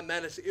Hi-Fi Bar,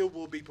 Manaz Ill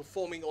will be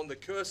performing on the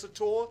Cursor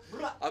Tour.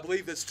 I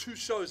believe there's 2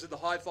 shows at the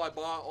Hi-Fi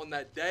Bar on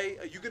that day.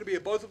 Are you going to be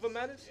at both of them,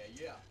 Manaz?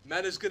 Yeah.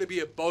 Manaz going to be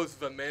at both of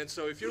them, man.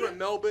 So if you're in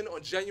Melbourne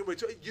on January,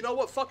 you know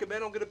what? Fuck it,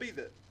 man. I'm going to be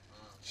there.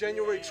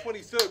 January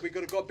 23rd, we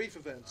got a Got Beef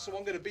event, so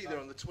I'm going to be there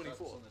on the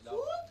 24th.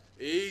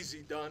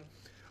 Easy done.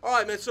 All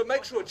right, man, so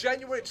make sure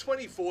January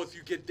 24th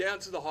you get down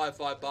to the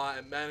Hi-Fi Bar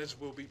and Manaz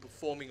will be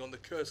performing on the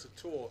Cursor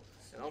Tour.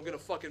 And I'm going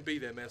to fucking be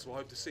there, man, so I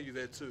hope to see you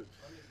there too.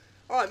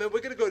 All right, man, we're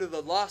going to go to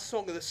the last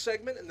song of the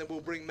segment and then we'll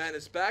bring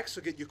Manaz back,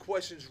 so get your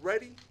questions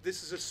ready.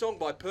 This is a song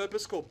by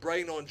Purpose called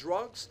Brain on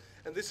Drugs,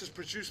 and this is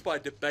produced by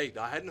Debate.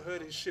 I hadn't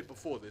heard his shit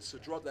before this, so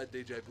drop that,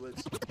 DJ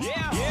Blitz.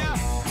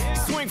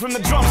 Swing from the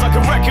drums like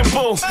a wrecking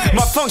ball.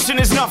 My function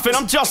is nothing,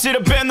 I'm just here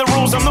to bend the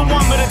rules. I'm the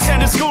one that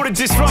attended school to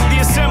disrupt the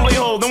assembly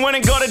hall, then went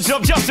and got a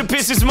job just to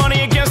piss his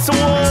money against the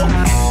wall.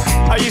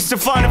 I used to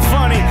find it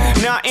funny,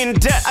 now in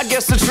debt, I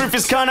guess the truth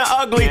is kinda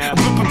ugly. I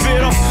rip a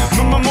bit off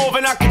from more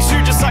than I could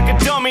chew, just like a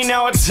dummy.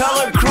 Now it's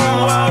hella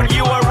cruel world,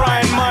 you are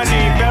Ryan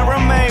Money.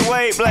 Barrowmate,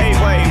 wait,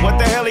 what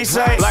the hell he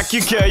say? Like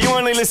you care, you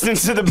only listening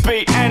to the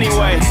beat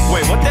anyway.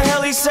 Wait, what the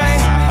hell he say?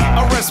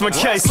 I rest my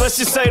case, let's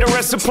just say the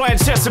rest of playing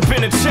chess up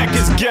in a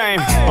checkers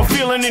game. I'm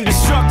feeling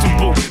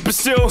indestructible, but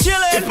still,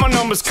 if my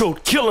number's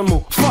called, kill 'em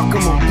all, fuck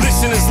 'em all.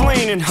 Listeners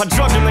leaning, I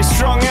drug them, they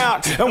strung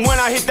out, and when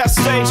I hit that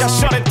stage, I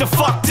shut it the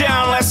fuck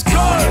down, let's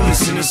go.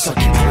 Listen, it's like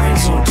your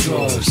brains on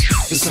drugs.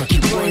 It's like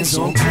your brains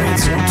on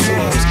drugs. Feel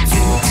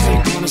my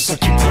tape on, it's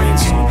like your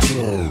brains on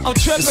drugs. I'm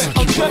tripping. This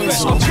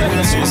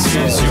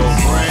is your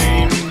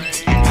brain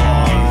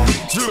on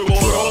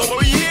drugs. Oh,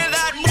 you hear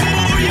that?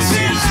 This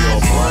is your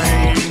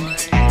brain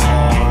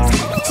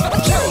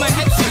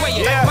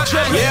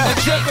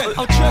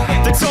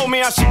They told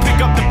me I should pick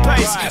up the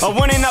pace. I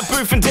went in that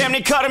booth and damn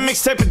near cut a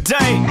mixtape a day.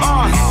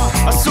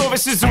 I saw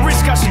this as a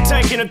risk I should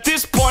take, and at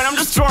this point I'm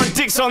just drawing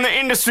dicks on the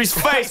industry's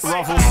face.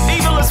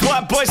 Evil as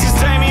white boys is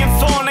Damien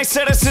Thorne. They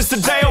said it since the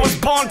day I was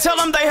born. Tell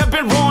them they have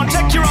been wrong.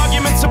 Check your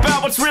arguments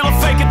about what's real or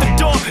fake at the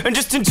door, and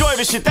just enjoy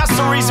the shit. That's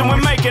the reason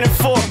we're making it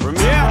for.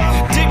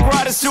 Yeah, dick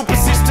riders still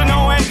persist to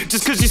no end.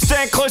 Just cause you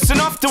stand close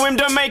enough to him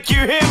don't make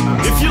you him.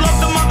 If you love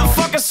the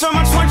motherfucker so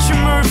much, won't you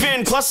move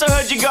in? Plus I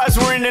heard you guys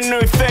were into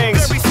new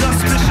things. Very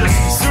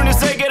suspicious. Soon as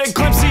they get a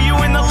glimpse of you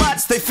in the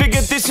lights, they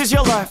figure this is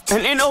your life,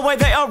 and in a way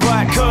they are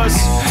right. Cause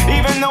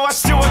even though I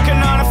still work a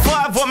 9 to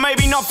 5, what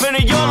maybe nothing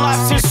of your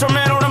life's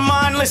instrumental to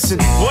mine. Listen,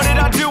 what did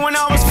I do when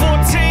I was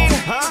 14?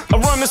 I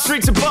roamed the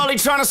streets of Bali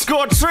trying to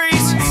score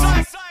trees.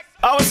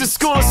 I was at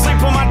school asleep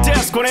on my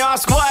desk. When they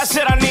asked why, I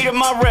said I needed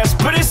my rest.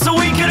 But it's a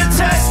week of the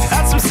test.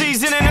 Add some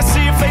seasoning and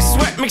see if they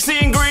sweat. Mix the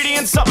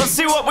ingredients up, let's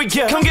see what we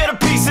get. Come get a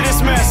piece of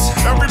this mess.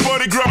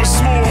 Everybody grab a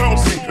small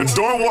helping, and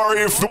don't worry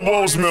if the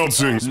wall's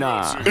melting.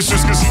 Nah, it's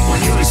just cause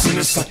when you listen,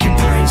 it's like your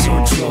brains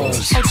on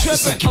drugs.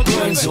 It's like your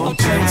brains on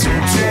drugs. Feel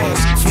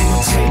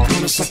my tape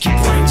on, it's like your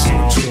brains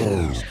on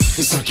drugs.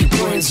 It's like your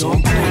brains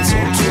on drugs.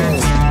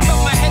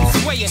 Felt my head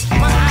swaying,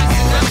 my eyes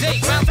in the day.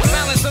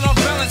 Balance and off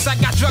balance, I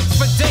got drugs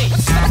for days.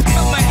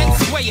 Felt my head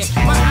swaying,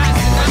 my eyes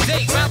in the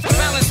day.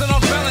 Balance and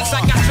off balance,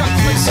 I got drugs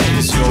for days.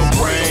 This is your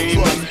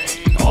brain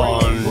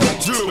on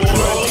drugs.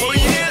 Oh, you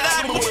hear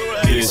that?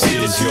 This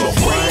is your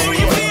brain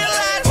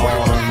on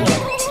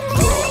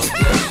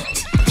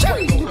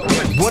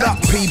drugs. What up,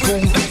 people?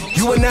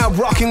 You are now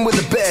rocking with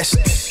the best.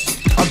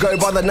 I go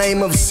by the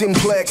name of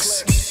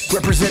Simplex,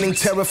 representing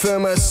Terra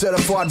Firma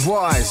Certified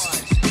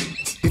Wise.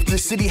 If the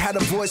city had a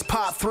voice,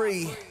 part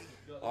 3.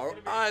 All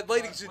right,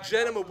 ladies and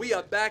gentlemen, we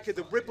are back at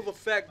the Ripple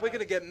Effect. We're going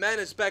to get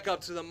Manaz back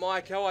up to the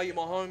mic. How are you,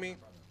 my homie?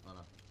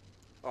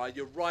 All right,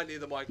 you're right near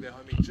the mic there,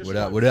 homie. Just What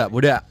up? I'm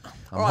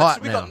all right, hot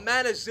so we now. got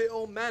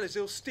Manaz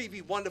Ill,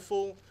 Stevie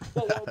Wonderful.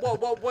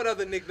 What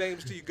other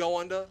nicknames do you go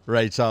under?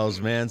 Ray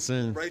Charles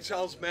Manson. Ray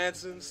Charles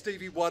Manson,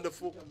 Stevie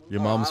Wonderful.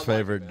 Your mom's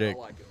favorite dick. I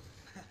like it.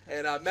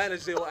 And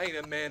Manaz Ill ain't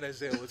a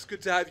Manaz Ill. It's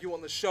good to have you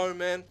on the show,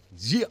 man.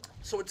 Yeah.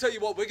 So I tell you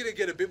what, we're going to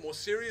get a bit more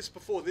serious.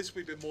 Before this,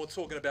 we've been more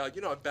talking about,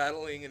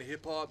 battling and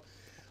hip-hop.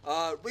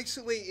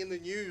 Recently in the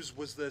news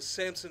was the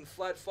Samson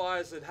flat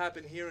fires that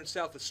happened here in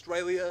South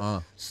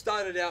Australia.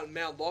 Started out in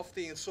Mount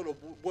Lofty and sort of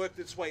worked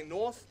its way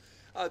north.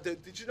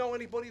 Did you know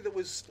anybody that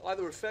was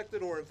either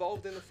affected or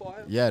involved in the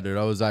fire? Yeah, dude,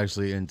 I was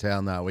actually in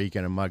town that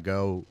weekend, and my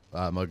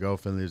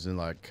girlfriend lives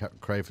in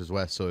Crayford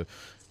West, so it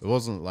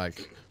wasn't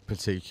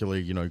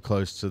particularly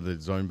close to the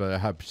zone, but it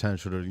had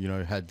potential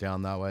to head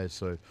down that way.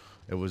 So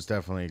it was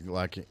definitely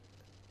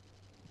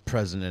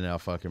present in our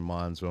fucking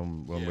minds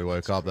when we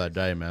woke up that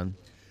day, man.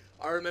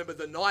 I remember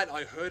the night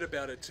I heard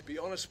about it, to be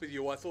honest with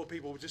you, I thought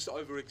people were just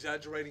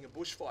over-exaggerating a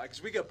bushfire,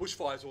 because we get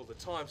bushfires all the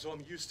time, so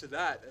I'm used to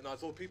that, and I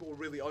thought people were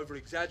really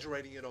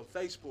over-exaggerating it on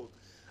Facebook.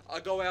 I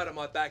go out in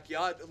my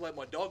backyard and let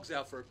my dogs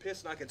out for a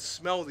piss, and I can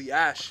smell the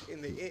ash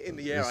in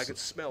the air. I can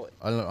smell it.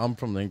 I'm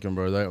from Lincoln,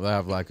 bro. They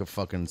have a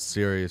fucking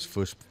serious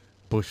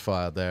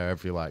bushfire there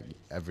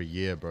every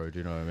year, bro. Do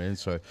you know what I mean?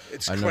 So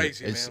it's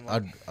crazy,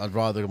 man. I'd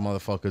rather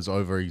motherfuckers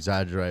over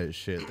exaggerate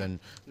shit than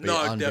be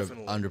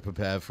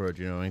underprepared for it.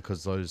 Do you know what I mean?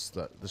 Because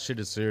the shit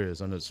is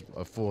serious and it's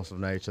a force of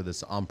nature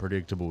that's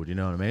unpredictable. Do you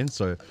know what I mean?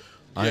 So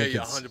I think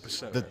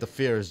 100%. The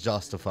fear is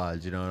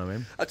justified. You know what I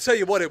mean? I tell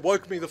you what, it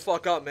woke me the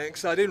fuck up, man,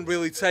 because I didn't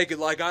really take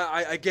it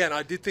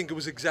I did think it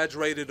was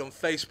exaggerated on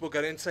Facebook.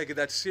 I didn't take it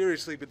that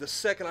seriously, but the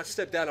second I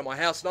stepped out of my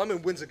house, and I'm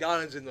in Windsor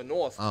Gardens in the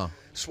north,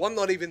 so I'm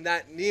not even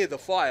that near the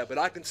fire, but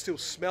I can still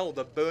smell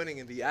the burning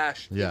and the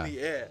ash in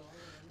the air.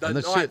 the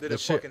night that it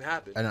fucking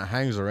happened. And it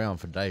hangs around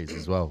for days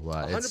as well.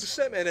 Like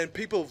 100%, man. And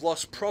people have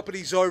lost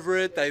properties over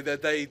it.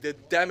 They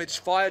damaged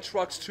fire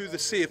trucks to the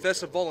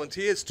CFS and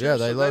volunteers too. Yeah,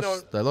 they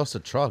lost a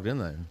truck, didn't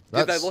they?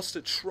 Yeah, they lost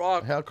a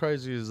truck. How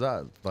crazy is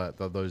that? Like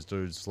those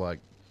dudes like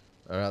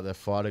are out there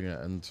fighting it,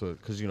 and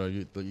because you know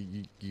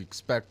you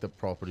expect that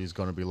property is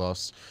going to be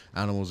lost,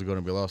 animals are going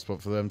to be lost,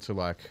 but for them to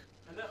like.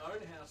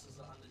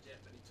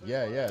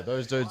 Yeah,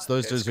 those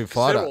dudes who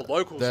fight they're all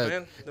locals,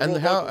 man. And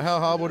how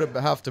hard would it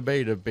have to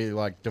be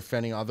like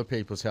defending other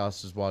people's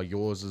houses while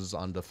yours is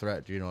under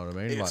threat? Do you know what I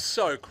mean? It's like,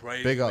 so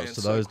crazy. Big ups man,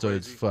 to so those crazy.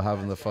 dudes for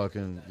having the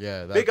fucking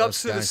big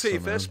ups to the gangster,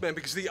 CFS, man.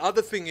 Because the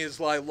other thing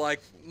is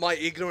like my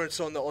ignorance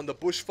on the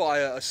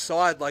bushfire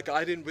aside, like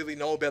I didn't really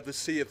know about the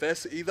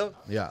CFS either.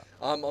 Yeah.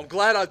 I'm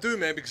glad I do,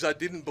 man, because I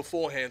didn't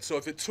beforehand. So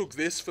if it took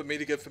this for me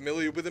to get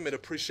familiar with them and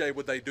appreciate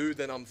what they do,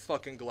 then I'm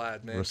fucking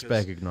glad, man.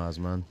 Recognize,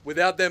 man.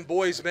 Without them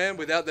boys, man,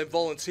 without them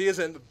volunteers,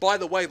 and by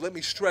the way, let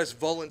me stress,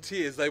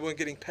 volunteers, they weren't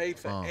getting paid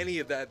for any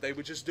of that. They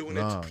were just doing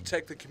it to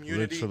protect the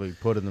community. Literally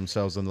putting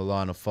themselves in the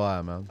line of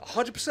fire, man.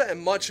 100%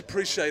 and much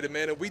appreciated,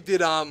 man. And we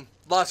did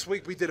last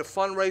week. We did a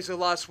fundraiser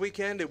last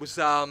weekend. It was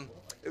out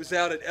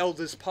at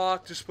Elders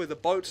Park, just where the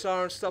boats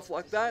are and stuff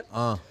like that.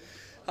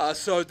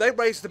 So they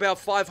raised about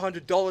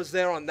 $500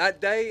 there on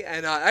that day.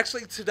 And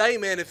actually today,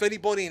 man, if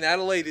anybody in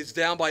Adelaide is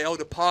down by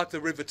Elder Park,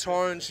 the River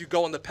Torrens, you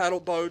go on the paddle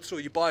boats or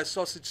you buy a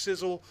sausage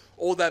sizzle,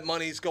 all that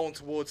money is going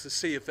towards the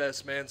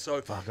CFS, man.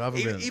 So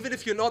even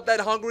if you're not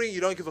that hungry and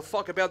you don't give a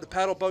fuck about the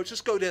paddle boats,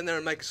 just go down there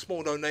and make a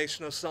small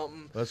donation or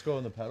something. Let's go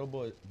on the paddle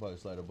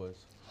boats later, boys.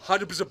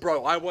 100%,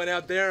 bro. I went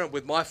out there and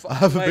with my I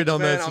haven't legs, been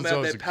on man, that I'm since I out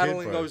was there a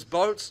paddling kid, bro. those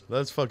boats.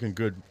 That's fucking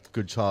good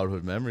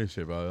childhood memory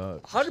shit,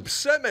 bro.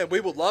 100%, man. We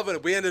were loving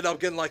it. We ended up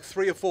getting like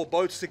 3 or 4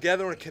 boats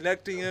together and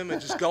connecting them and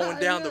just going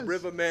down the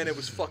river, man. It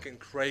was fucking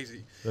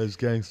crazy. Those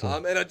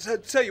gangsters. And I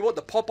tell you what,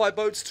 the Popeye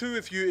boats too.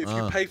 If you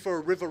pay for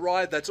a river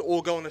ride, that's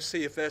all going to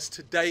CFS.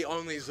 Today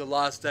only is the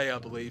last day, I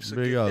believe. So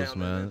big get ups, down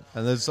man. there, man.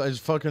 And there's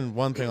fucking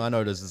one thing I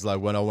noticed is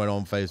like when I went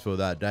on Facebook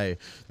that day,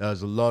 there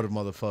was a lot of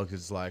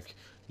motherfuckers like,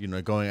 you know,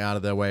 going out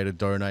of their way to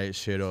donate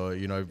shit or,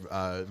 you know,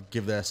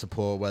 give their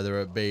support, whether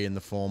it be in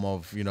the form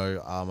of, you know,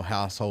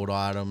 household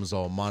items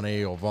or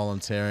money or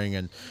volunteering.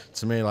 And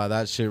to me, like,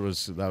 that shit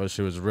was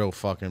real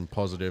fucking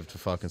positive to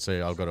fucking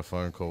see. I've got a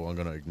phone call I'm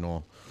going to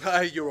ignore.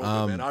 Hey, you're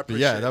all good, man. I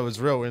appreciate it. But yeah, that was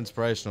real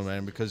inspirational,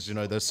 man, because, you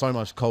know, there's so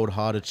much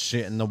cold-hearted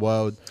shit in the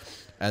world.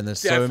 And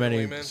there's so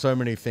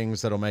many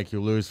things that'll make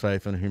you lose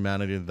faith in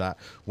humanity that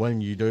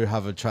when you do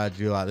have a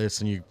tragedy like this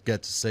and you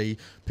get to see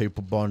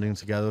people bonding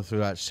together through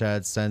that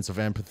shared sense of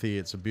empathy,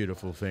 it's a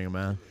beautiful thing,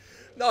 man.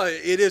 No,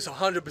 it is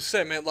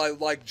 100%, man.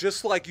 Like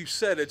just like you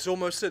said, it's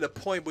almost at a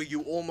point where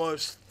you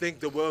almost think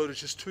the world is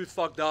just too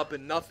fucked up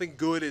and nothing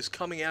good is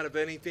coming out of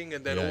anything,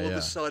 and then all of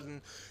a sudden,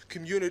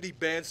 community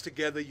bands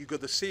together. You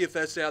got the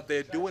CFS out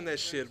there doing their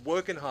shit,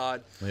 working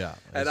hard. Yeah,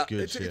 and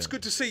it's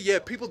good to see. Yeah,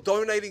 people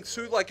donating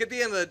too. Like at the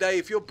end of the day,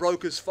 if you're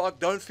broke as fuck,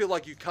 don't feel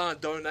like you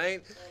can't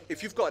donate.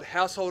 If you've got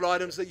household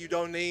items that you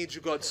don't need,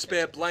 you've got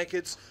spare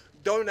blankets,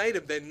 donate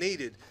them. They're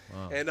needed.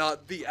 Wow. And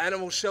the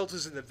animal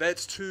shelters and the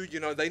vets too, you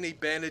know, they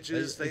need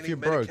bandages, they need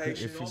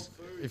medications.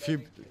 If you're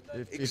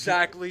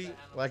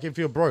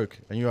broke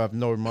and you have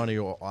no money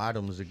or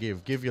items to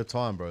give your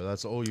time, bro.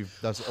 That's all you've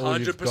got.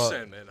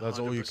 100%, man. That's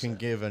all you can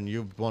give, and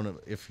you want it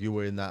if you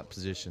were in that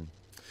position.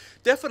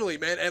 Definitely,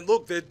 man. And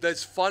look,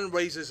 there's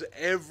fundraisers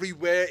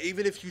everywhere.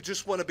 Even if you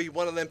just want to be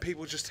one of them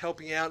people just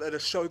helping out at a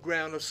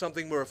showground or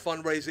something where a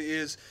fundraiser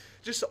is,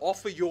 just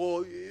offer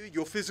your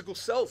physical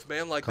self,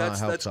 man. Like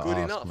that's good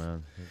enough.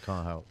 Man. It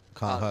can't help.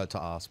 Can't hurt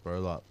to ask,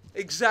 bro. Like.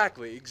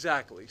 Exactly.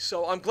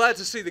 So I'm glad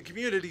to see the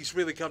communities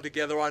really come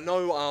together. I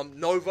know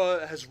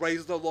Nova has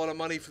raised a lot of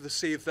money for the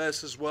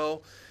CFS as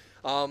well.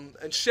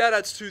 And shout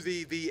outs to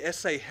the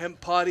SA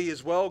Hemp Party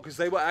as well, because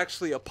they were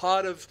actually a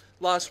part of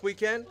last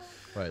weekend.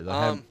 Right, the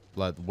hemp,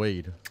 like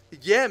weed.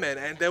 Yeah, man,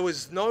 and there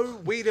was no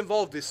weed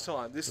involved this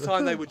time. This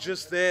time they were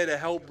just there to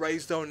help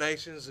raise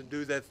donations and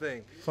do their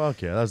thing.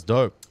 Fuck yeah, that's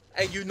dope.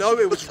 And you know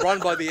it was run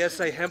by the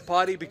SA Hemp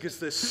Party, because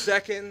the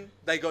second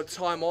they got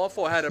time off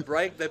or had a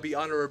break, they'd be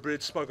under a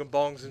bridge smoking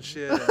bongs and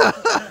shit. And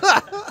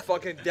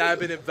fucking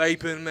dabbing and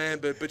vaping, man.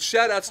 But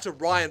shout outs to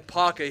Ryan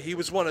Parker. He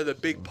was one of the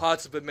big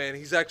parts of it, man.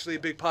 He's actually a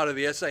big part of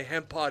the SA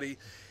Hemp Party.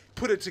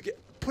 Put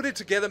it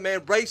together,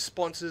 man. Raise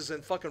sponsors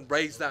and fucking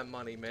raise that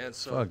money, man.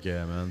 So fuck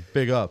yeah, man.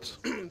 Big ups.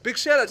 Big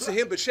shout outs to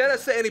him, but shout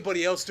outs to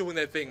anybody else doing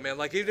their thing, man.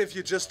 Like, even if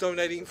you're just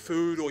donating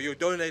food or you're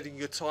donating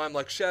your time,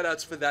 like, shout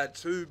outs for that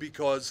too,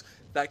 because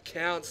that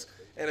counts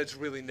and it's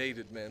really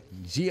needed, man.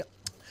 Yeah.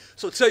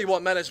 So I'll tell you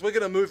what, Manaz, we're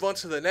going to move on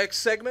to the next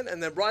segment,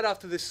 and then right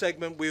after this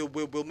segment, we'll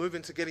move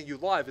into getting you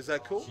live. Is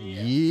that cool?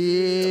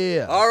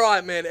 Yeah. All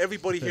right, man.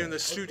 Everybody here in the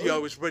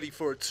studio is ready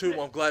for it too.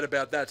 I'm glad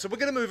about that. So we're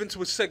going to move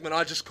into a segment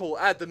I just call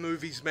At the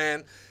Movies,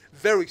 man.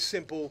 Very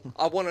simple.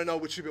 I want to know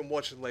what you've been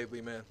watching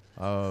lately, man.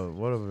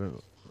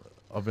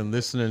 I've been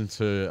listening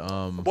to...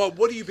 Well,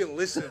 what have you been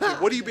listening to?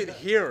 What have you been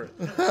hearing?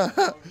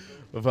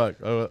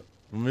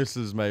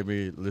 Mrs. made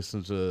me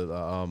listen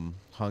to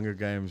Hunger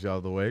Games the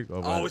other week.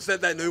 Oh, is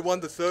that new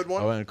one, the third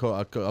one? I went and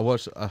caught. I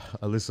watched.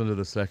 I listened to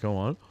the second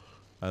one,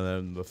 and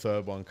then the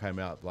third one came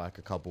out like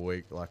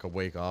a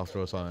week after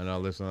or something. And I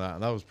listened to that,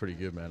 and that was pretty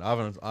good, man. I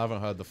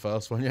haven't heard the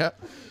first one yet.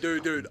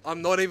 Dude,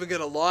 I'm not even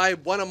gonna lie.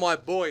 One of my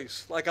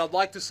boys, like I'd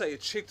like to say, a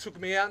chick took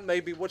me out and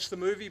made me watch the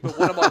movie, but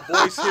one of my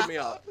boys hit me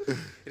up,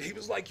 and he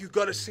was like, "You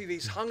got to see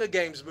these Hunger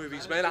Games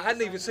movies, man." I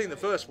hadn't even seen the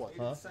first one.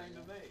 Huh?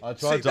 I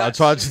tried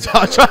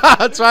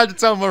to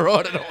tell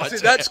Marauder to watch it.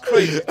 See, that's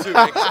crazy too.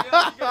 Man.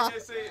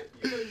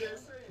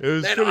 It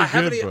was Man, pretty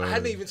I good, bro.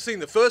 hadn't even seen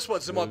the first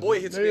one, so my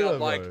boy hits me up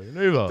like,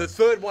 the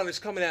third one is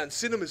coming out in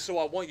cinemas, so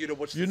I want you to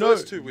watch the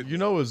first two with me. You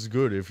know it's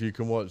good if you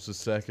can watch the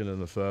second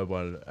and the third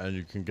one, and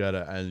you can get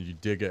it, and you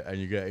dig it, and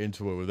you get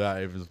into it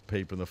without even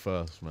peeping the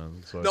first,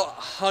 man. So, no,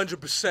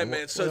 100%,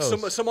 man.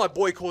 So my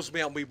boy calls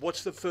me out, and we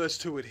watched the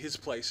first two at his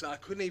place, and I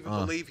couldn't even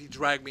believe he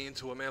dragged me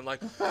into it, man.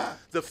 Like,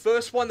 the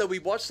first one that we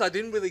watched, I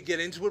didn't really get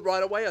into it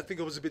right away. I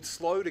think it was a bit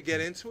slow to get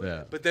into it.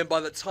 Yeah. But then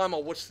by the time I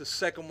watched the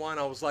second one,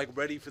 I was like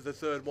ready for the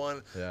third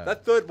one. Yeah.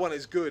 That third one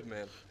is good,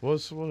 man. What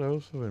else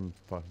have been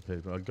fucking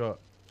people? I got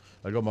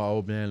my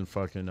old man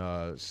fucking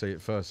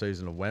first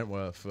season of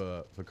Wentworth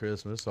for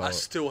Christmas. So I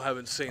still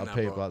haven't seen that, bro. I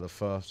peeped like the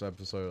first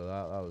episode of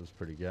that. That was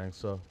pretty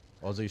gangster.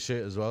 Aussie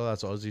shit as well.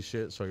 That's Aussie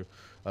shit. So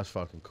that's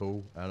fucking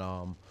cool.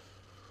 And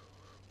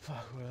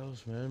fuck, what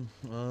else, man?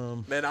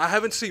 Man, I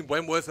haven't seen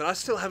Wentworth, and I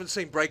still haven't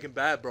seen Breaking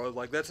Bad, bro.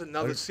 Like that's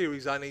another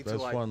series I need to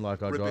like. That's one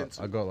like rip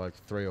into. I got like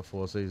 3 or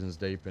 4 seasons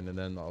deep in, and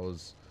then I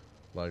was.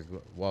 Like,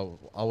 well,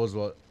 I was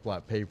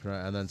like peeping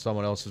it, and then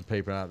someone else was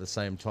peeping it at the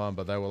same time,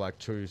 but they were like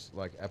 2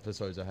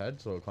 episodes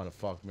ahead, so it kind of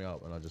fucked me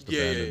up, and I just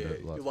abandoned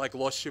it. Like, you like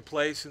lost your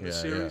place in the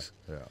series.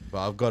 Yeah.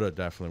 But I've got it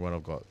definitely when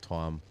I've got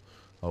time.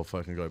 I'll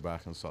fucking go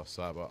back and stuff.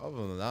 So, but other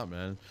than that,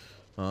 man,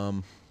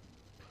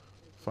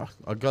 fuck,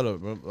 I gotta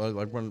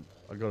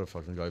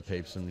fucking go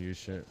peep some new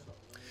shit.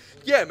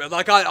 Yeah, man.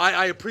 Like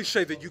I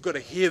appreciate that you got to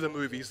hear the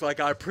movies. Like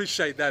I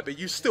appreciate that, but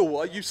you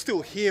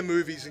still hear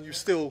movies, and you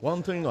still.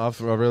 One thing I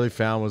really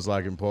found was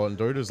like important,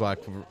 dude, is like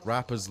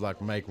rappers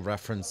like make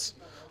reference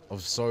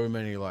of so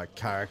many like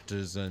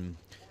characters and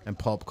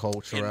pop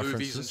culture in references,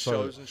 movies and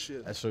shows and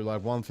shit. So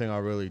like one thing I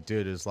really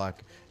did is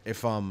like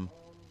if I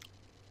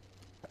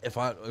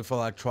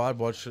like tried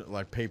watching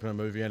like peeping a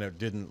movie and it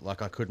didn't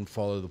like I couldn't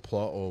follow the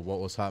plot or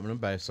what was happening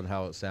based on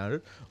how it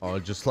sounded, I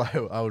would just like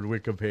I would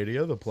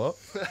Wikipedia the plot,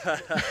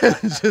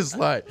 just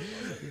like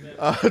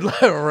I would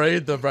like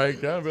read the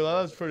breakdown and be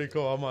like, that's pretty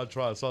cool, I might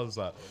try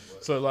Sunset.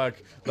 So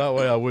like that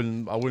way I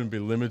wouldn't be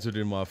limited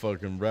in my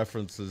fucking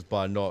references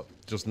by not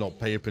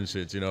peeping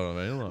shit. You know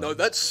what I mean? Like, no,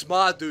 that's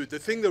smart, dude. The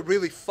thing that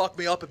really fucked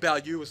me up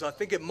about you is I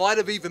think it might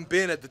have even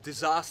been at the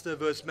Disaster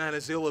vs.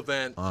 Manaz Ill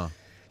event.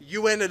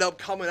 You ended up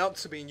coming up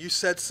to me and you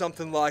said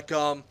something like,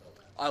 I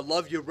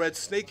love your red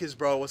sneakers,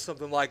 bro, or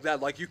something like that.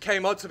 Like, you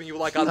came up to me and you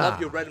were like, I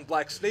love your red and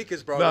black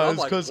sneakers, bro. No, and I'm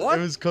like, what?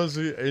 It was because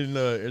in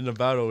the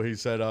battle, he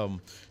said,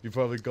 you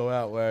probably go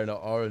out wearing an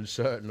orange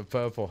shirt and a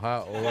purple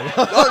hat. Or no,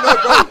 bro.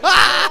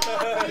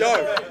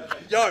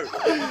 Yo,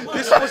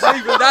 this wasn't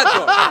even that,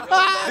 though.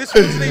 This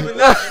wasn't even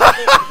that.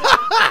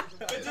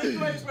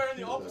 Wearing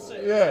the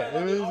opposite. Yeah,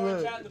 it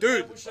was,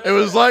 dude. It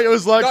was like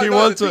he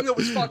wanted. The thing that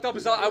was fucked up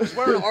is I was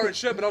wearing an orange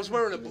shirt, but I was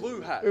wearing a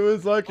blue hat. It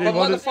was like he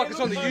wanted.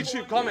 Motherfuckers on the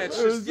YouTube comments,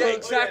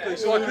 exactly.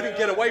 So I couldn't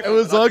get away from it. It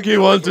was like he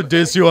wanted to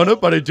diss you on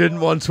it, but he didn't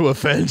want to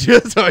offend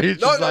you. So he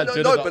just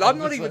no. But I'm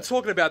not even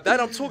talking about that.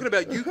 I'm talking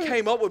about you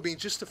came up with me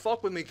just to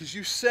fuck with me because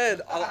you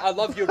said I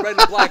love your red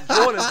and black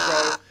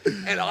Jordans, bro,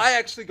 and I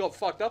actually got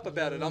fucked up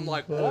about it. I'm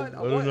like, what?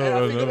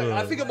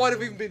 I think it might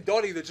have even been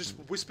Donnie that just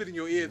whispered in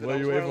your ear that I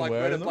was wearing like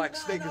red and black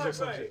sneakers or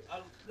something.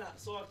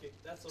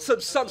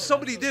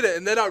 Somebody did it,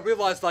 and then I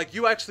realized like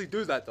you actually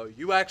do that though.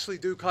 You actually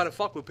do kind of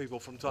fuck with people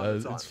from time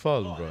to time. It's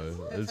fun,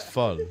 bro. It's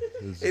fun.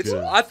 It's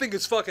good. I think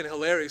it's fucking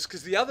hilarious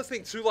because the other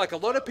thing too, like a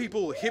lot of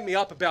people hit me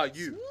up about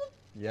you.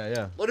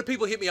 Yeah. A lot of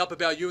people hit me up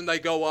about you and they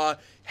go,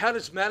 how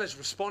does Manaz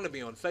respond to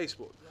me on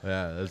Facebook?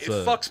 Yeah, it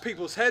fucks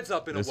people's heads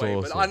up in a way,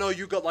 awesome. but I know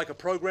you got like a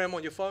program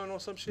on your phone or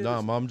some shit. No,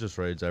 Mum just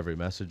reads every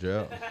message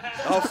out.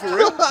 Oh, for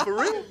real? For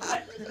real?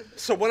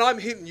 So when I'm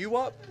hitting you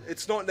up,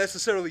 it's not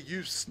necessarily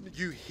you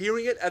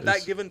hearing it at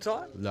that given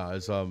time? No,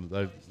 it's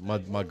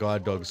my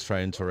guide dog's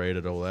trained to read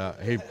it all out.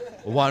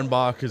 One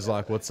bark is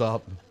like, what's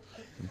up?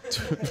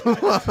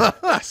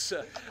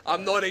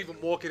 I'm not even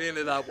walking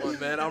into that one,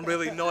 man. I'm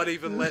really not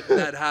even letting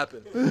that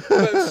happen.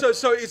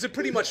 So is it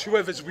pretty much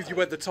whoever's with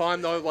you at the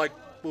time, though, like,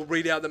 will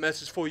read out the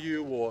message for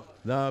you, or?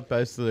 No,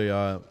 basically,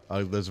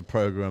 there's a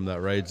program that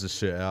reads the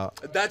shit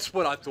out. That's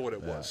what I thought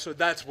it was. So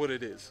that's what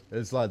it is.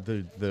 It's like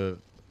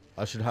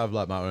I should have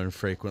like my own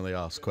frequently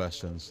asked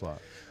questions, like.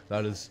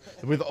 That is,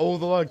 with all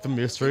the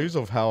mysteries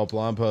of how a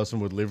blind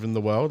person would live in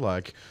the world,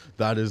 like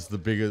that is the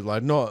biggest,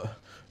 like not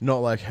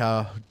like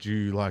how do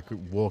you like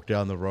walk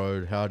down the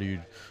road, how do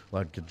you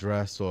like get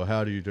dressed, or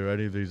how do you do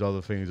any of these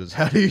other things, it's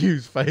how do you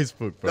use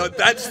Facebook, bro. No,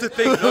 that's the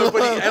thing,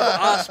 nobody ever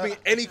asked me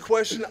any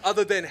question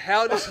other than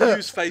how does he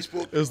use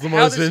Facebook, it's the how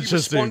most does he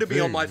interesting respond to me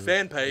thing, on my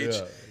fan page,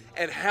 yeah.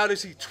 and how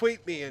does he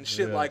tweet me and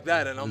shit like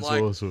that, and I'm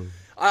like, awesome.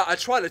 I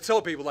try to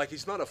tell people, like,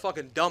 he's not a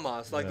fucking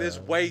dumbass. Like, there's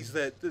ways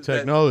that...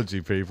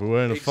 Technology, people.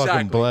 We're in a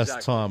fucking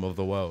blessed time of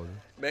the world.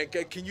 Man,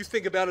 can you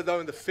think about it,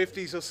 though, in the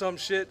 50s or some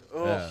shit?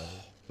 Oh. Yeah.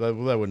 They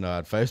wouldn't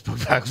have had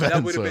Facebook back then.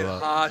 That would have been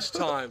harsh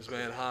times,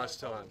 man. Harsh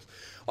times.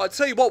 I'll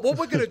tell you what we're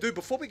going to do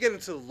before we get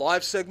into the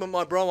live segment,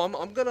 my bro,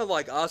 I'm going to,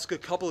 like, ask a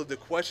couple of the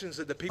questions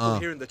that the people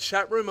here in the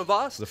chat room have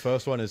asked. The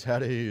first one is, how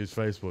do you use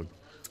Facebook?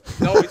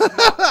 No, it's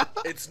not.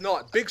 It's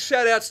not. Big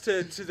shout-outs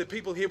to the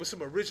people here with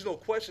some original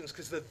questions,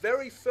 because the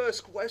very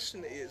first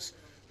question is,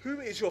 who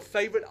is your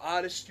favorite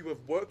artist you have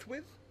worked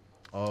with?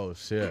 Oh,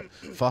 shit.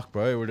 Fuck,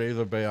 bro. It would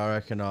either be, I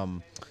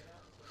reckon,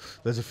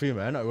 there's a few,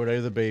 man. It would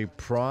either be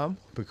Prime,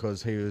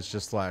 because he was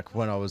just like,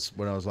 when I was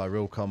like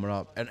real coming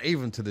up, and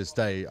even to this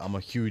day, I'm a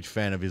huge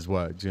fan of his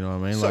work. Do you know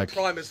what I mean? So like,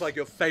 Prime is like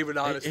your favorite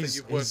artist that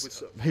you've worked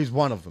with. He's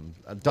one of them.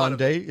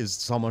 Dundee is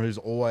someone who's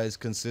always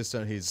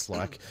consistent. He's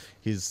like,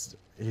 his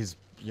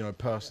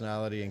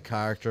personality and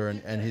character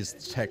and his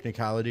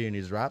technicality in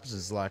his raps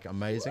is like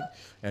amazing,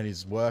 and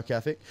his work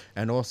ethic,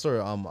 and also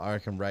I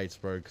reckon Rates,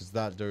 bro, because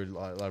that dude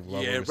like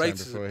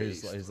Rates before,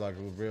 he's like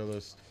a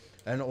realist,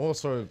 and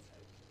also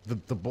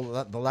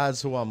the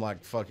lads who I'm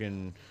like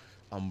fucking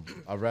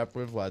I rap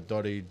with, like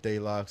Dotty,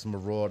 Deluxe,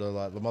 Marauder,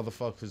 like the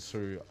motherfuckers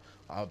who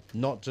are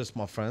not just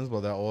my friends,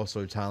 but they're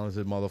also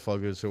talented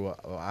motherfuckers who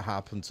I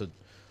happen to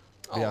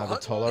be able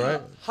to tolerate.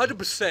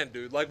 100%,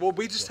 dude. Like, well,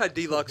 we just had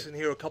Deluxe in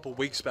here a couple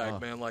weeks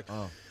back, man. Like,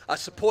 I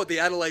support the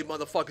Adelaide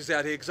motherfuckers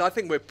out here because I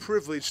think we're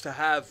privileged to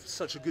have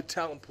such a good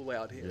talent pool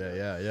out here.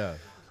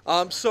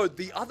 Yeah. So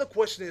the other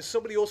question is,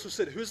 somebody also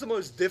said, who's the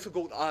most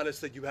difficult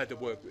artist that you had to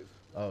work with?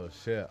 Oh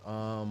shit.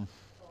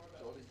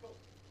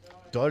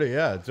 Dotty,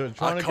 yeah.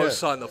 Trying to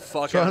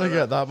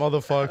get that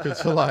motherfucker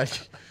to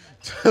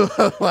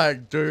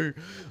like do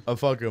a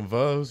fucking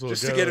verse, or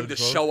just to get him to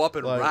show up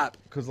and rap.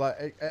 Because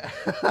like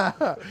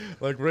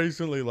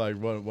recently, like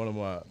one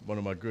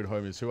of my good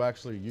homies who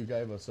actually you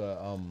gave us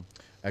a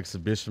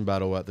exhibition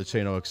battle at the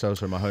Chino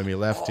Excelsior, my homie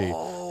Lefty.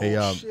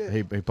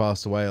 He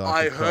passed away.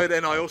 Like, I heard,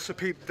 and I also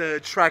peeped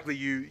the track that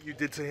you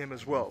did to him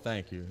as well.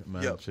 Thank you,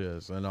 man. Yep.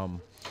 Cheers. And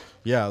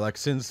yeah, like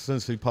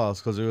since he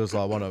passed, because he was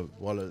like one of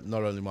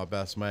not only my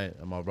best mate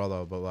and my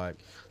brother, but like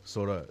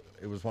sort of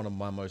it was one of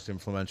my most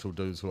influential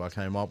dudes who I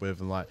came up with,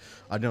 and like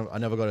I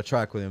never got a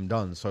track with him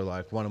done. So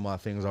like one of my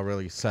things I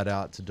really set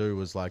out to do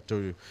was like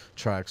do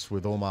tracks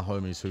with all my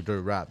homies who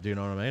do rap. Do you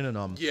know what I mean?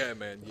 And yeah,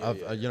 man.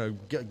 You know,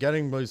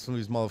 getting most of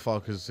these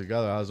motherfuckers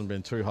together hasn't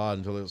been too hard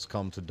until it's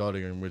come to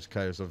Dotty, in which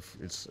case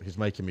he's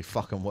making me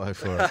fucking work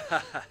for it.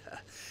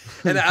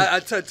 And I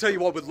tell you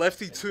what, with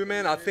Lefty too,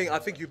 man. I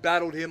think you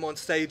battled him on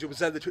stage. It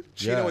was at the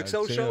Chino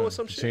Excel show or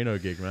some shit. Chino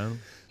gig, man.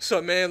 So,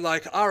 man,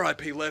 like,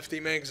 R.I.P. Lefty,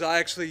 man, because I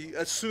actually,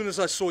 as soon as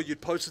I saw you'd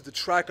posted the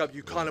track up,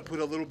 you kind of put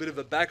a little bit of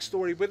a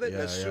backstory with it.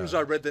 And as soon as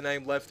I read the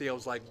name Lefty, I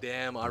was like,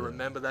 damn, I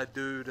remember that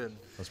dude. And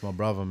that's my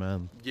brother,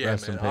 man. Yeah,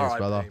 Rest man. in peace,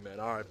 brother.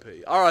 Man.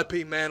 R.I.P.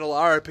 R.I.P. Mandel.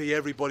 R.I.P.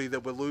 everybody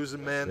that we're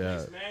losing, man.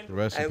 Yeah.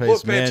 Rest in and peace,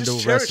 look, man, Mandel.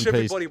 just cherish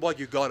everybody while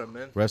you got him,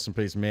 man. Rest in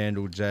peace,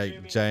 Mandel,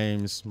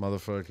 James,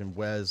 motherfucking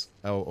Wes,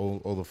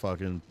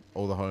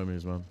 all the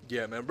homies, man.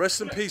 Yeah, man.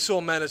 Rest in peace,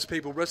 all Manaz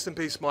people. Rest in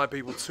peace, my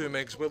people too,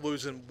 man, because we're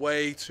losing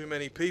way too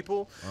many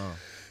people.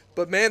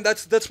 But, man,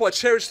 that's why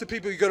cherish the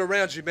people you got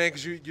around you, man,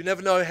 because you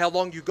never know how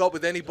long you got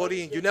with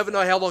anybody, and you never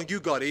know how long you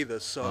got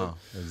either. So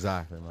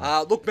exactly,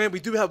 man. Look, man,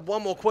 we do have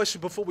one more question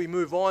before we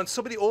move on.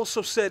 Somebody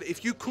also said,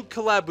 if you could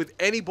collab with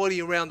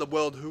anybody around the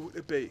world, who would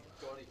it be?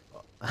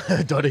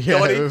 Dotty, yeah.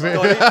 Dotty?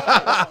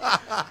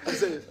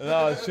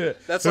 No, shit.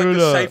 That's like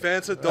the safe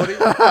answer, Dotty.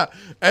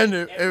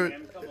 And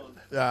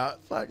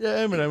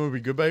Eminem would be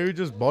good, but he would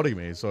just body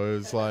me, so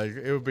it's like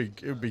it would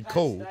be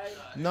cool.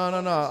 No,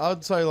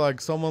 I'd say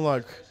like someone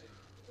like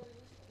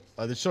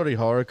the Shoddy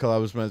Horror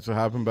collab was meant to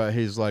happen, but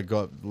he's like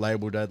got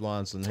label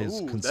deadlines and he's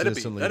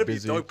consistently that'd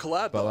busy. Be a dope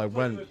collab. But like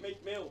when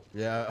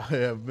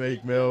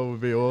Meek Mill would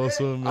be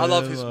awesome. I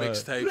love his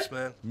mixtapes,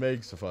 man.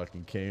 Meek's a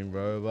fucking king,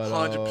 bro. But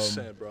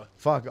 100%, bro.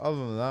 Fuck, other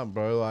than that,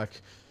 bro, like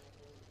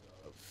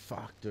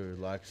dude,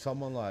 like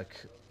someone like.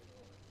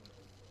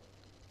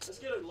 Let's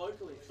get it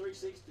locally,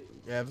 360.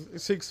 Yeah,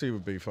 60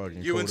 would be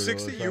fucking you cool. And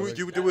 60? You would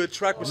do a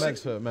track with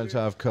 60? Meant to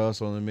have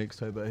Curse on the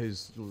mixtape, but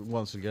he's,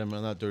 once again,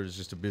 man, that dude is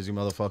just a busy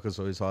motherfucker,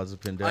 so he's hard to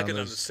pin down. I can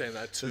understand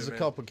that too, There's man. a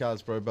couple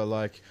cats, bro, but,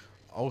 like,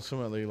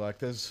 ultimately, like,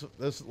 there's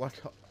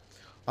like,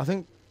 I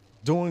think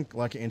doing,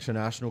 like,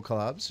 international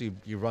collabs,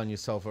 you run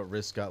yourself at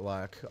risk at,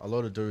 like, a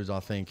lot of dudes, I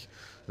think,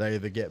 they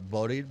either get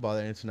bodied by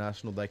the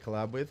international they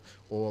collab with,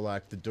 or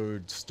like the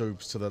dude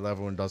stoops to the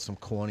level and does some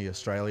corny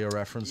Australia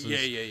references.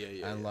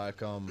 Yeah. And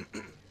like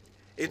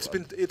it's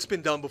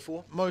been done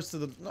before. Most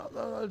of the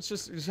no,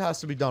 it has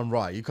to be done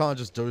right. You can't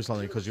just do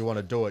something because you want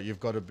to do it. You've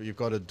got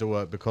to do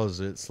it because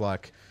it's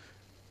like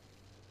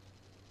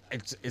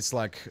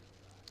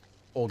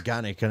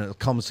organic and it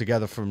comes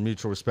together from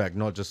mutual respect,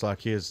 not just like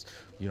here's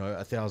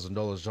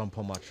 $1,000 jump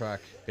on my track.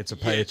 It's a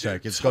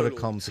paycheck. It's got to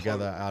come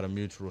together out of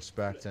mutual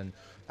respect and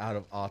out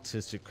of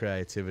artistic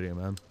creativity,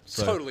 man.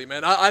 Totally,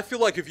 man. I feel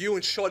like if you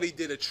and Shoddy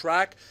did a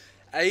track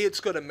A, it's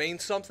got to mean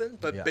something,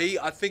 but B,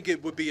 I think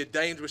it would be a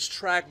dangerous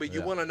track, but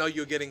you want to know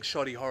you're getting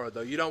Shoddy Horror,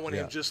 though. You don't want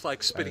him just,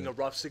 like, spitting a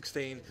rough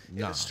 16 in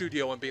the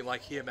studio and being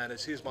like, here, man,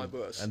 here's my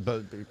verse.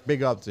 But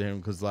big up to him,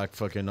 because, like,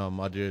 fucking,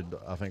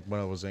 I think when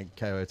I was in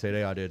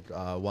KOTD, I did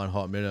 1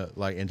 Hot Minute,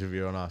 like,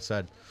 interview, and I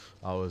said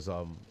I was,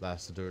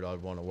 that's the dude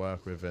I'd want to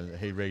work with, and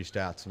he reached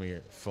out to me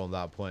from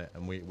that point,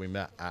 and we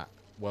met at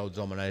World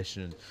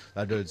Domination, and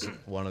that dude's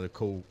one of the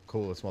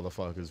coolest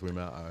motherfuckers we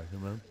met, I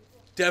reckon, man.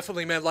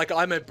 Definitely, man. Like,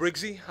 I met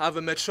Briggsy. I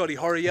haven't met Shoddy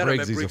Horror yet. I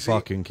met Briggsy's Briggsy. a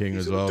fucking king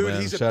as well, dude,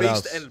 man. He's a Shout beast,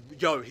 outs. and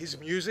yo, his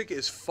music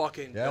is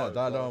fucking dope,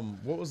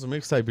 what was the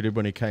mixtape he did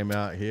when he came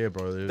out here,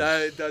 bro?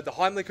 The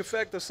Heimlich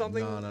effect or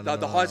something?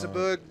 The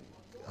Heisenberg.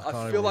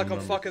 I feel like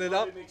I'm fucking it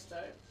up.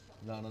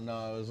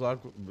 No.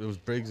 It was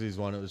Briggsy's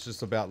one. It was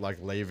just about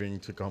like leaving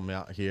to come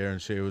out here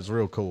and shit. It was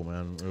real cool,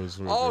 man. It was.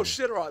 Real good.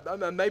 Shit! Right.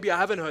 Maybe I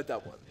haven't heard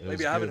that one.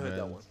 Maybe I haven't heard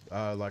that one.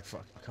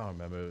 Fuck, I can't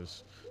remember.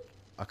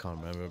 I can't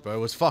remember, but it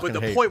was fucking.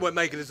 But the point we're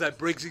making is that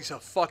Briggsy's a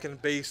fucking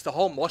beast. The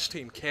whole Mosh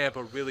Team camp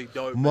are really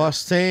dope.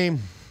 Mosh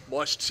Team.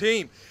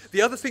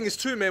 The other thing is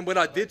too, man. When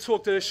I did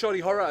talk to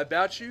Shoddy Horror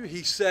about you,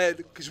 he said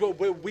because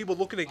we were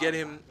looking to get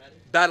him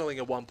battling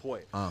at one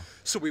point.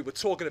 So we were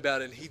talking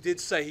about it, and he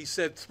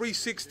said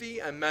 360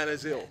 and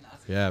Manaz Ill.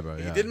 Yeah, bro.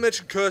 He didn't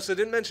mention Cursor,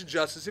 didn't mention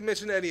Justice, didn't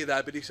mention any of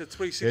that, but he said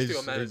 360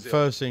 on Manaz The Ill.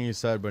 first thing he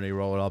said when he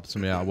rolled up to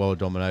me at World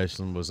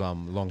Domination was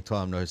long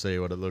time no see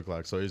what it looked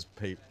like. So he's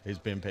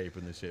been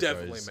peeping this shit.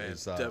 Definitely, bro. man.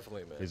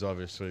 Definitely, man. He's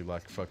obviously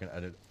like fucking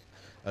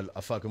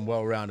a fucking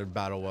well-rounded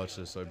battle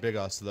watcher. So big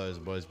ups to those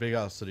boys. Big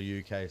ups to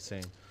the UK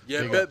scene.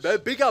 Yeah,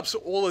 big ups to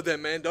all of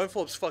them, man. Don't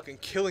Flop's fucking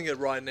killing it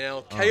right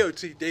now.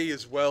 KOTD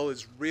as well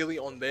is really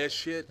on their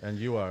shit. And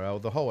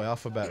URL, the whole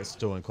alphabet is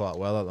doing quite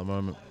well at the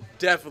moment.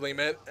 Definitely,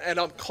 man. And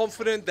I'm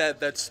confident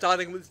that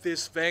starting with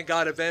this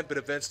Vanguard event, but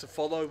events to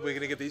follow, we're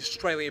going to get the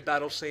Australian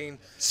battle scene,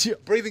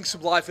 breathing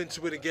some life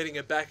into it and getting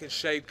it back in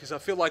shape, because I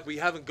feel like we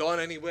haven't gone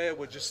anywhere.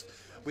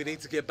 We need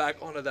to get back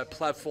onto that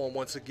platform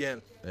once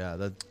again. Yeah,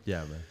 man.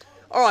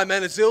 All right,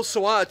 man, it's Ill.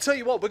 So I tell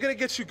you what, we're going to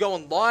get you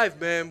going live,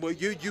 man. Well,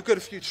 you got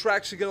a few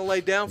tracks you're going to lay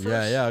down for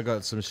us? Yeah, I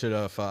got some shit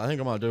off. I think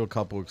I might do a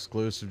couple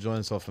exclusive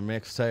joints off a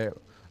mixtape.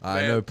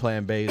 I know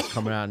Plan B is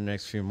coming out in the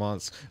next few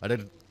months. I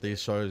did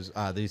these shows,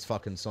 these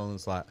fucking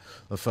songs, like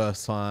the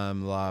first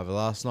time live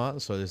last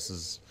night. So this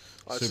is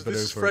super so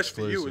this is fresh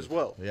exclusive. For you as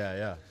well.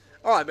 Yeah.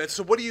 All right, man.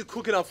 So what are you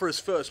cooking up for us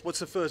first? What's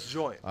the first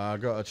joint? I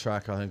got a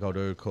track I think I'll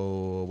do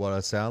called What I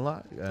Sound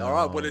Like. All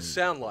right, What It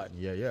Sound Like.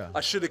 Yeah.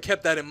 I should have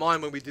kept that in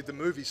mind when we did the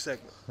movie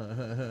segment. All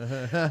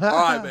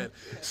right, man.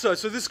 So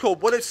this is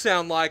called What It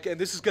Sound Like, and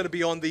this is going to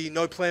be on the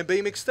No Plan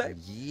B mixtape.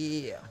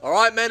 Yeah. All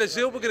right, man. Manaz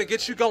Ill, we're going to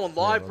get you going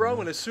live, bro,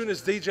 and as soon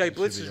as DJ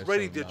Blitz is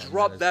ready to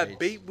drop that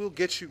beat, we'll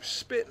get you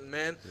spitting,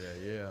 man.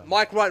 Yeah.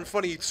 Mic right in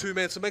front of you too,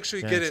 man, so make sure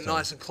you get in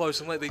nice and close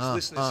and let these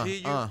listeners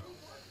hear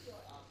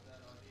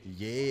you.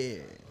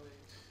 Yeah.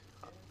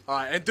 All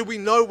right, and do we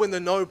know when the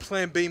No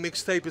Plan B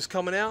mixtape is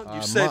coming out?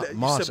 You said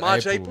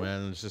March, April.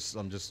 Man.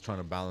 I'm just trying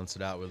to balance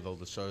it out with all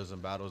the shows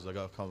and battles I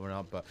got coming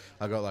up. But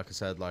I got, like I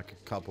said, like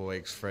a couple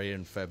weeks free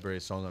in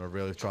February, so I'm gonna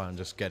really try and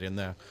just get in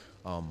there,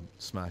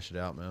 smash it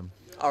out, man.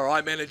 All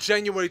right, man. And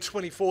January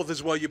 24th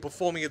as well, you're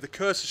performing at the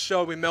Cursor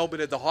Show in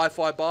Melbourne at the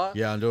Hi-Fi Bar.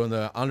 Yeah, I'm doing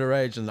the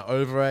underage and the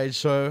overage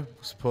show,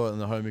 supporting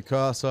the homie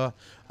Cursor.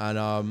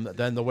 And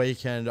then the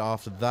weekend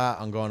after that,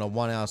 I'm going to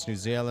One House New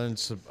Zealand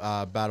to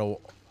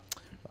battle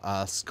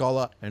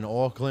Scholar in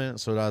Auckland,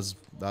 so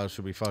that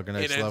should be fucking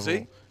next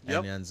level.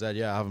 Yep. NZ,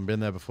 yeah, I haven't been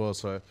there before,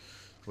 so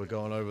we're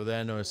going over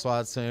there, no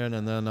sightseeing,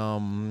 and then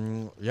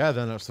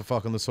then it's the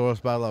fucking the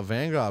Source battle at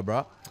Vanguard,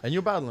 bro. And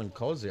you're battling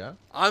Cos, yeah?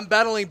 I'm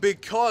battling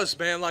Big Cos,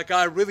 man. Like,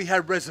 I really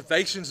had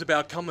reservations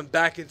about coming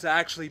back into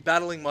actually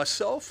battling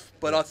myself,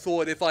 but I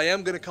thought if I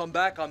am going to come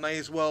back, I may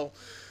as well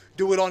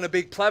do it on a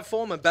big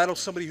platform and battle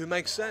somebody who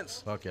makes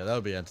sense. Fuck yeah,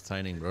 that'll be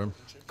entertaining, bro.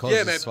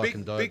 Yeah, man,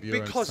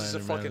 Big Cos is a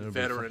fucking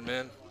veteran,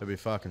 man. It'll be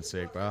fucking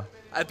sick, bro.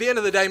 At the end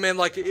of the day, man,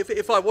 like,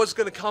 if I was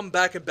going to come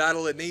back and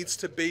battle, it needs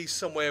to be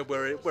somewhere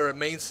where it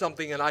means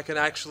something and I can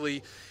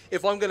actually,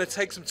 if I'm going to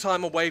take some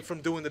time away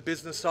from doing the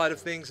business side of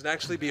things and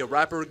actually be a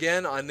rapper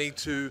again,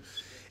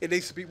 it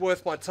needs to be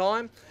worth my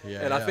time.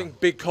 I think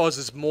Big Cos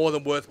is more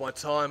than worth my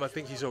time. I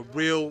think he's a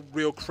real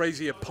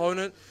crazy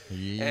opponent.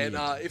 Yeah.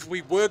 And if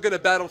we were going to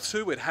battle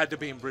too, it had to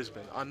be in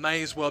Brisbane. I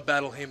may as well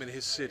battle him in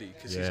his city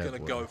because he's going to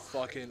go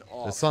fucking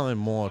off. There's something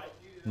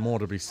more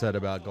to be said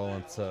about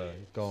going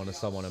to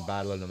someone and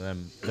battling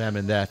them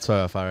in their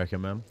turf, I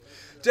reckon, man.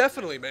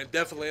 Definitely, man,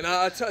 definitely. And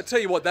I tell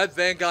you what, that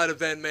Vanguard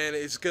event, man,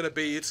 it's going to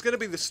be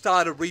the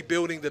start of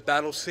rebuilding the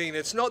battle scene.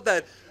 It's not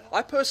that...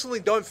 I personally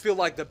don't feel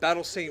like the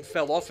battle scene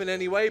fell off in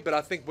any way, but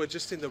I think we're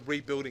just in the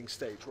rebuilding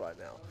stage right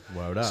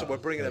now. So we're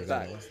bringing it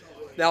back.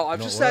 Now,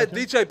 I've just had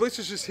DJ Blitz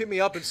just hit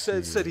me up and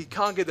said he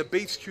can't get the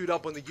beats queued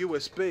up on the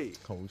USB.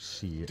 Oh,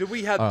 shit. Do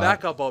we have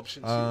backup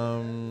options?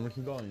 We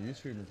can go on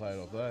YouTube and play it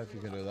off there if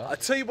you can do that. I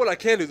tell you what I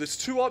can do. There's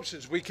two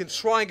options. We can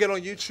try and get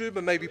on YouTube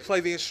and maybe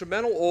play the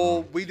instrumental,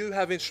 or we do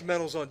have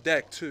instrumentals on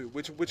deck too.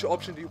 Which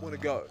option do you want to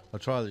go?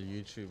 I'll try the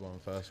YouTube one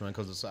first, man,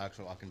 because it's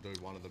actual. I can do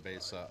one of the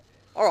beats that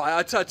All right,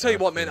 I tell you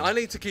what, man. I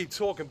need to keep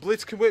talking.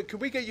 Blitz, can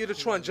we get you to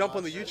try and jump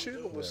on the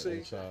YouTube, and we'll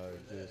see.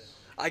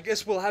 I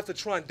guess we'll have to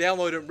try and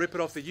download it and rip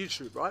it off the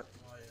YouTube, right?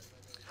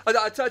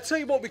 I tell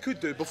you what we could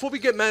do. Before we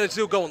get Manaz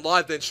Ill going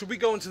live, then, should we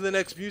go into the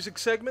next music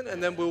segment,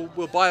 and then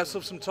we'll buy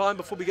ourselves some time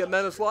before we get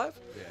Manaz live?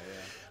 Yeah.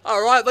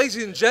 All right, ladies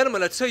and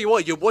gentlemen, I tell you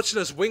what, you're watching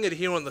us wing it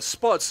here on the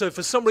spot. So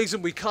for some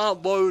reason, we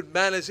can't load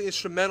Manaz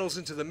instrumentals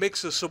into the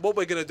mixer. So what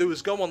we're going to do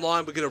is go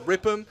online. We're going to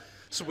rip them.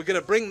 So we're going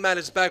to bring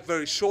Manaz back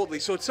very shortly.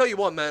 So I tell you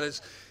what, Manaz,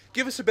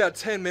 give us about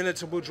 10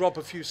 minutes, and we'll drop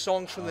a few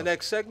songs from the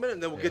next segment,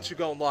 and then we'll get you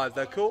going live.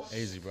 That cool?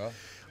 Easy, bro.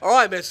 All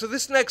right, man, so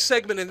this next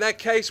segment, in that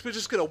case, we're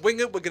just going to wing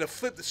it. We're going to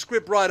flip the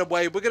script right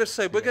away. We're going to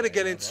say we're going to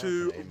get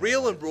into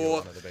Real and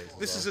Raw.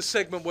 This is a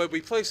segment where we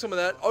play some of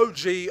that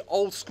OG,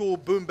 old-school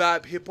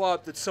boom-bap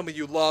hip-hop that some of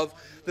you love.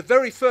 The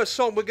very first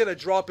song we're going to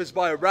drop is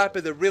by a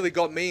rapper that really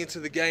got me into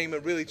the game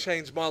and really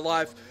changed my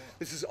life.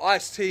 This is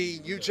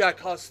Ice-T, New Jack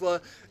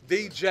Hustler,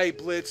 DJ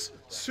Blitz.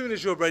 As soon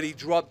as you're ready,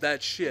 drop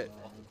that shit.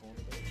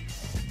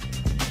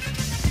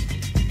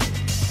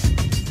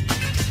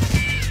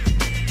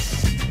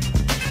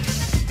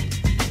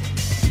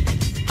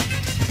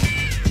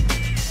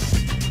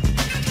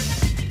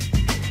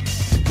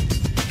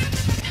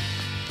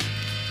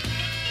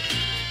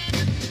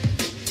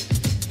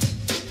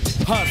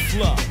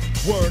 Hustler,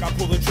 word, I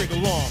pull the trigger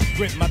long.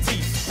 Grit my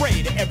teeth,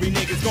 spray to every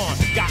nigga's gone.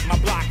 Got my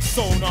block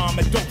sewn on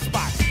my dope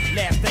spots.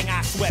 Last thing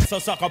I sweat, so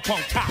suck a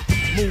punk cop.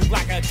 Move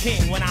like a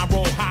king when I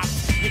roll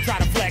hops. You try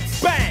to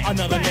flex, bang,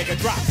 another nigga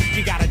drops.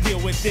 You gotta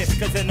deal with this,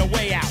 cause there's no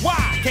way out.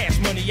 Why? Cash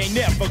money ain't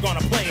never gonna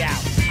play out.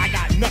 I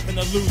got nothing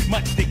to lose,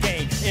 much to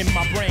gain. In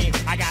my brain,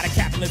 I got a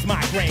capitalist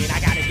migraine.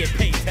 I gotta get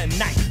paid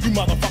tonight. You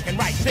motherfucking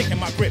right, thick in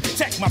my grip.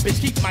 Check my bitch,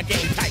 keep my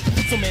game tight.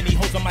 So many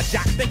hoes on my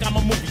jock, think I'm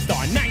a movie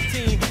star.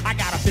 19, I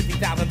got a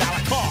 $50,000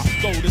 car.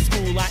 Go to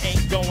school, I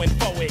ain't going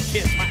for it.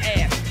 Kiss my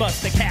ass,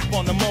 bust the cap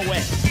on the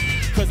Moet.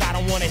 Cause I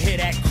don't wanna hear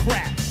that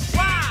crap.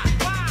 Why?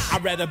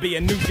 I'd rather be a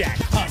New Jack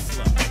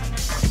Hustler.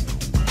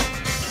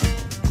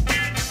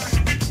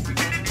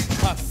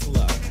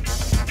 Hustler.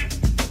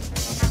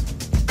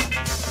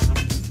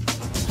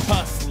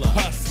 Hustler.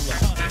 Hustler.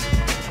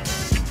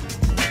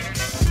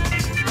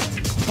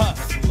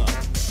 Hustler.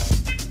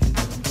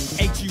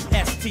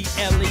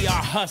 H-U-S-T-L-E-R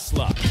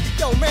Hustler.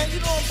 Yo, man, you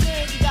know what I'm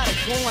saying? You got it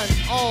going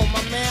on,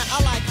 my man.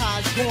 I like how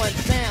it's going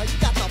down. You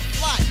got the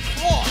fly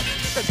cloth,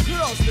 the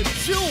girls, the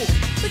jewels.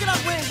 Look at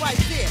that ring right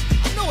there.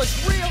 I know it's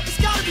real. It's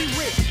gotta be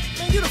real.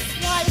 Man, you the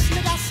flyest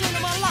nigga I've seen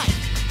in my life.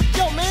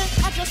 Yo, man,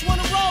 I just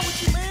wanna roll with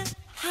you, man.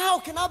 How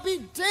can I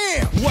be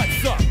damn?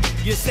 What's up?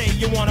 You say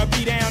you wanna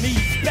be down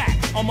east, back.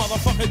 A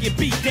motherfucker get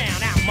beat down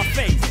out my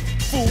face.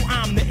 Fool,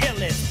 I'm the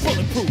illest,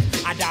 bulletproof.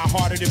 I die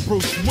harder than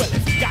Bruce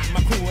Willis. Got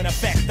my crew in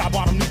effect. I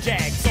bought them new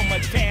Jags. So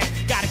much cash,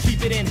 gotta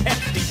keep it in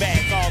hefty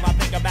bags. All I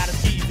think about is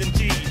T's and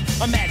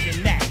G's.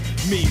 Imagine that.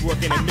 Me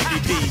working in Mickey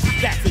D's.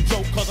 That's a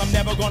joke, cause I'm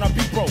never gonna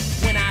be broke.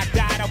 When I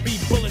die, I'll be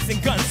bullets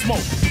and gun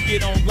smoke. You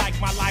don't like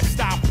my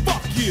lifestyle?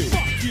 Fuck you.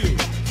 Fuck you.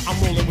 I'm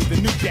rolling with the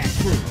New Jack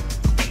crew.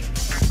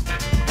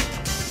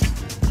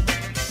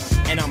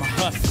 And I'm a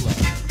hustler.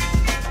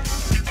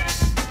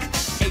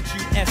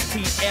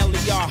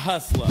 H-U-S-T-L-E-R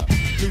Hustler.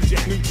 New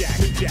Jack, New Jack,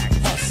 New Jack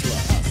Hustler.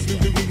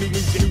 New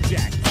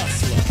Jack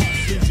Hustler.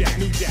 New Jack,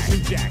 New Jack, New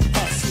Jack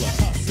Hustler.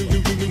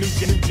 New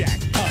Jack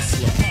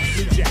Hustler.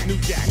 New Jack, New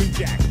Jack, New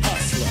Jack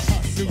Hustler.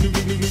 New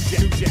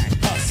Jack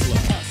Hustler.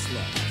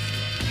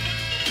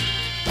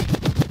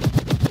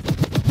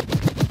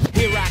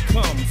 Here I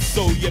come,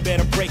 so you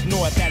better break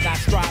north as I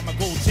stride my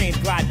gold chains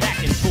glide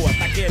back and forth.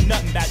 I care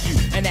nothing about you,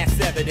 and that's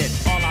evident.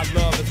 All I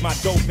love is my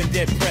dope and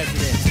dead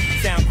president.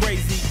 Sound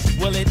crazy?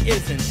 Well, it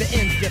isn't. The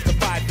ends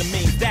justifies the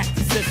means, that's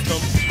the system.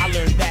 I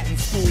learned that in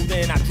school,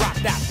 then I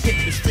dropped out. Hit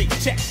the street,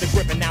 checked the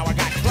grip, and now I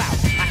got clout.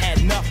 I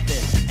had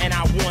nothing, and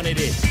I wanted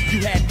it.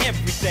 You had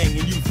everything,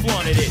 and you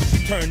flaunted it.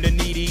 Turned the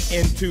needy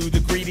into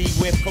the greedy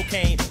with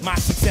cocaine. My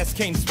success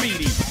came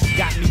speedy.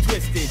 Got me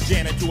twisted,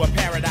 Janet to a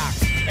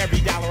paradox.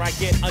 Every dollar I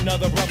get,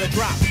 another brother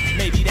drops.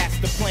 Maybe that's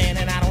the plan,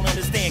 and I don't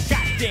understand.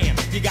 Goddamn,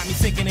 you got me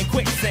sinking in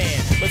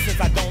quicksand. But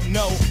since I don't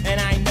know, and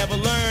I ain't never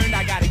learned,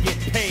 I gotta get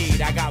paid.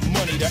 I got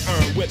money to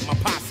earn with my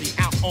posse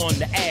out on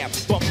the Ave.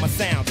 Bump my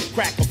sound,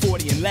 crack a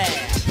 40 and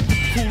laugh.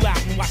 Cool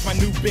out and watch my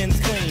new Benz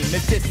clean.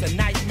 Is this a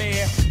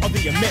nightmare or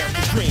the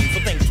American dream? So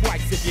think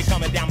twice if you're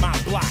coming down my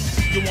block.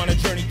 You want to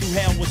journey through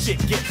hell? Well, shit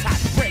gets hot.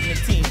 Pregnant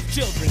teens,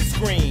 children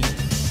scream.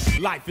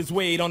 Life is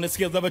weighed on the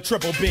skills of a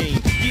triple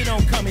beam. You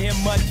don't come here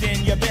much and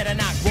you better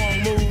not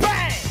wrong move.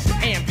 Bang!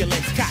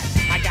 Ambulance cot.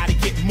 I gotta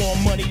get more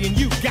money than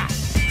you got.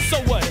 So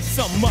what if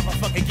some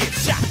motherfucker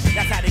gets shot?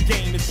 That's how the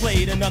game is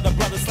played. Another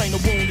brother slain, the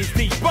wound is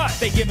deep, but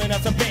they giving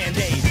us a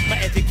band-aid. My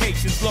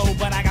education's low,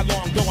 but I got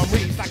long dough. I'm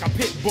raised like a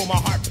pit bull. My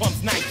heart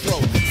pumps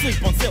nitro.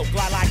 Sleep on silk,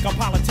 lie like a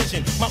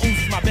politician. My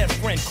ooze is my best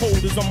friend, cold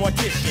as a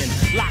mortician.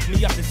 Lock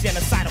me up to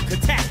genocidal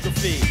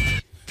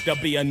catastrophe. There'll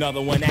be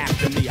another one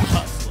after me, a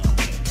hustler.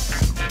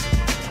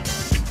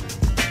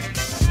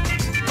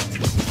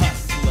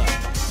 Hustler.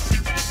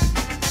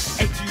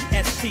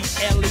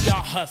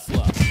 H-U-S-T-L-E-R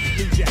Hustler.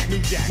 New Jack, New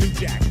Jack, New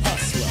Jack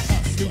Hustler.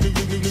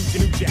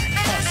 New Jack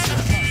Hustler.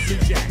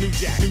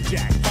 Jack, New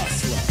Jack,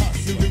 hustler.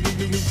 New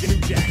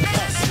Jack,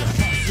 hustler.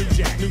 New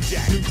Jack, New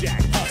Jack, New Jack,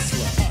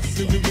 hustler.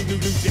 New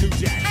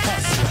Jack,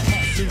 hustler.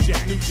 New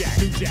Jack, New Jack,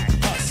 New Jack,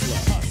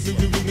 hustler. New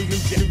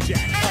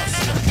Jack,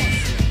 hustler.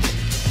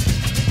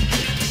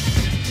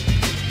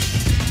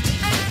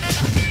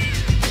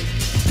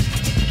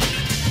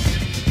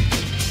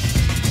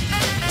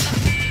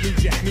 New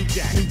Jack, New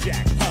Jack, New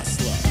Jack,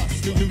 hustler.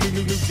 New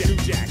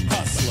Jack,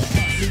 hustler.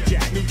 New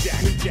Jack, New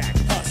Jack, New Jack,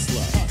 hustler.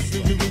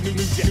 New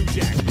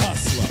Jack,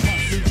 hustler.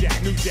 New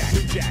Jack, New Jack,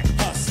 New Jack,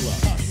 hustler.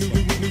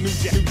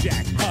 New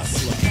Jack,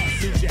 hustler.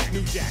 New Jack,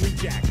 New Jack, New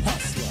Jack,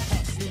 hustler.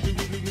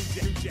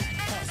 New Jack,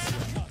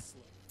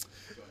 hustler.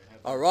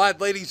 All right,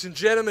 ladies and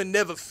gentlemen,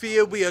 never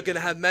fear. We are going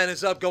to have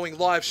Manaz Up going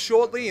live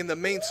shortly. In the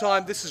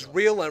meantime, this is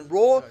Real and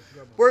Raw.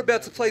 We're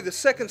about to play the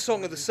second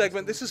song of the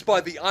segment. This is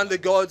by the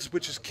Undergods,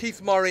 which is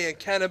Keith Murray and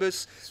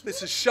Cannabis.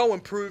 This is Show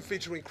and Prove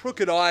featuring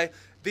Crooked Eye.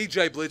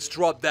 DJ Blitz,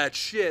 drop that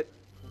shit.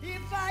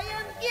 If I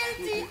am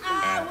guilty,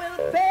 I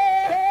will pay.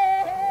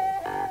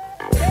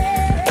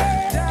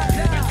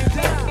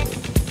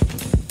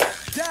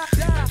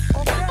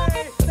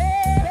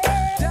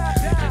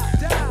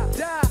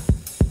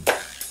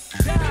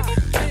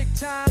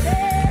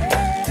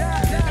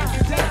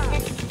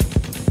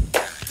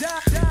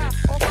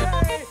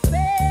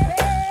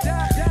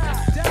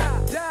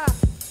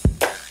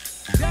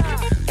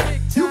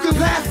 You can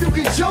laugh, you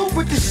can joke,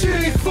 but this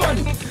shit ain't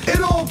funny.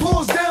 It all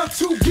boils down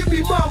to give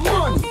me my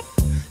money.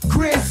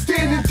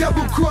 Grandstanding,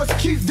 double cross,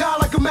 Keith die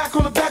like a Mac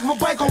on the back of my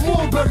bike on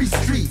Mulberry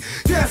Street.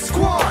 Yeah,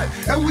 squad,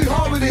 and we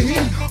harder than he.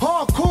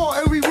 Hardcore,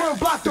 and we run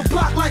block to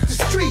block like the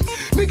street.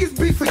 Niggas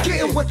be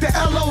forgetting what the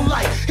LO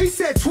like. He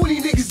said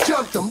 20 niggas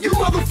jumped him. You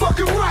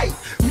motherfucking right.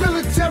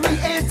 Military,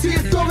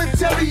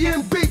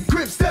 anti-authoritarian, big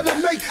grips that'll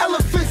make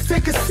elephants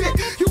take a sit.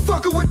 You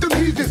fucking with them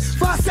heathens.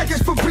 5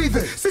 seconds for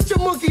breathing. Sit your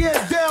monkey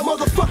ass down,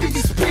 motherfucker,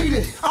 you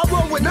speeding. I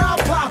run with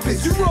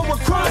non-poppers. You run with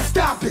crime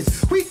stoppers.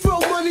 We throw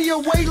money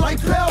away like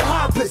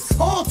bellhoppers.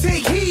 All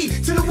take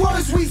heed to the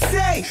words we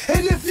say.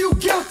 And if you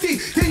guilty,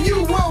 then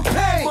you will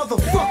pay.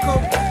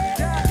 Motherfucker.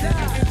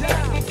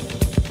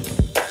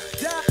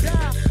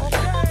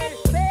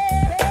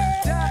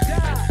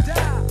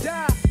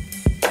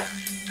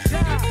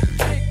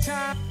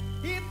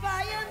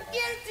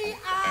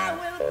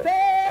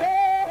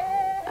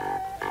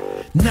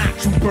 Not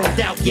too burned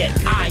out yet.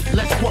 Aight,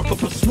 let's work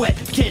up a sweat.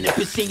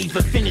 Cannabis ain't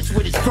even finished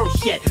with his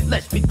verse yet.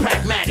 Let's be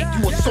pragmatic.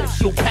 You a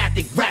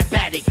sociopathic rap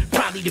addict.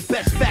 Probably the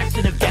best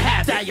fashion if you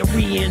have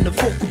diarrhea in the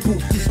vocal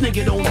booth. This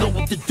nigga don't know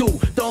what to do.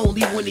 The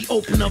only when he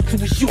open up to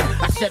his you.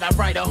 I said I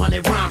write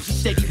 100 rhymes. She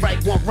said he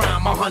write one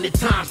rhyme 100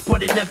 times,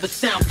 but it never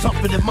sound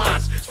tougher than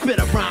mine. Spit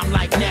a rhyme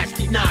like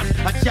Nasty Nas.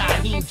 I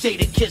Jaheim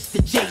Jada kissed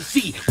the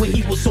Jay-Z when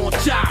he was on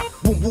job.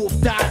 When Wolf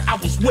died, I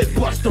was with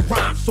Busta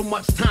Rhymes. So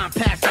much time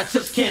passed, I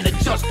just can't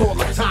adjust all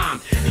the time.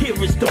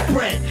 Here is the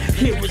bread,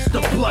 here is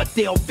the blood.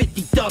 There are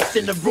 50 thugs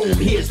in the room,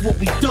 here's what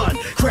we done.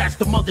 Crash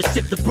the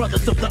mothership, the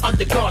brothers of the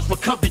Undergods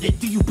recovered it.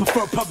 Do you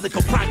prefer public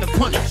or private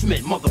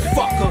punishment,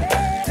 motherfucker?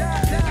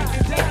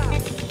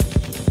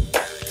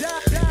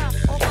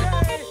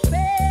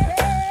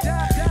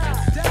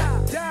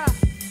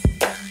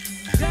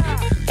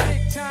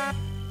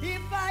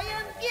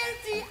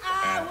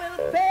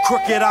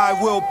 Crooked Eye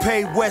will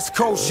pay West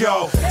Coast,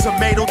 yo.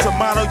 Tomato,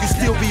 tomato, you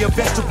still be a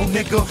vegetable,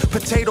 nigga.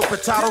 Potato,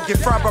 potato, get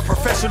fried by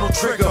professional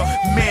trigger.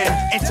 Man,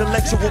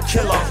 intellectual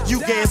killer.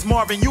 You gay as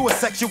Marvin, you a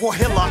sexual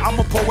healer. I'm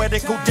a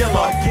poetical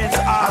dealer. Against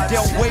odds, I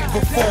dealt way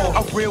before.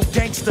 A real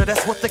gangster,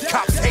 that's what the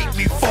cops hate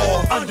me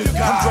for. I'm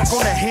drunk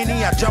on a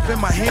Henny, I jump in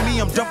my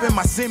Hemi. I'm dumping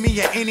my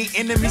semi, and any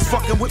enemies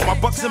fucking with my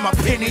bucks and my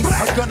pennies.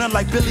 A gunner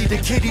like Billy the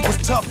Kid, he was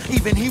tough.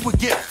 Even he would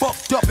get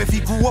fucked up if he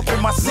grew up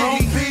in my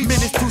city.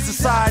 Menace to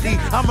society,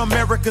 I'm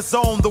America's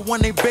own. The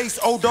one they base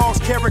old dog's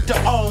character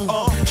on.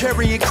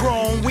 Carrying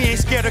chrome, we ain't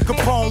scared of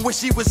Capone.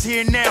 Wish he was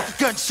here now,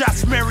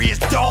 gunshots merry as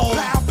dome.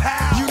 Pow,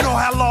 pow. You know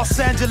how Los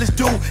Angeles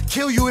do.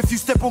 Kill you if you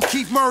step on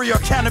Keith Murray or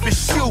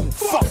Cannabis shoe.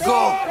 Fuck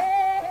off.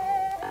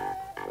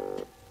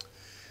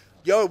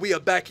 Yo, we are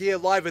back here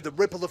live at the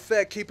Ripple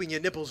Effect, keeping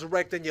your nipples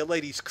erect and your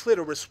ladies'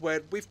 clitoris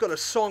wet. We've got a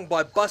song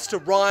by Busta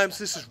Rhymes.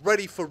 This is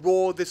Ready for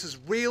Raw. This is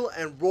Real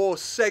and Raw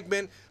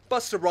segment.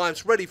 Busta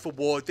Rhymes, Ready for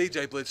War.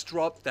 DJ Blitz,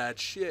 drop that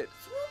shit.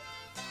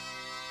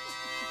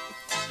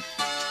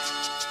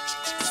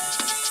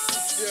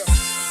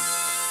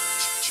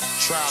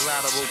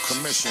 Trilateral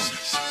Commission.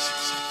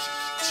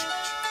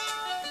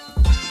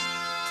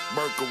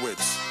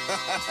 Berkowitz.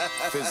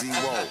 Fizzy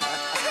Woe.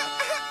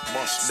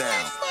 Bust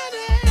down.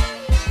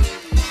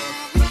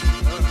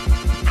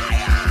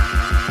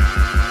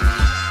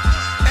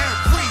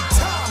 Every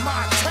time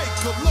I take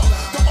a look,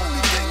 the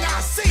only thing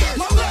I see is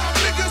my loud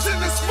niggas in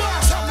the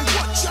spot. Tell me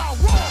what y'all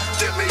want.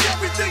 Give me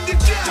everything you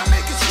got. Y'all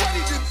niggas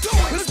ready to do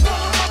it. Let's blow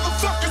a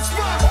motherfucking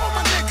spot. All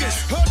my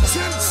niggas.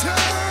 Attention.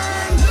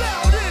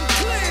 Loud and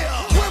clear.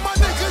 Where my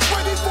niggas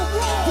ready for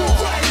war? We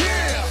right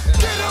here.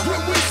 Get up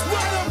when we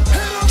spread them.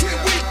 Hit them. Can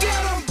we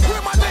get them?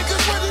 Where my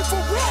niggas ready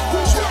for war? We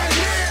right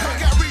here. I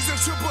got reason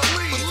to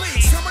believe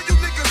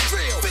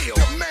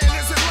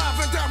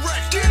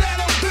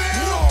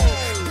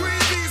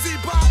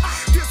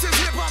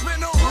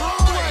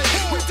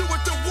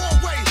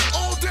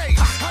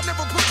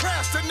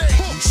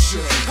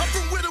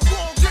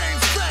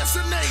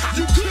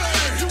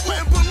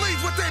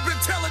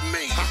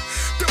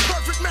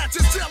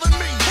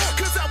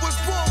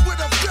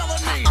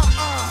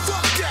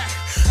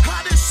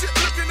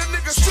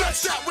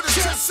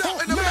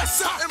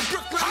West Side and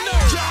Brooklyn.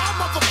 Y'all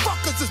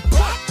motherfuckers is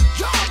black.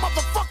 Y'all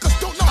motherfuckers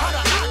don't know how to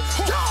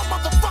act. Y'all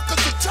motherfuckers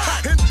are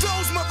tight. And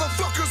those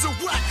motherfuckers are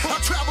whack. I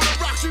travel the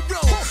Roxy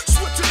Road,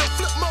 switching to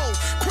flip mode,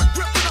 quick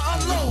ripping to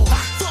unload.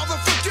 Father,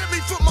 forgive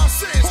me for my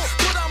sins,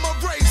 but I'ma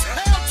raise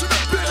hell to the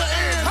bitter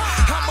end.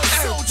 I'm a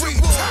soldier. Every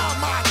time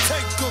I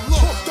take a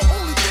look, the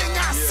only thing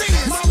I see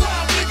is my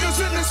wild niggas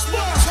in the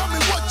spot. Tell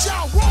me what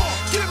y'all want.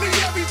 Give me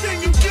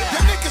everything you got.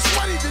 Your niggas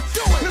ready to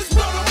do it. Let's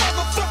blow the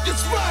motherfucking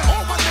spot.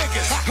 All my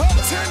niggas up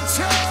 10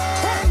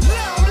 times,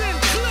 loud and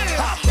clear.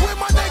 Where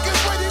my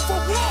niggas ready for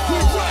war? We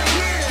right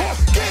here.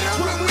 Get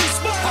 'em when we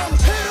spot 'em.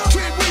 Hit 'em,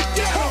 can we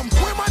get 'em?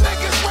 Where my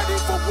niggas ready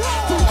for war?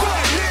 We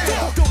right here.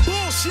 Fuck the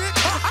bullshit.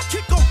 I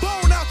kick a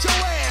bone out your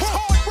ass.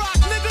 Hard rock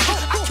nigga,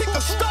 I kick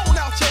a stone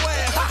out your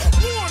ass.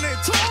 Warning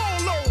to all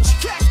those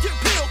cats get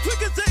peeled.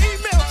 Quick as an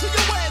email to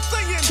your ass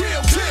saying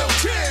kill, kill,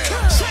 kill.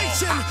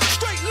 Chasing,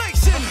 straight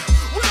lacing,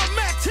 real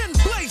Mac 10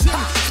 blazing.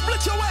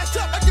 Split your ass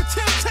up like a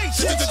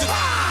temptation.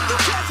 The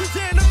cats is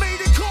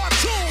animated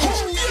cartoons.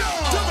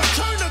 The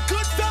return of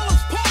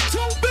Goodfellas Part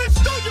 2, bitch.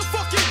 Throw your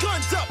fucking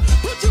guns up.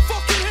 Put your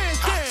fucking hands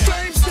down.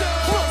 Same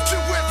style. Bust you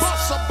with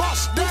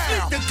bust down.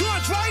 Sneak the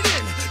guns right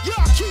in.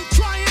 Y'all keep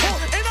trying,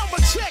 and I'ma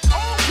check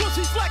all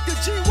pussies like the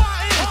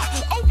GYN.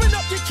 Open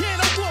up your can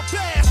of whoop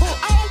ass.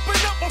 I open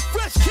up a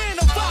fresh can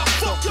of vibe.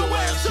 Fuck your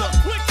ass up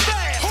quick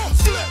fast.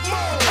 Flip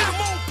mode.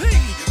 MOP.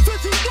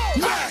 Fizzy roll.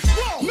 Mac.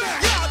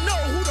 Y'all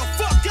know who the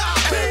fuck I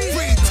be.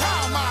 Every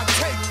time I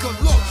take a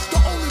look, the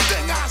only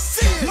thing I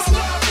see is my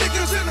live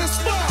niggas in the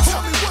spot.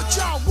 Tell me what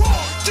y'all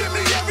want. Give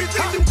me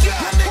everything you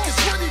got. Your niggas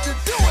ready to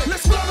do it.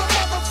 Let's blow the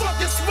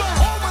motherfucking spot.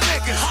 All my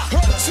niggas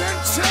up 10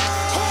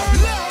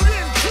 times, loud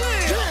and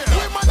clear.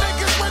 Where my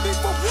niggas ready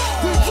for war?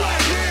 We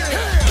right here.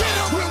 Get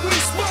 'em when we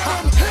spot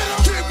 'em. Hit 'em,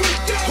 can we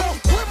get 'em?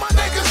 Where my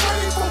niggas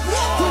ready for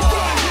war? We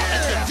right here.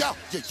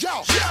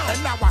 Yo.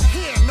 And now I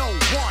hear no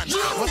one.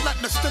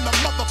 Relentless than a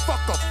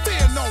motherfucker,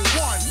 fear no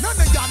one. None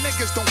of y'all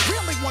niggas don't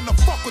really wanna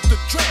fuck with the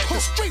dread. The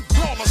street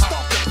brawler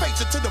stomp your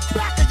face into the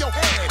back of your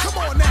head. Come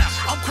on now,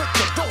 I'm quick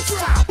to roast,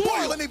 fry,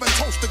 boil, and even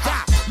toast the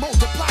guy.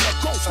 Multiply the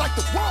ghost like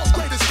the world's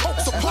greatest coke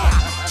supply.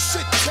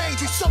 Shit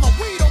change, we selling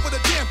weed over the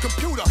damn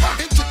computer.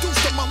 Introduce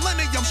the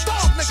millennium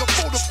stars, nigga,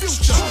 for the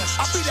future.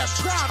 I be that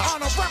proud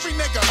honorary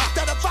nigga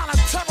that'll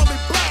voluntarily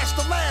blast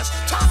the last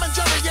Tom and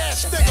Jerry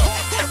ass nigga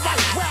and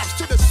write raps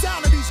to the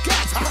sound of these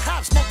gats.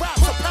 Perhaps my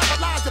raps will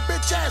paralyze the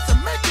bitch ass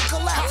and make it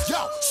collapse.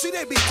 Yo, see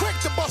they be quick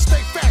to bust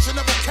they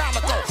fashionable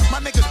calico. My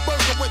niggas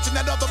Berkowitz and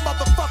that other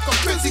motherfucker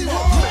Fizzy Mo.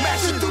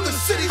 Mashing through the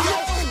city, yo,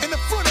 in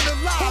the front of the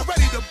line,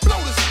 ready to blow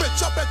this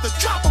bitch up at the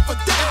drop of a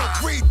dime.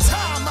 Every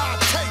time I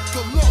take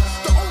a look,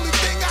 the only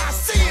thing I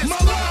see is my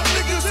live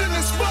niggas in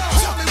the spot.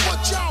 Tell me what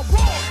y'all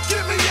want.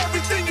 Give me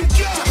everything you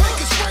got. Your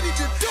niggas ready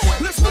to do it.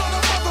 Let's blow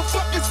the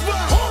motherfucking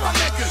spot. All my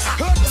niggas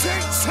up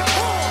 10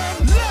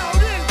 times,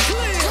 loud and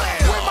clear.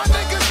 Where my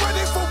niggas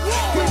ready for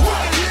war? We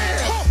right here.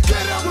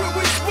 Get 'em when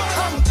we spot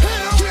 'em. Hit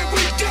 'em, can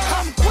we get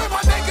 'em? Where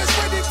my niggas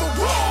ready for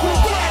war? We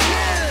right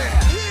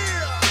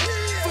here.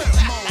 Flip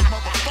mode,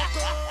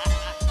 motherfucker.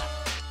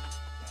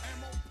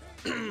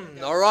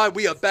 All right,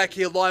 we are back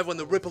here live on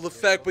the Ripple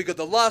Effect. We got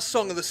the last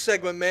song of the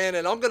segment, man,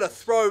 and I'm gonna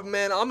throw,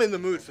 man, I'm in the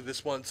mood for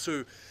this one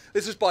too.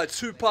 This is by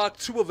Tupac,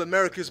 2 of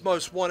America's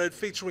Most Wanted,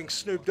 featuring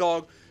Snoop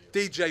Dogg.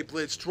 DJ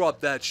Blitz,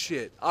 drop that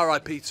shit.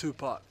 R.I.P.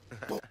 Tupac.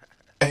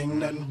 Ain't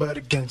nothing but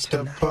a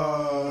gangsta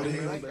party.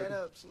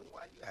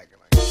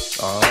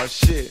 Oh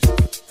shit.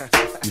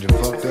 You done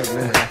fucked up,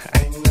 man.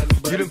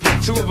 You done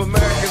put 2 of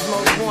America's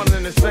Most Wanted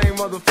in the same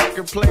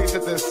motherfucking place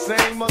at the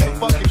same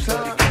motherfucking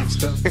time.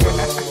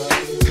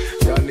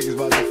 Y'all niggas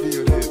about to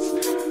feel this.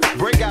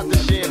 Break out the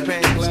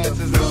champagne glasses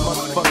and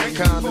motherfucking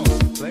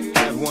condoms.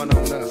 Have one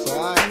on us,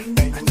 alright?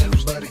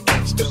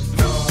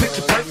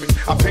 Picture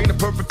perfect. I paint a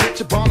perfect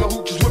picture. Bomb the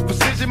hooches with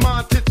precision. My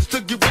intentions to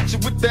get with you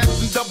with that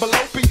and double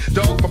OP.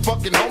 Dog, my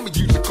fucking homie.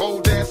 Use a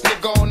cold ass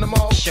nigga on them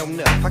all. Show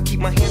enough. I keep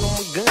my hand on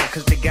my gun,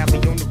 cause they got me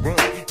on the run.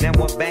 Now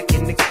I'm back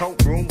in the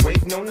courtroom,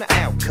 waiting on the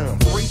outcome.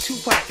 Free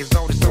Tupac is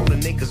all that's on the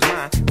niggas'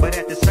 mind. But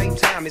at the same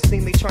time, it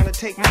seems they trying to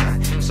take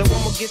mine. So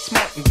I'ma get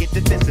smart and get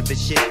defensive and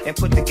shit. And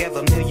put together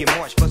a million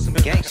march for some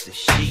gangster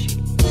shit.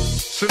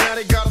 So now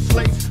they got a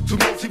slate. 2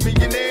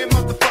 multi-millionaire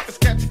motherfuckers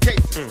catch a case.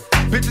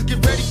 Bitches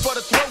get ready for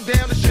the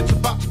throwdown. The shit's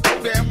about to go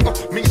down.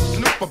 Me and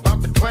Snoop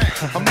about to clown.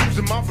 I'm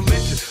losing my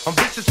religion. I'm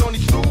vicious on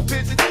these stool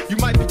pigeons. You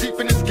might be deep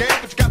in this game,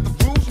 but you got the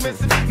rules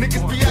missing.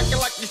 Niggas be acting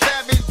like you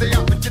savage. They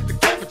out to get the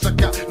cabbage. I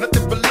got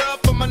nothing but love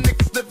for my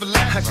niggas living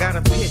life. I got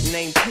a pit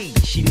named P,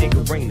 she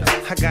niggerina.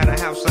 I got a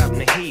house out in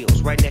the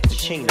hills, right next to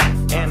Chino.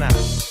 And I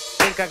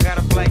think I got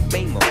a black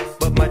Beamer,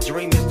 but my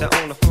dream is to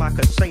own a fly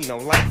casino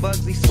like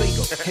Bugsy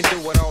Siegel and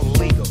do it all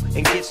legal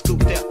and get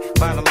scooped up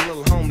by the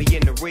little homie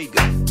in the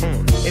Riga.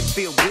 It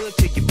feel good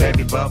to you,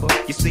 baby bubba.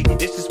 You see,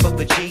 this is for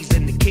the G's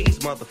and the keys,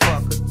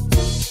 motherfucker.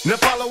 Now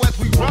follow as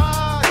we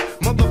ride,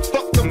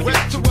 motherfuck the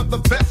rest. 2 of the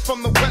best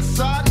from the west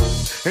side,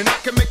 and I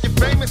can make you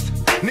famous.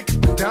 Niggas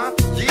been down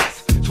for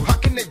years, so how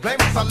can they blame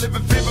us? I live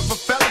in fear of a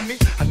felony.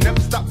 I never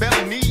stop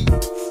belly needs,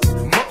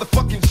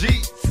 motherfucking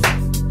G's.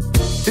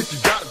 If you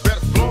got it,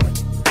 better flaunt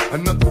it.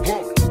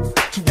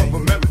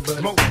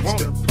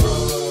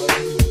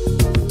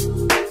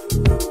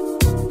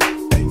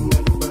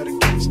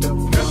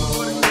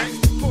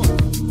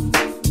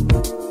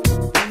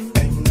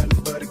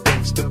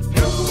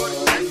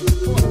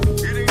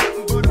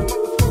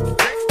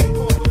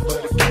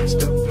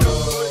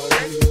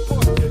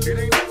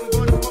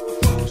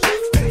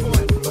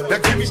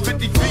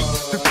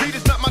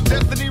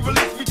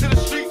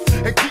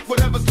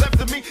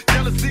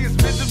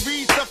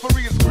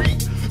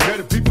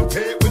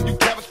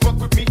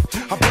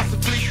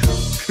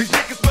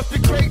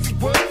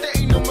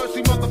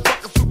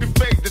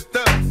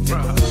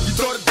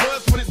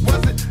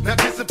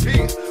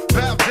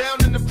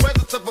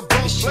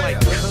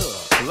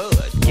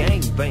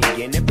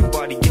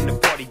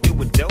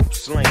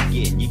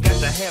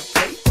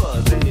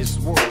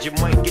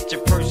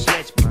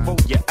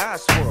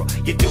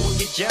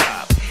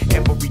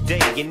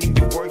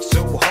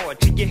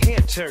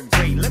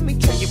 interrogate. Let me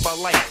tell you about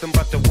life and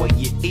about the way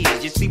it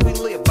is. You see, we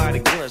live by the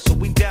gun, so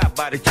we die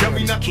by the gun. Tell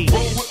me not to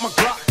roll with my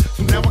Glock,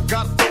 so now I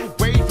got throw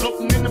away,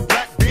 floating in the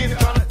black bin,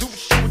 trying to do a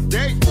show a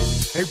day.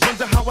 They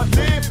wonder how I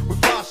live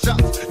with 5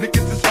 shots.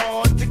 Niggas is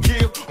hard to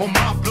kill on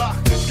my block.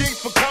 Schemes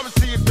for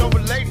currency and double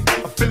related,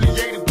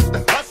 affiliated with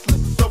the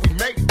hustlers, so we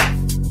made it.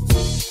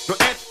 No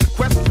answer to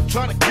questions, I'm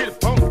trying to get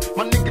it home.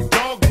 My nigga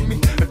dog in me,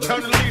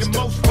 eternally the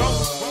most wrong.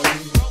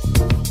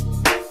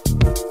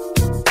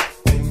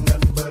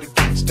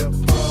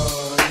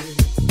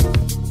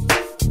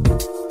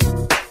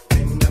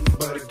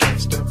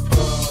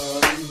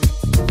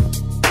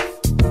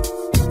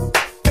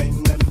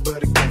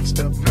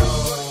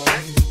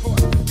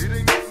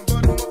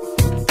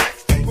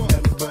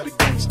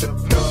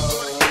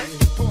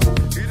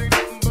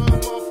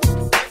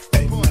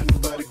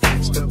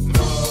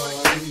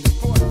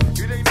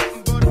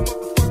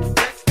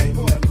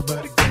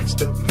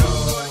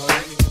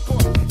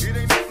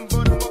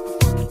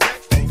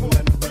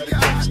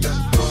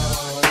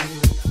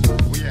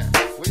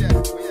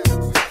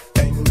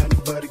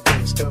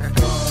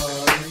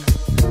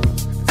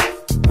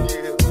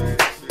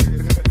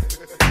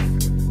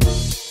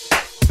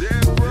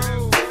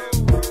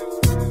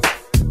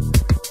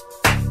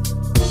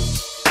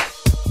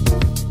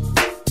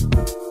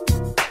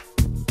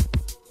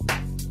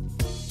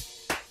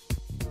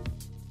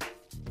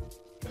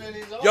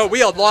 Yo,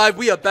 we are live.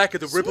 We are back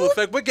at the Ripple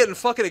Effect. We're getting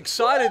fucking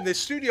excited in this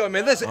studio,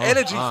 man. There's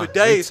energy for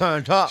days.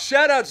 Turned up.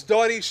 Shout outs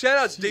Dottie. Shout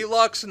outs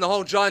Deluxe and the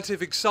whole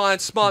Giantific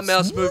Science Smart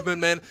Mouse movement,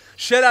 man.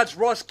 Shout outs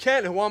Ross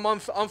Kent, who I'm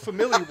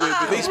unfamiliar with,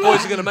 but these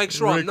boys are going to make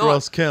sure I'm not.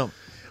 Ross Kent.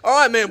 All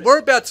right, man. We're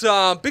about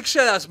to big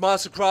shout outs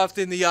Mastercraft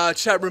in the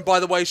chat room, by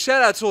the way.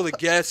 Shout outs all the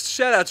guests.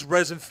 Shout outs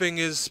Resin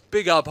Fingers.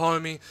 Big up,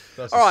 homie.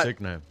 That's all a right. sick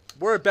name.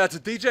 We're about to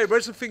DJ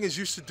Resin Fingers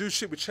used to do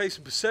shit with Chase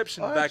and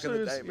Perception back in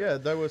the day, man. Yeah,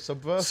 they were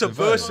subversive.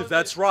 Subversive,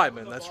 that's right,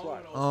 man. That's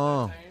right.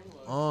 Oh,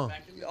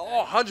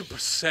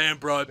 100%,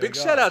 bro. Big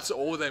shout out to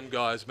all them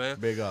guys, man.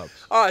 Big ups.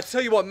 All right,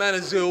 tell you what,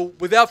 Manaz Ill,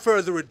 without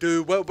further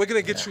ado, we're going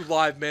to get you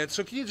live, man.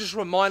 So can you just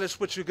remind us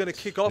what you're going to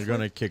kick off with? You're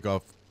going to kick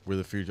off with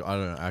a few. I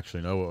don't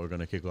actually know what we're going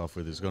to kick off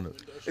with.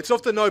 It's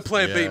off the No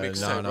Plan B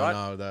mixtape, right?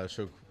 No, that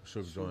Shook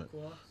joint.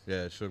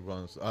 Yeah, Shook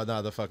Ones. Oh,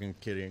 no, the fucking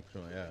kidding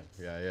joint.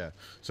 Yeah.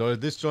 So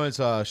this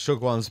joint's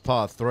Shook Ones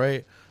Part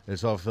 3.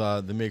 It's off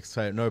the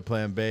mixtape No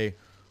Plan B.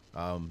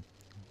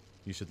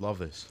 You should love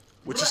this.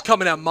 Which is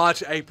coming out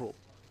March, April.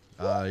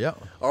 Yeah.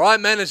 All right,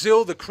 Manaz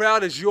Ill, the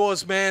crowd is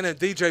yours, man. And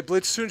DJ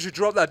Blitz, as soon as you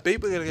drop that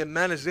beat, we're going to get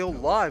Manaz Ill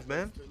live,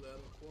 man.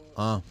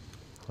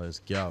 Let's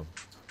go.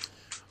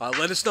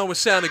 Let us know we're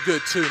sounding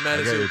good, too,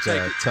 Manaz Ill.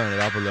 Take it. Turn it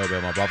up a little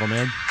bit, my brother,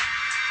 man.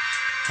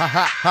 Ha,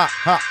 ha, ha,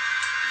 ha.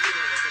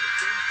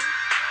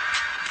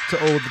 To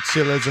all the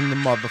chillers and the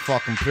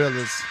motherfucking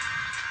pillars.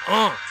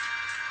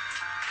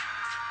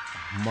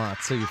 My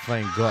teeth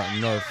ain't got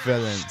no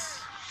feelings.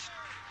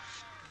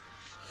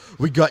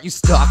 We got you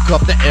stuck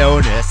up the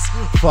illness,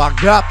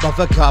 fucked up off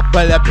a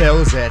couple of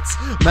pills. It's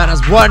man,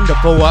 it's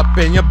wonderful up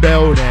in your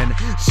building.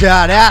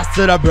 Shout out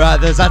to the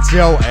brothers I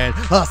chill and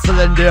hustle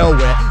and deal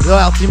with.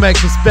 Loyalty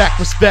makes respect,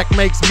 respect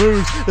makes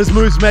moves. Those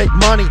moves make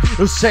money,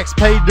 those checks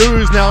pay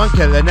dues. Now I'm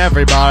killing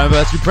everybody,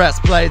 but you press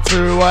play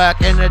to work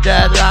in the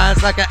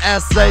deadlines like an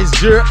essay's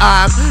due.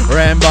 I'm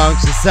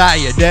rambunctious, how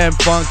you damn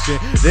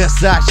function. This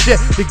that shit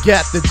to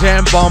get the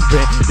jam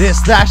bumping. This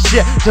that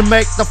shit to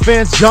make the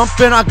fans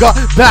jumping. I got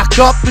back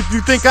up if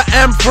you think I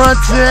am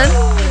frontin'.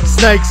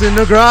 Snakes in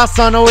the grass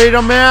on the way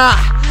to me.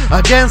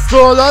 Against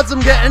all odds, I'm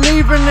getting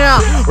even now.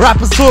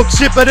 Rappers talk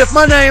shit, but if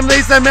my name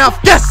leaves their mouth,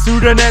 guess who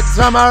the next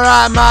time I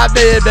ride my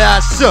baby I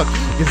shook.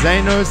 Cause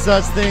ain't no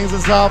such things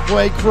as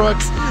halfway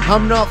crooks.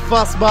 I'm not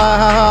fussed by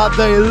how hard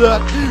they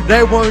look.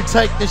 They won't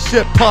take the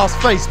shit past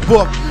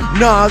Facebook.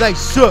 Nah, they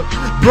shook,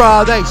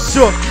 bruh, they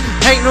shook.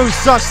 Ain't no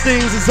such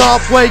things as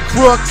halfway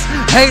crooks.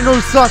 Ain't no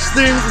such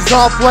things as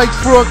halfway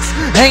crooks.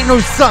 Ain't no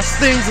such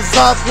things as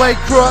halfway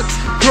crooks.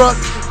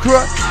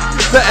 Crooks.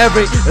 For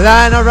every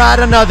line I write,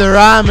 another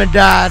rhyme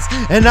dies.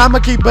 And I'ma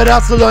keep it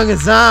up so long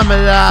as I'm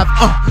alive.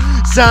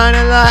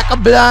 Shining like a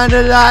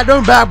blinded light.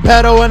 Don't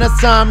backpedal when it's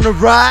time to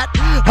ride.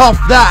 Off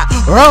that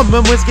rum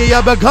and whiskey,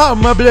 I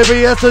become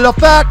oblivious to the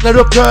fact that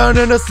I've turned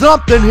into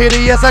something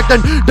hideous,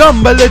 acting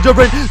dumb,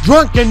 belligerent,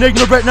 drunk and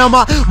ignorant. Now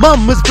my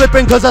mom is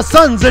flipping cause her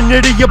son's an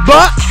idiot,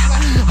 but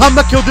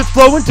I'ma kill this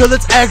flow until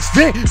it's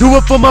extinct. Do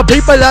it for my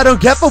people, I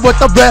don't care for what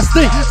the rest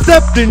think.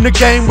 Stepped in the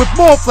game with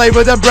more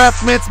flavor than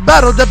breath mints.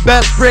 Battle the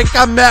best prick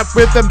I met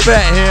with and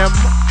bet him.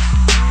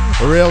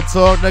 Real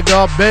talk, they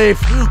got beef.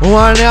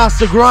 One house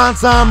to grind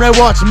time, they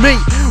watch me.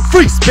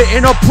 Free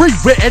spitting or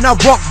pre-written, I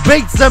rock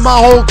beats and my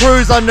whole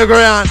crew's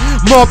underground.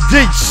 Mob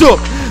deep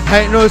shook.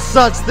 Ain't no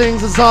such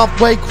things as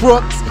halfway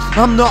crooks.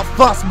 I'm not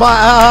fussed by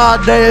how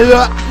hard they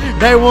look.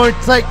 They won't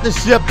take the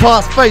shit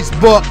past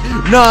Facebook.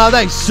 Nah,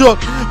 they shook,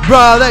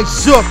 bruh, they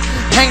shook.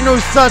 Ain't no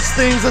such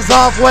things as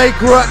halfway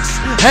crooks.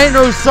 Ain't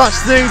no such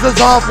things as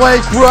halfway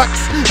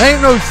crooks.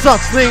 Ain't no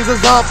such things as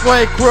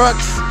halfway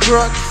crooks.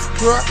 Crooks.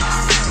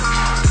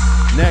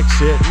 Next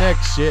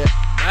shit.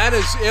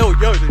 Manaz Ill.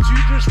 Yo, did you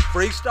just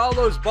freestyle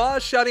those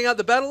bars shouting out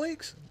the battle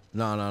leagues?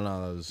 No. That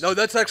was... No,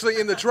 that's actually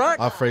in the track?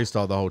 I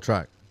freestyled the whole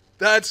track.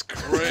 That's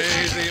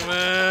crazy,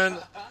 man.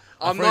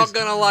 I'm not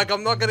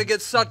gonna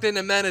get sucked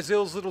into Manaz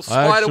Ill's little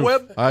spider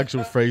web. I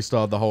actually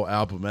freestyled the whole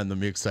album and the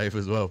mixtape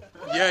as well.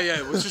 Yeah.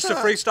 It was just a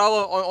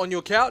freestyle on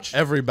your couch?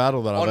 Every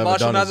battle that I've ever done. On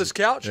Marshall Mathers'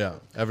 couch? Yeah,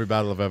 every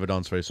battle I've ever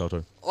done is freestyle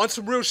too. On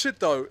some real shit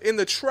though, in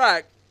the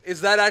track,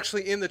 is that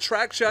actually in the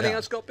track shouting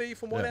out Scott B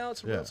from 1 hour?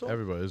 Yeah,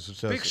 everybody.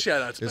 Big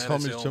shout out to It's Manaz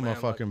homage Ill, to my man.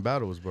 fucking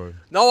battles, bro.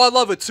 No, I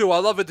love it too. I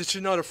love it that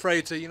you're not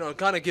afraid to,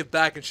 kind of give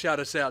back and shout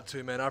us out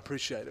too, man. I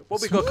appreciate it.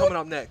 What we got coming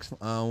up next?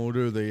 We'll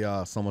do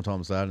the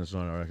Summertime Sadness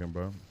joint, I reckon,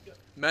 bro.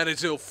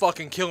 Manaz Ill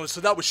fucking killing it.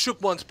 So that was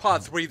Shook One's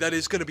Part 3. That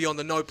is going to be on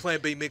the No Plan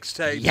B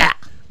mixtape. Yeah.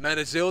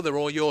 Manaz Ill, they're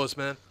all yours,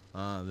 man.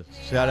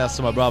 Shout out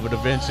to my brother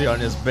Da Vinci on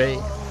this beat.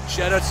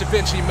 Shout out to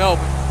Vinci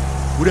Melbourne.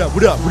 What up?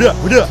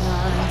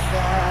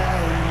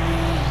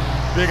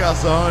 Big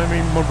ups to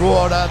homie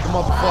Marauder, the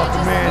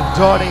motherfucking man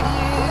Dotty.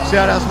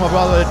 Shout out to my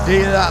brother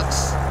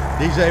Deluxe.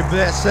 DJ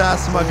Blitz, shout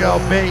out to my girl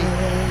B.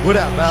 What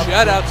up, man?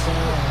 Shout outs.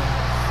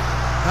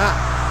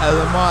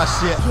 LMR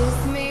shit.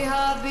 Kiss me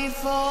hard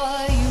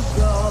before you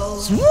go.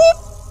 Swoop!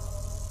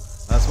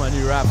 That's my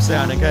new rap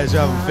sound in case you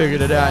haven't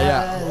figured it out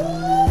yet.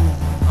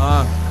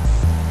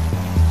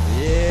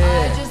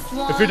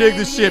 Yeah. If you dig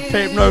this shit,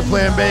 peep No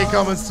Plan B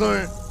coming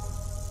soon.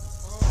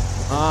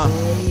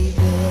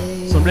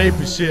 Some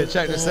deeper shit,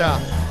 check this out.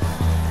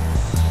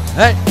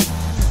 Hey!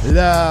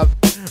 Love,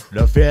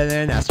 the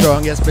feeling that's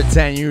strongest,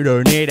 pretend you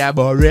don't need it,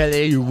 but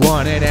really you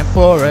want it and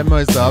for it.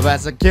 Most of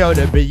us are killed,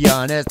 to be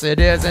honest. It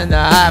isn't the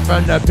high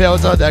from the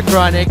pills or the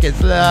chronic,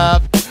 it's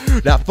love.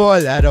 That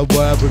four-letter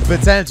word with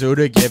potential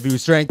to give you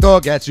strength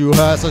or get you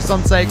hurt, so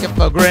some take it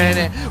for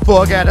granted.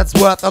 Forget its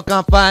worth or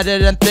can't find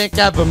it and think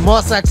having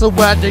more sex or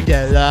word to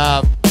get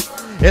love.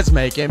 It's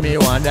making me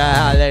wonder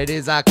how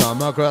ladies I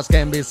come across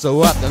can be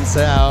so up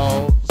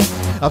themselves.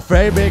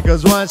 Afraid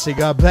because once she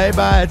got played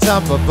by a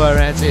tougher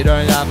and she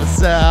don't love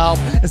herself.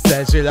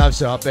 Instead she loves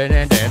shopping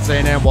and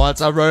dancing and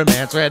wants a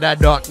romance with a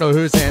doctor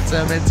who's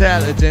handsome,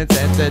 intelligent,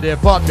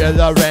 sensitive,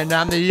 popular, and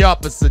I'm the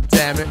opposite,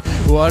 damn it.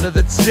 What are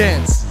the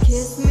chances?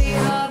 Kiss me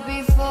hard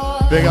before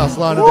Big ass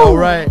Lana Del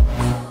Rey.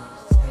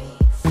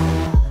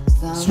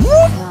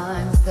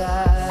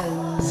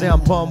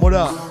 SoundPond, what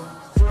up?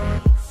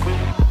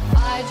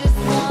 I just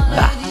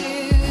wanted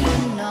you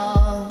to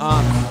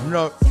know.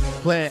 No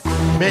Plan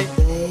B.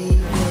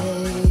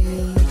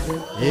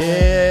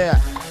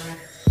 Yeah.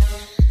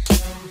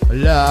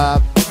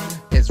 Love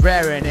is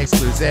rare and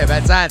exclusive.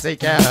 At times take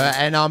care of her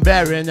and I'm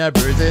bearing the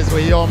bruises.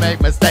 We all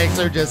make mistakes,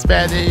 so just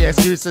spare the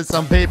excuses.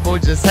 Some people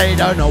just hate,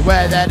 don't know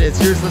where that is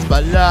useless.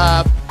 But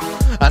love,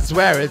 I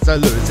swear it's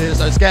elusive,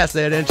 so scarce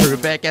it and true.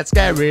 It gets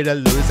scary to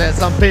lose it.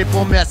 Some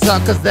people mess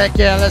up cause they're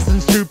careless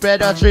and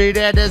stupid, or treat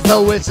it as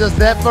though it's just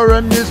there for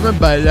amusement.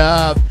 But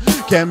love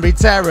can be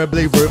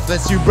terribly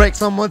ruthless. You break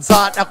someone's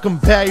heart, I'll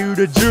compare you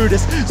to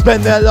Judas.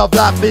 Spend their love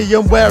life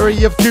being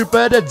wary of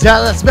Cupid. A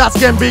jealous spouse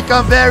can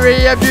become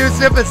very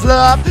abusive. It's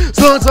love,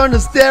 songs on the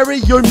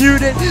stereo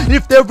muted.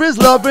 If there is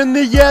love in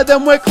the air,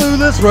 then we're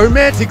clueless.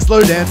 Romantic, slow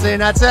dancing,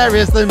 not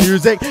serious the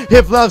music.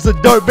 If love's a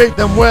dope beat,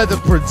 then we're the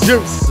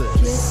producers.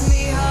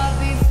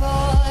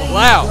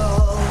 Wow.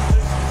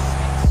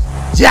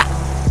 Yeah.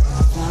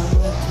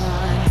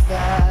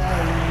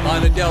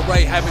 Lana Del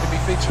Rey happy to be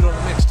featured on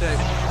the mixtape.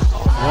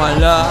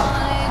 One love.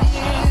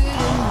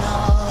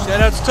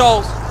 Shout out to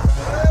Tolls.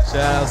 Shout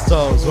out to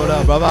Tolls. What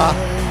up, brother?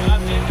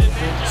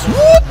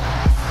 Swoop.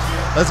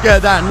 Let's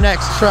get that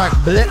next track,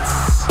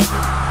 Blitz.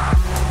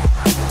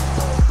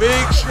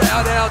 Big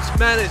shout outs,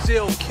 Manaz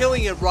Ill,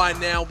 killing it right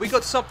now. We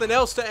got something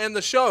else to end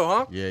the show,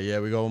 huh? Yeah,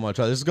 we got one more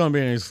track. This is gonna be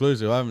an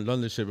exclusive. I haven't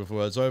done this shit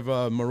before. It's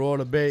over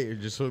Marauder Beat.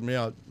 It just hooked me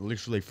out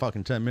literally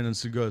fucking 10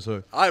 minutes ago.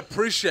 So I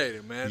appreciate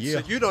it, man.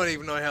 Yeah. So you don't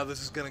even know how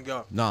this is gonna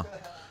go. Nah.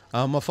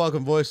 My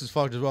fucking voice is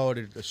fucked as well. I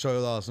did a show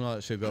last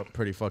night. Shit got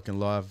pretty fucking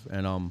live,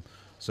 and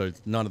so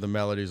none of the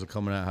melodies are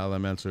coming out how they're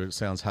meant to. It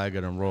sounds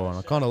haggard and raw, and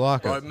I kind of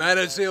like All it. right,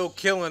 Manaz Ill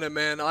killing it,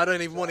 man. I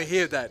don't even want to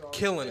hear that.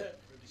 Killing it.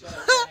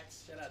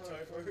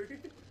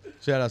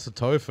 Shout out to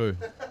Tofu.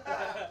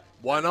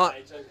 Why not?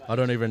 I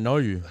don't even know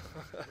you.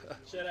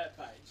 Shout out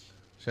Paige.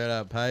 Shout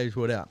out Paige.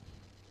 What up?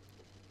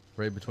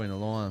 Read between the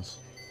lines.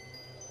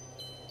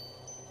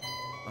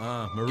 Get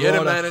it,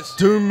 Marauder. Manaz.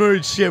 Doom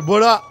mood shit.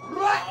 What up?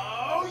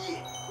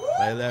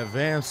 They let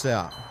vamps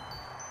out.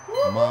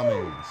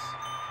 Mommies.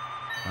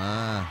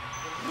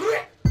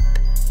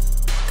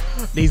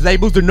 These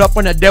labels do not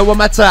want to deal with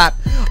my type.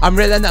 I'm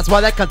real and that's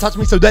why they can't touch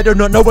me, so they do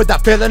not know what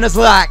that feeling is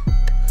like.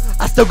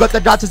 I still got the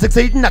drive to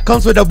succeed and that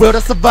comes with the will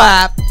to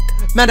survive.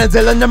 Manaz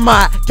Ill in the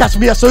mic. Catch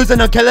me a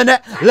Susan, I'm killing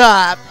it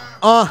live.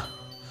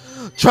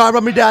 Try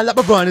run me down like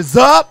my run is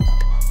up.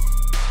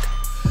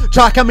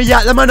 Try cut me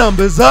out like my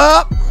numbers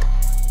up.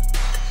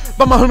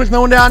 But my homies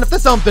going down if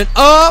there's something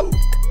up.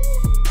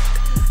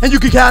 And you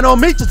can count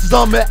on me just to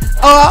sum it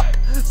up.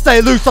 Stay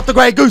loose off the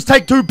grey goose,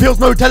 take 2 pills,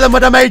 no telling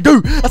what I may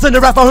do. I send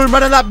a rapper home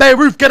running that Bay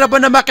Roof, get up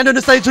in the Mac and then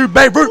the stage to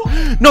Beirut.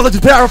 Knowledge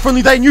is power,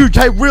 friendly they knew,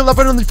 take real love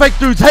and only fake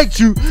dudes hate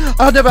you.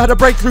 I never had a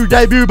breakthrough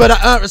debut, but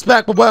I earned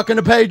respect for working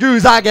to pay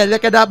dues. I get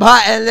licked up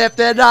high and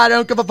lifted, I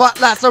don't give a fuck,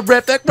 that's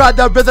horrific. Ride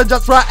the rhythm,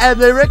 just write and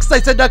lyrics, they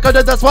said I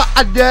could've, that's what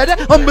I did.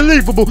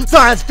 Unbelievable,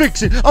 science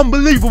fiction,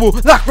 unbelievable,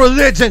 like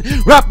religion.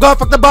 Rap God,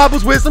 fuck the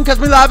Bible's wisdom, catch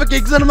me live at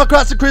gigs and I'm a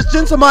Christ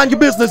Christian, so mind your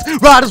business.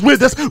 Riders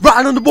with us,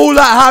 riding on the ball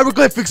like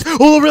hieroglyphics.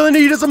 All I really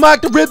need is a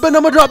mic to rip and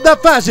I'ma drop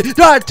that fashion.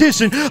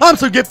 Dietitian, I'm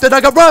so gifted, I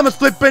got rhymers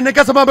flipping. I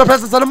got some other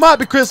presents and it might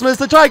be Christmas.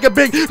 They try to get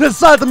big, the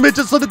size of the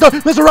midgets so they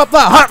don't measure up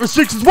like height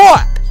restrictions.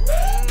 What?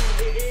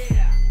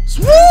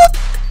 Swoop!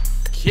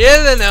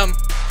 Killing them.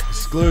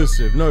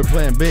 Exclusive, no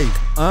plan B.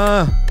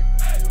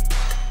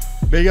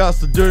 Big ups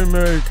to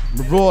Doomoo,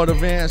 reward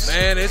events.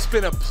 Man, it's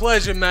been a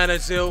pleasure,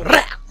 Manaz Ill.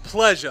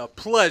 Pleasure.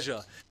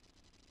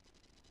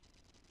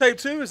 Tape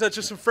 2, is that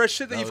just some fresh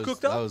shit that you've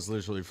cooked up? That was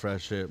literally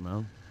fresh shit,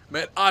 man.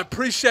 Man, I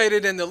appreciate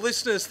it, and the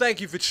listeners, thank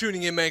you for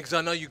tuning in, man, because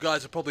I know you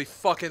guys are probably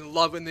fucking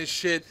loving this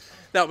shit.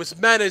 That was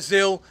Manaz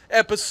Ill,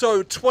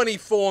 episode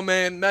 24,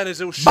 man.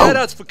 Manaz Ill,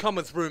 shout-outs for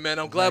coming through, man.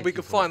 I'm glad we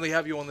could finally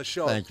have you on the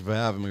show. Thank you for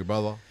having me,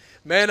 brother.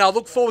 Man, I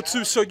look forward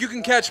to, so you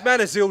can catch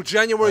Manaz Ill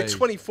January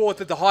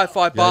 24th at the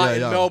Hi-Fi Bar in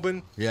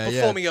Melbourne,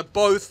 performing at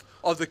both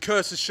of the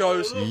Curses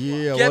shows.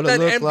 Yeah, get that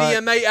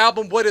MDMA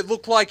album, What It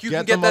Looked Like. You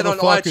can get that on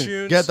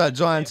iTunes. Get that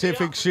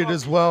Giantific shit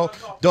as well.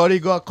 Dottie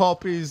got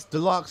copies.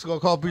 Deluxe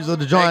got copies of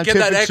the Giantific shit.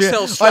 Get that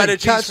Excel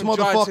strategies from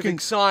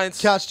Giantific Science.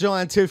 Catch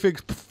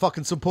Giantific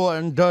fucking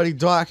supporting Dirty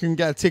Dark and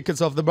get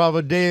tickets off the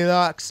brother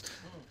Deluxe.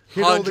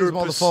 Hit all these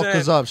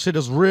motherfuckers up. Shit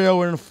is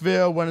real and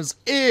feel when it's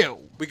ill.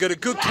 We got a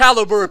good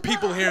caliber of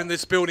people here in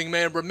this building,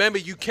 man. Remember,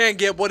 you can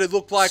get What It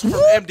Looked Like from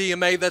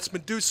MDMA. That's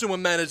Medusa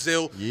and Manaz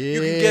Ill. Yeah. You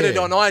can get it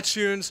on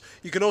iTunes.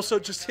 You can also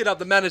just hit up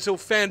the Manaz Ill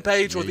fan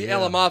page or the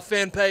LMR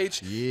fan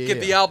page.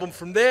 Get the album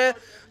from there.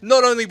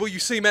 Not only will you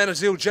see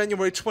Manaz Ill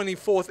January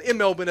 24th in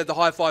Melbourne at the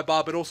Hi-Fi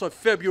Bar, but also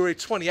February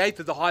 28th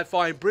at the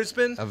Hi-Fi in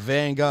Brisbane. A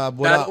Vanguard,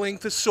 what battling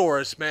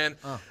Thesaurus, man.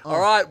 All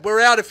right, we're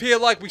out of here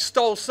like we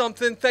stole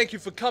something. Thank you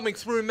for coming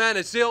through,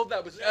 Manaz Ill.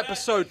 That was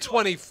episode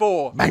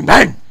 24. Bang,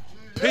 bang.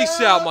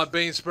 Peace out, my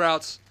bean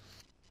sprouts.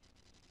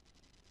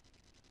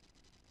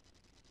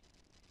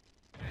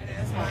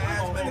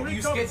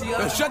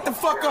 Yo, shut the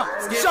fuck up.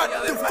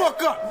 Shut the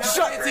fuck up.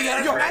 Shut the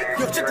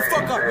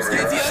fuck up.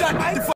 Shut the fuck